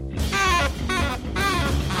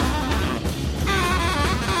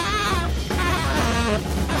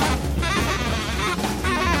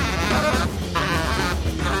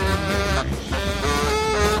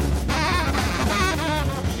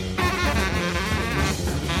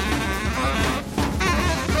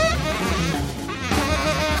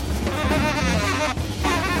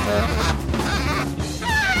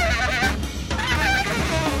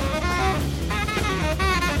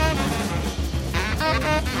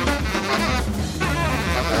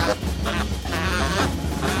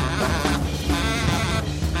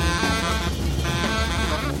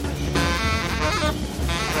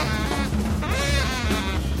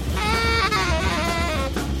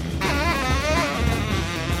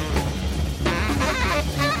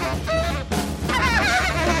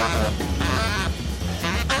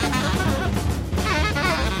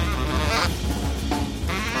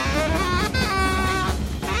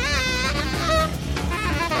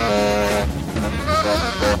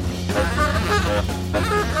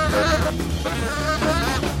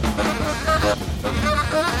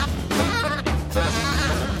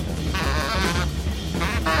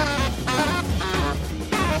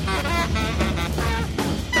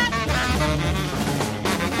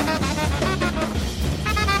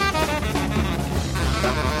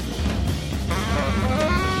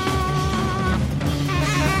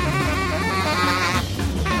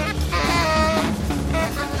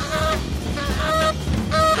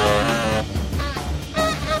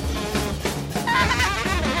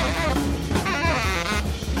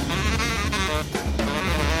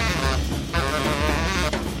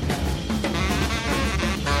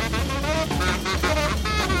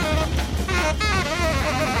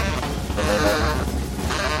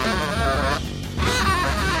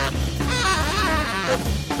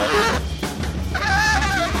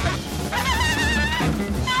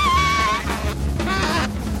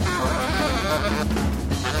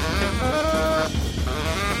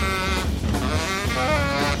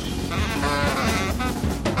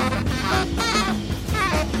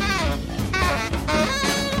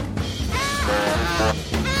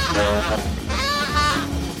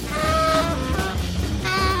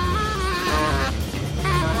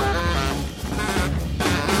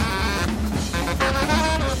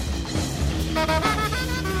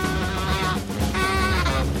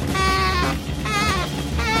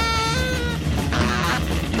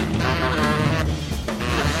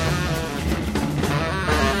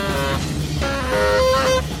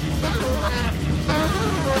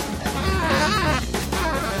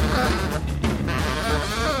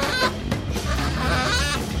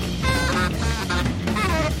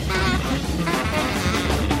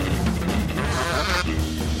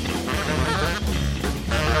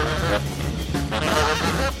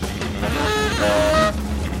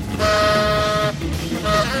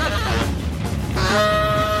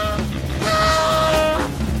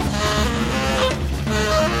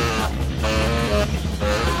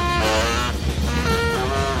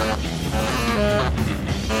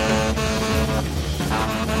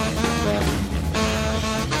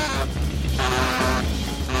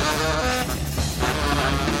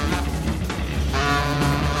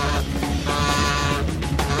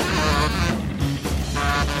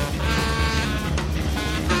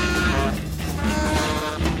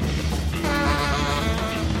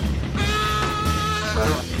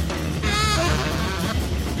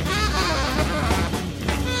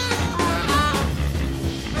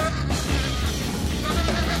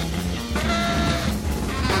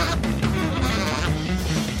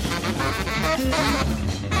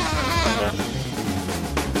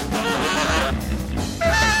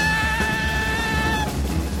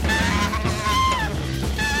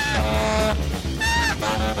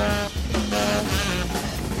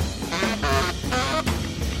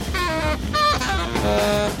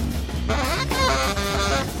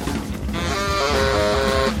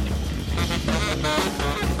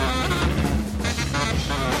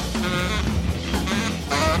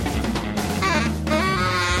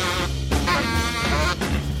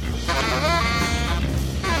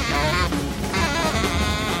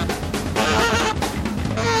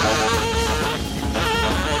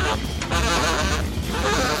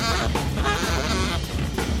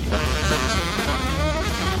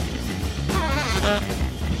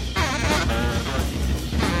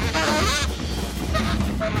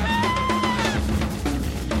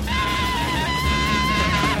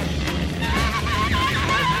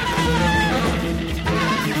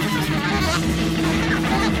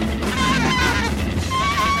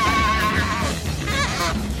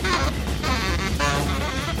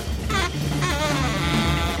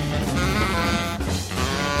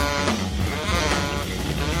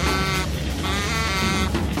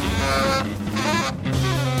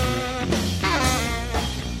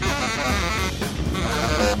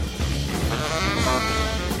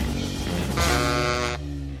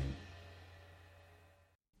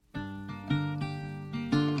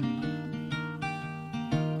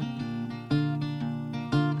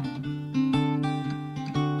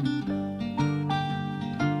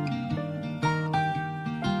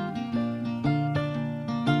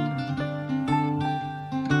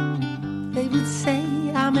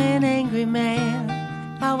 Man,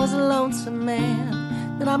 I was a lonesome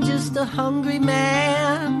man, that I'm just a hungry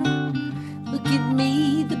man. The at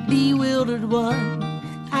me, the bewildered one.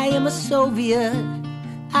 I am a Soviet,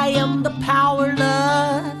 I am the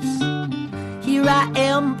powerless. Here I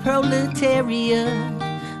am, proletariat.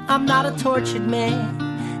 I'm not a tortured man,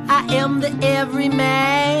 I am the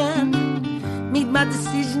everyman. Made my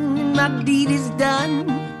decision and my deed is done.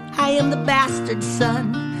 I am the bastard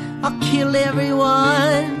son, I'll kill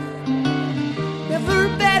everyone. Never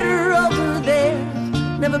better over there,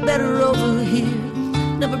 never better over here,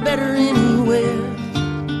 never better anywhere.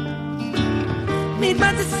 Made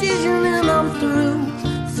my decision and I'm through.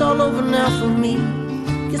 It's all over now for me,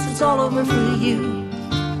 guess it's all over for you.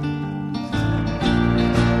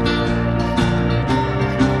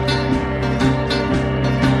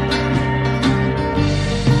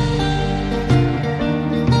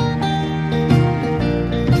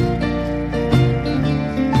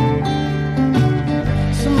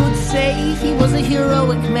 He was a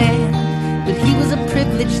heroic man, but he was a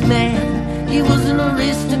privileged man. He was an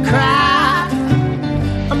aristocrat.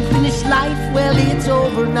 Unfinished life, well, it's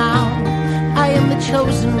over now. I am the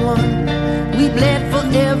chosen one. We bled for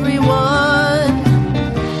everyone.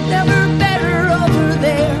 Never better over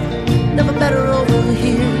there, never better over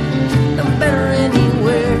here, never better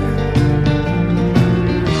anywhere.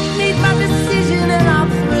 Made my decision and I'm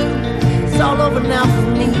through. It's all over now for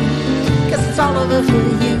me, guess it's all over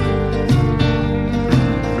for you.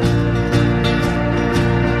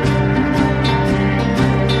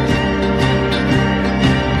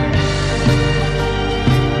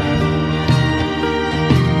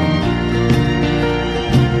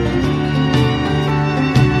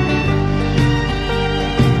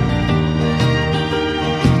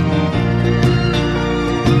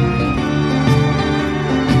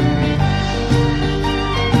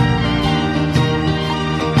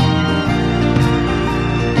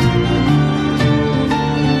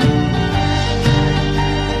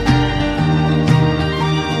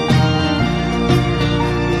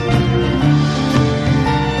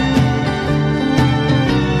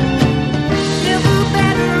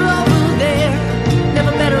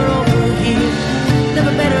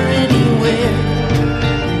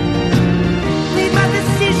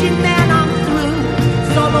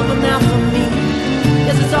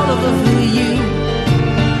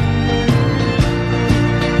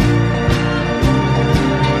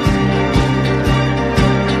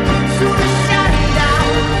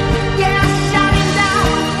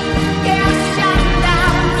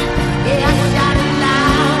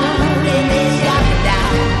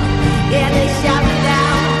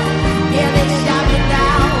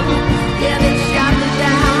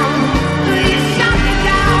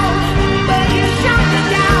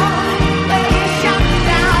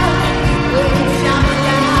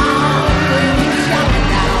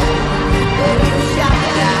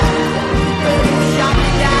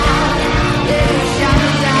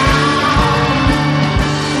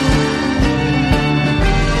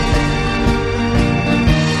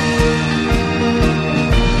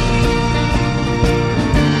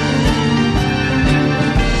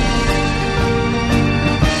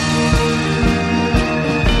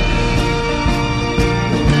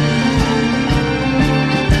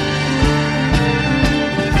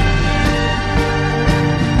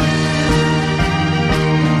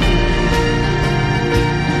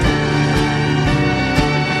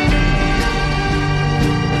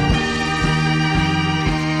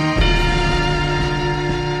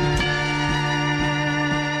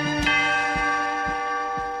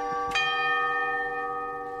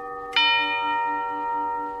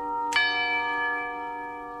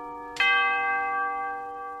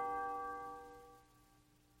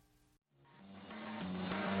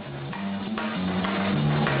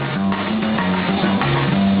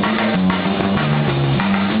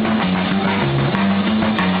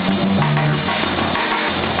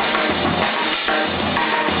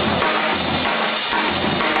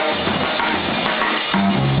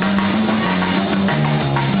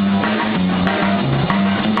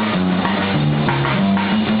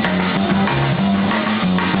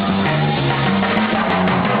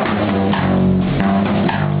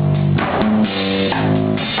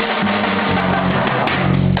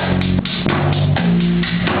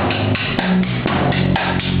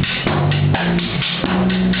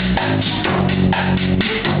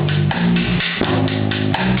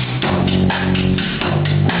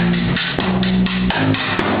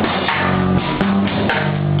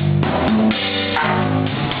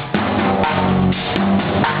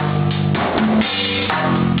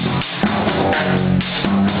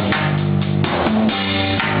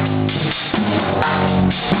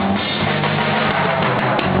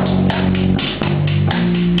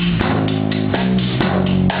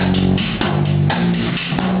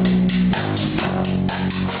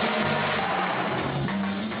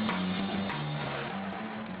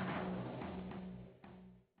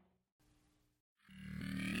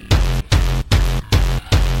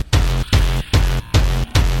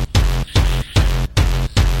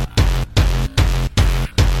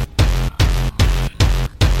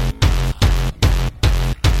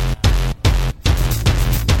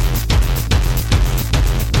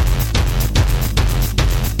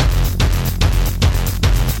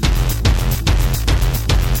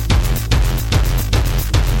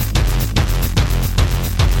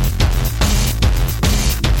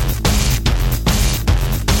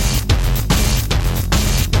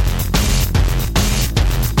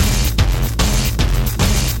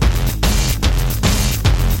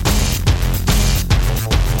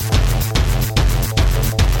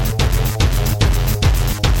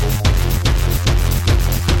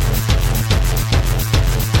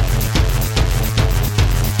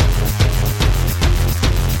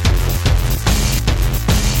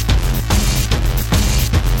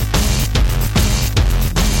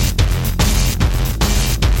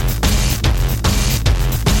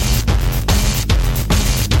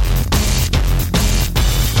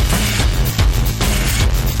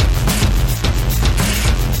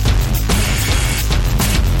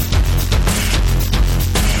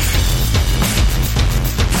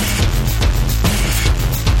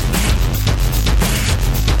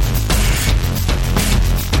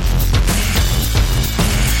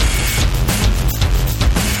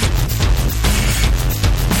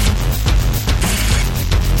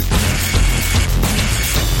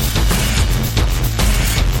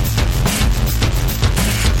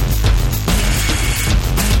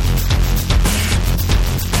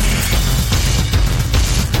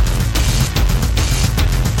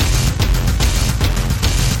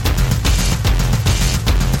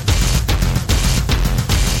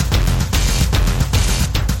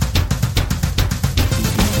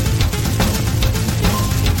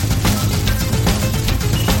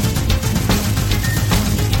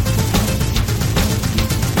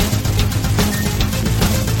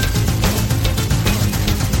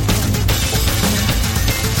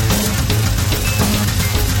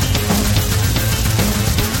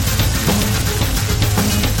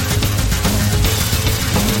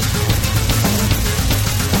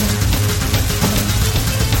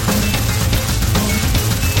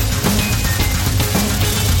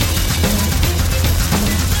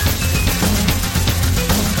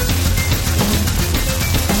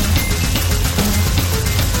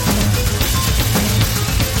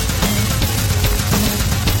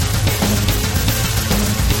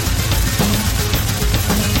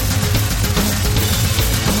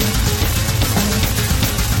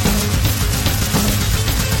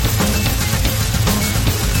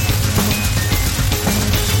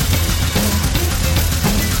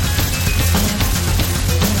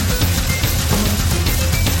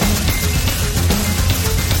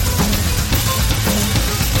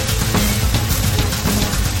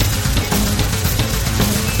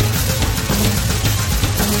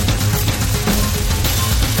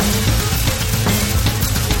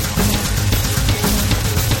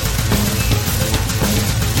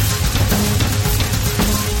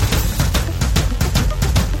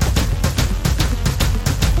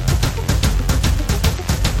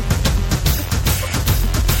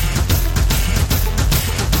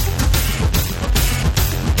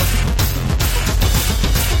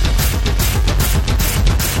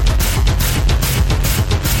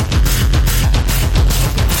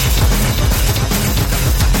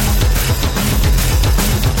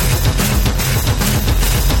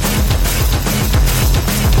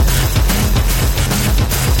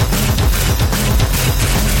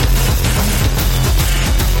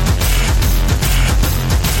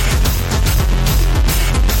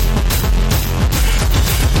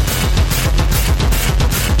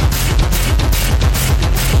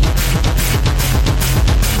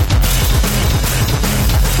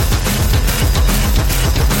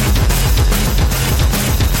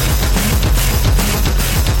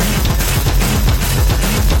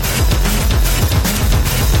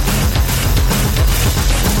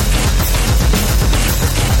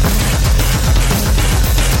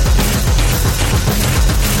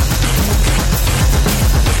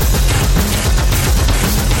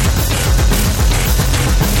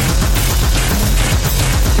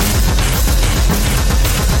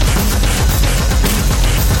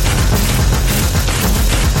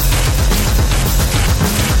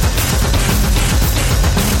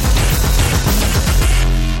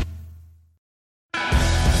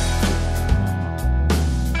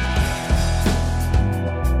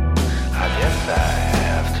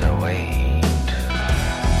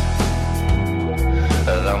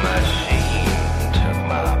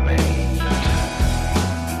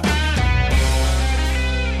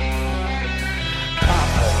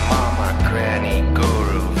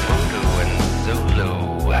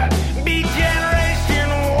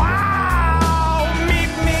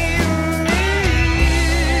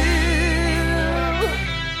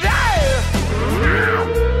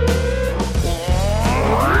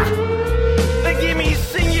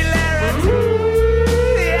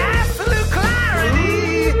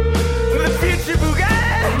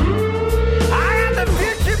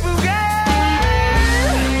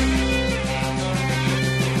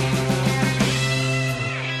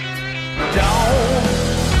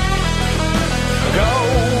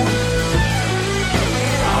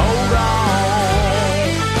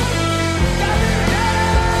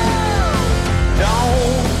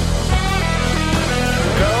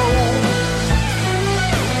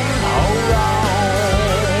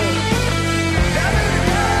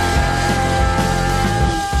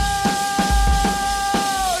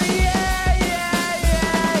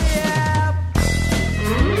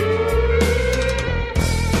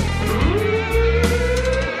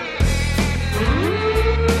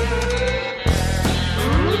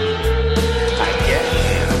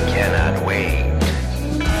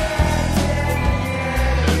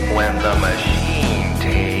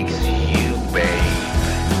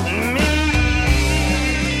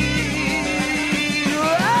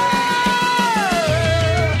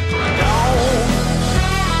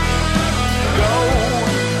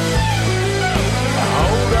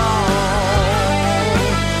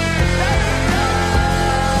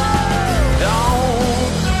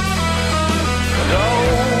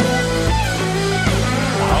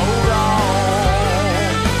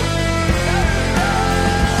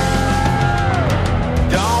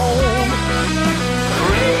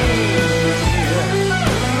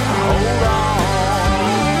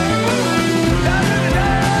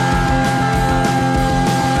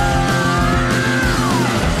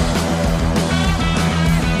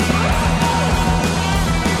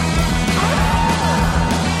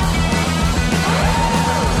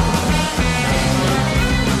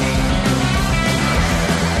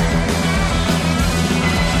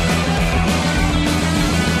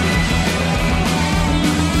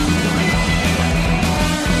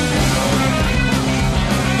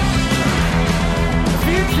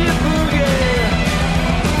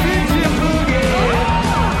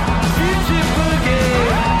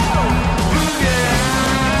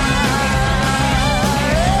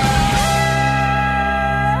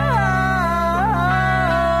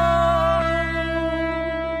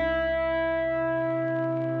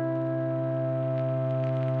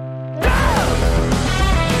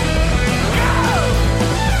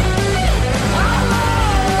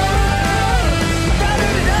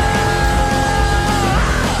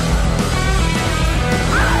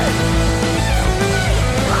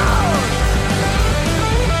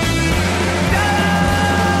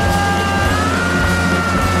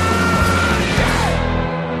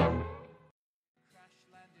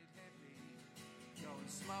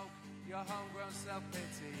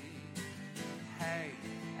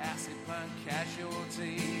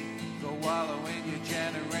 casualty. Go wallow in your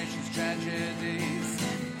generation's tragedies.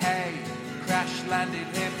 Hey, crash-landed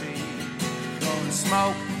hippie, go and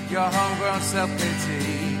smoke your homegrown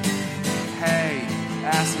self-pity. Hey,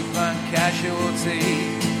 acid burn casualty,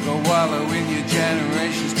 go wallow in your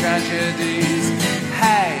generation's tragedies.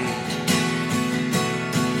 Hey,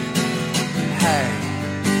 hey.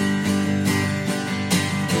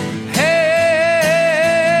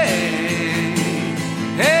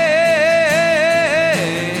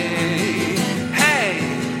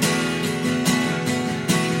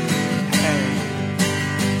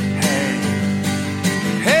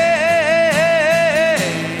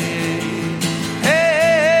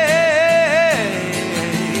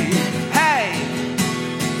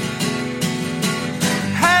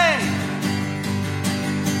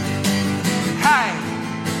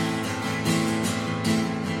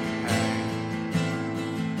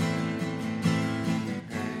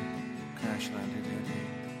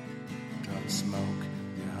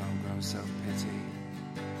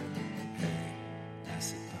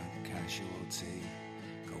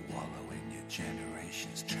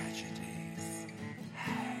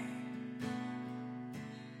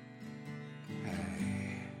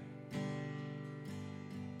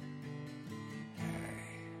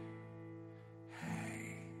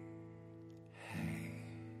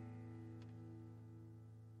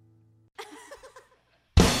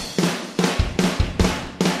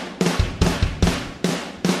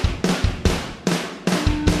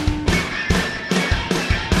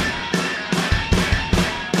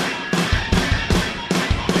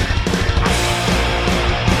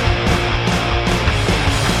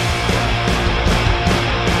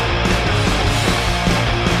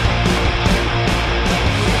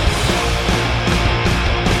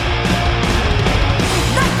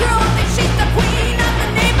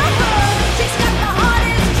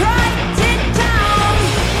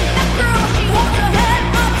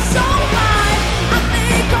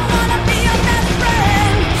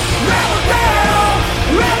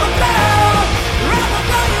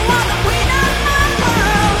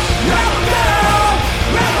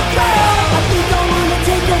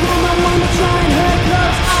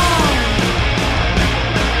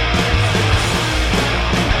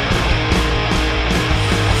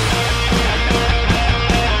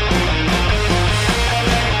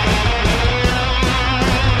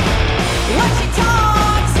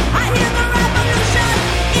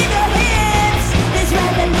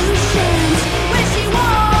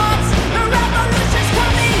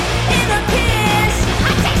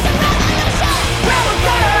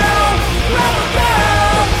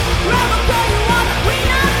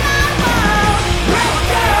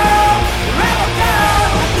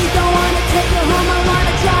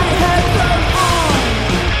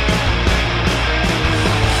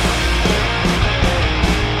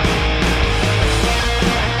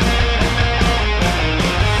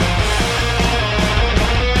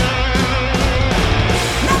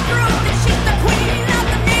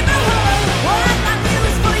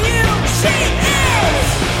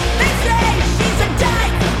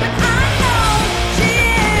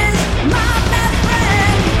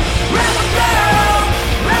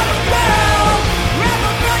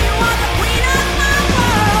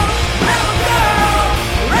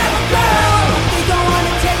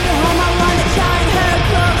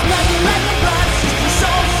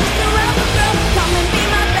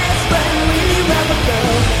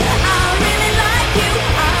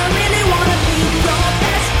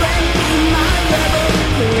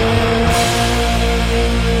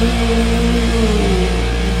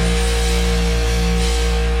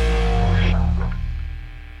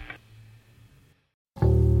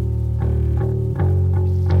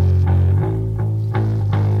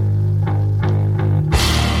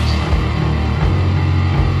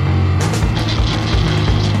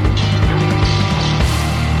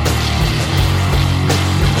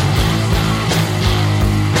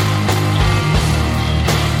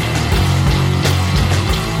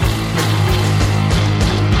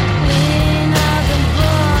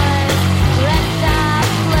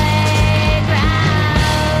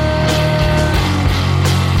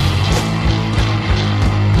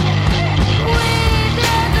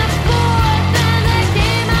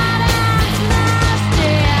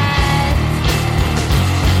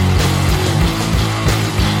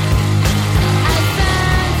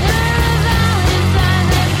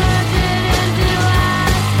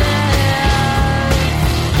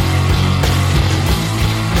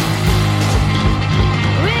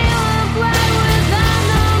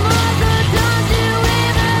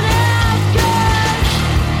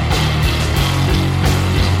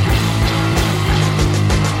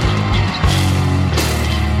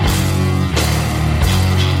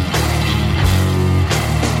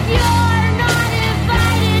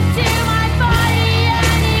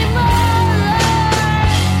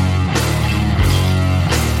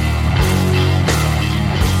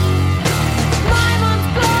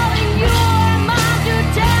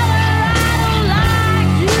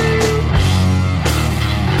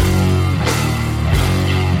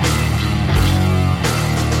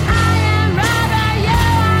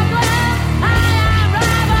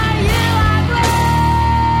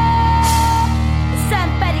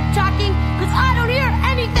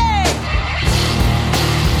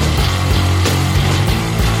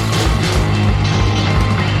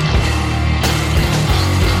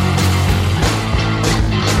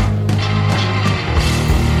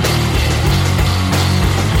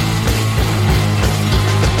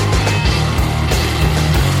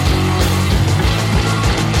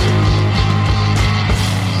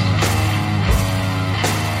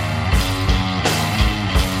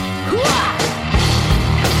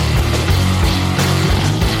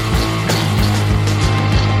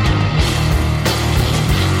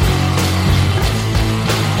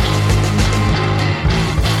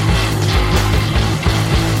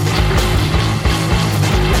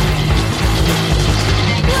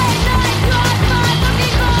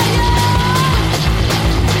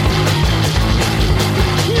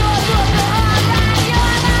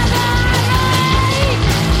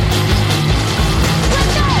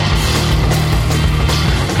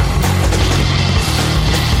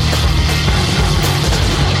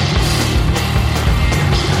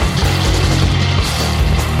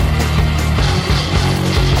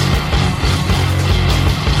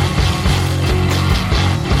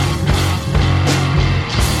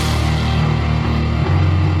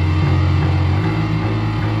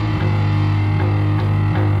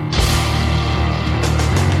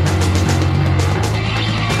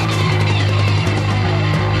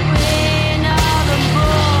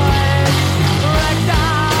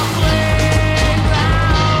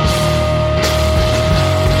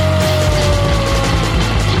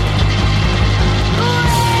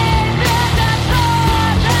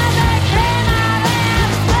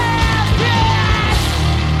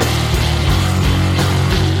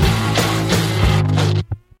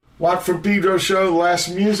 Lot from Pedro Show, the last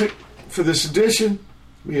music for this edition.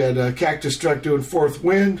 We had Cactus Truck doing Fourth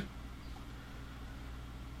Wind.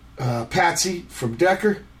 Patsy from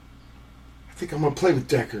Decker. I think I'm going to play with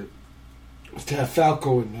Decker. To have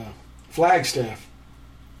Falco and Flagstaff.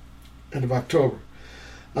 End of October.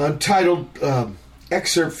 Untitled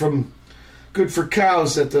excerpt from Good for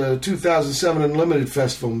Cows at the 2007 Unlimited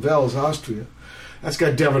Festival in Wels, Austria. That's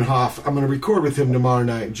got Devin Hoff. I'm going to record with him tomorrow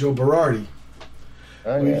night. And Joe Berardi.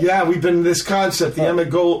 Oh, yeah. We've been in this concept, the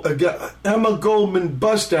Emma Goldman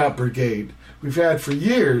Bust Out Brigade. We've had for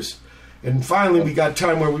years. And finally we got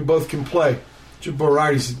time where we both can play. Joe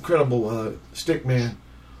Berardi's an incredible stick man.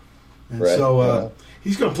 And so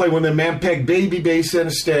he's going to play one of the Mampeg baby bass and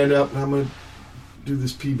a stand-up. And I'm going to do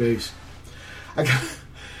this P bass. I got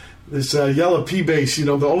this yellow P bass. You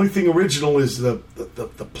know, the only thing original is the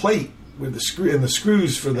plate with the screw and the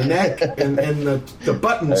screws for the neck and the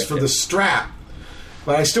buttons for the strap.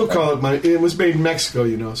 But I still call it it was made in Mexico,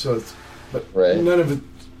 you know. So it's none of it.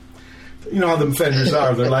 You know how them Fenders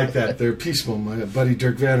are. They're like that. They're peaceful. My buddy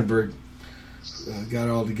Dirk Vandenberg got it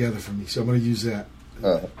all together for me, so I'm going to use that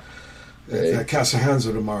at Casa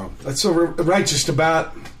Hanzo tomorrow. That's so right just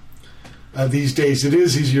about these days. It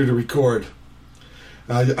is easier to record.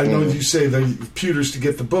 I know you say the pewters to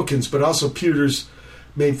get the bookings, but also pewters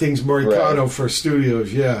made things Moricano for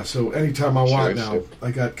studios. Yeah, so anytime I want now, I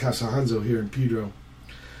got Casa Hanzo here in Pedro.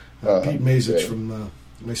 Pete Mazich from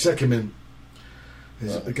my second man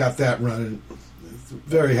got that running.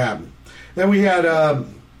 Very happy. Then we had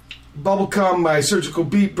Bubblegum by Surgical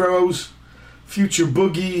Beat Bros, Future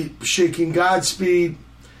Boogie, Shaking Godspeed,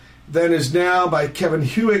 Then Is Now by Kevin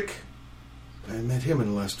Hewick. I met him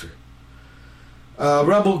in Leicester.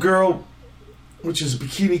 Rebel Girl, which is a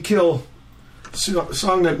Bikini Kill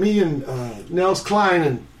song that me and Nels Klein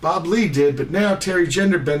and Bob Lee did, but now Terry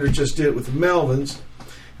Genderbender just did it with the Melvins.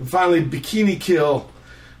 And finally, Bikini Kill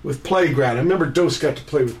with Playground. I remember Dose got to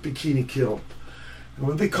play with Bikini Kill. And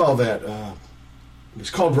what do they call that? It's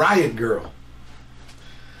called Riot Girl.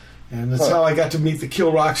 And that's how I got to meet the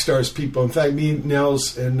Kill Rock Stars people. In fact, me,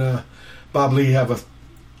 Nels, and Bob Lee have a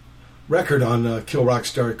record on Kill Rock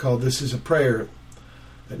Star called This Is a Prayer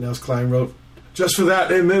that Nels Klein wrote just for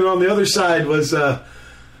that. And then on the other side was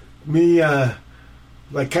me,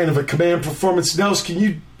 like kind of a command performance. Nels, can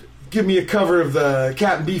you give me a cover of the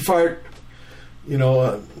Captain Beefheart? You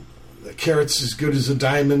know, the carrot's as good as a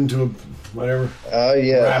diamond to a whatever. Oh,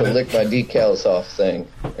 yeah, the lick my decals off thing.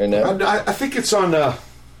 Or no? I think it's on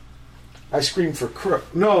I Scream for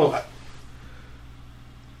Crook. No.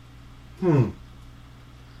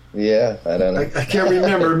 Yeah, I don't know. I can't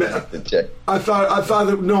remember. I thought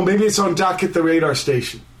that, no, maybe it's on Doc at the Radar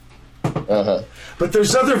Station. But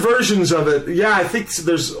there's other versions of it. Yeah, I think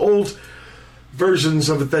there's old versions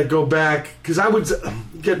of it that go back, because I would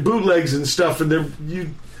get bootlegs and stuff, and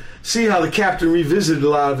you see how the Captain revisited a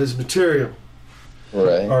lot of his material,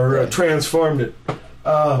 or transformed it.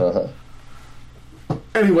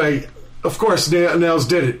 Anyway, of course, Nels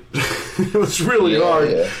did it. It was really hard.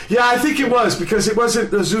 Yeah, I think it was, because it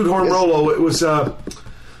wasn't Zudhorn Rollo. It was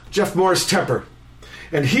Jeff Morris Tepper,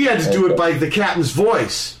 and he had to do it by the Captain's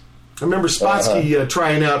voice. I remember Spotsky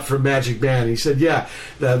trying out for Magic Band. He said, "Yeah,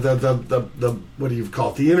 the what do you call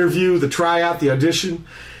it? The interview, the tryout, the audition.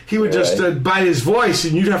 He would just by his voice,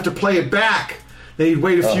 and you'd have to play it back. Then he'd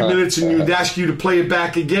wait a few minutes, and he'd ask you to play it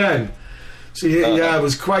back again. So yeah, it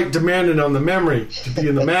was quite demanding on the memory to be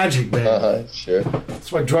in the Magic Band. Sure.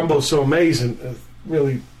 That's why Drumbo's so amazing,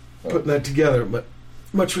 really putting that together. But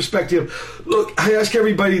much respect to him. Look, I ask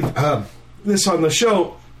everybody this on the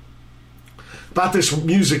show about this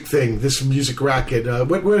music thing, this music racket.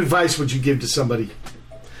 What advice would you give to somebody?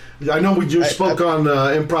 I know you spoke on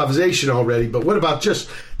improvisation already, but what about just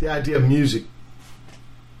the idea of music?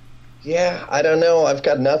 Yeah, I don't know. I've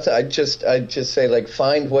got nothing. I just say, like,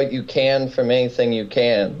 find what you can from anything you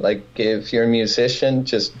can. Like, if you're a musician,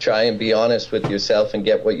 just try and be honest with yourself and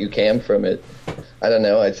get what you can from it. I don't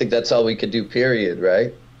know. I think that's all we could do, period,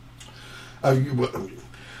 right?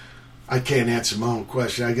 I can't answer my own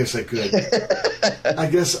question. I guess I could. I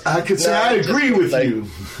guess I could say I agree with you.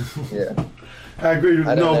 Yeah. I agree with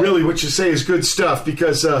you. No, really, what you say is good stuff,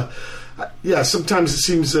 because sometimes it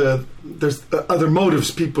seems there's other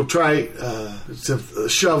motives people try to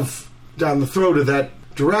shove down the throat of that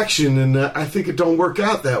direction, and I think it don't work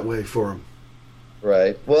out that way for them.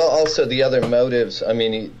 Right. Well, also the other motives, I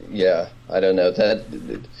mean, yeah, I don't know, that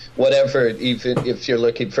whatever, even if you're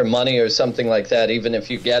looking for money or something like that, even if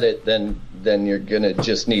you get it, then you're going to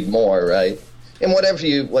just need more, right? And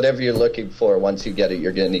whatever you're looking for, once you get it,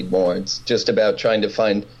 you're going to need more. It's just about trying to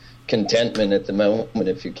find contentment at the moment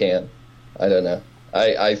if you can. I don't know.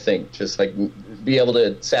 I think just like be able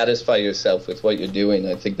to satisfy yourself with what you're doing.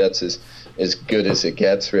 I think that's as good as it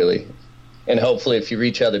gets, really. And hopefully if you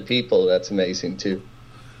reach other people, that's amazing too.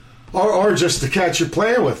 Or just the cats you're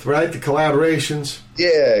playing with, right? The collaborations.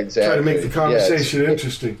 Yeah, exactly. Try to make the conversation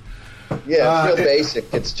interesting. Yeah, it's real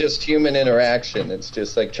basic. It's just human interaction. It's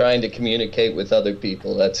just like trying to communicate with other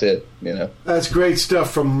people. That's it, you know. That's great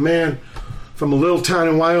stuff from a man from a little town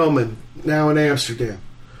in Wyoming, now in Amsterdam.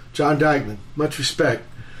 John Dikeman. Much respect.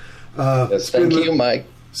 Yes, thank you, Mike.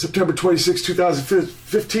 September 26,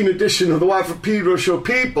 2015 edition of the Pedro Show.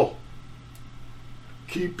 People,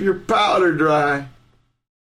 keep your powder dry.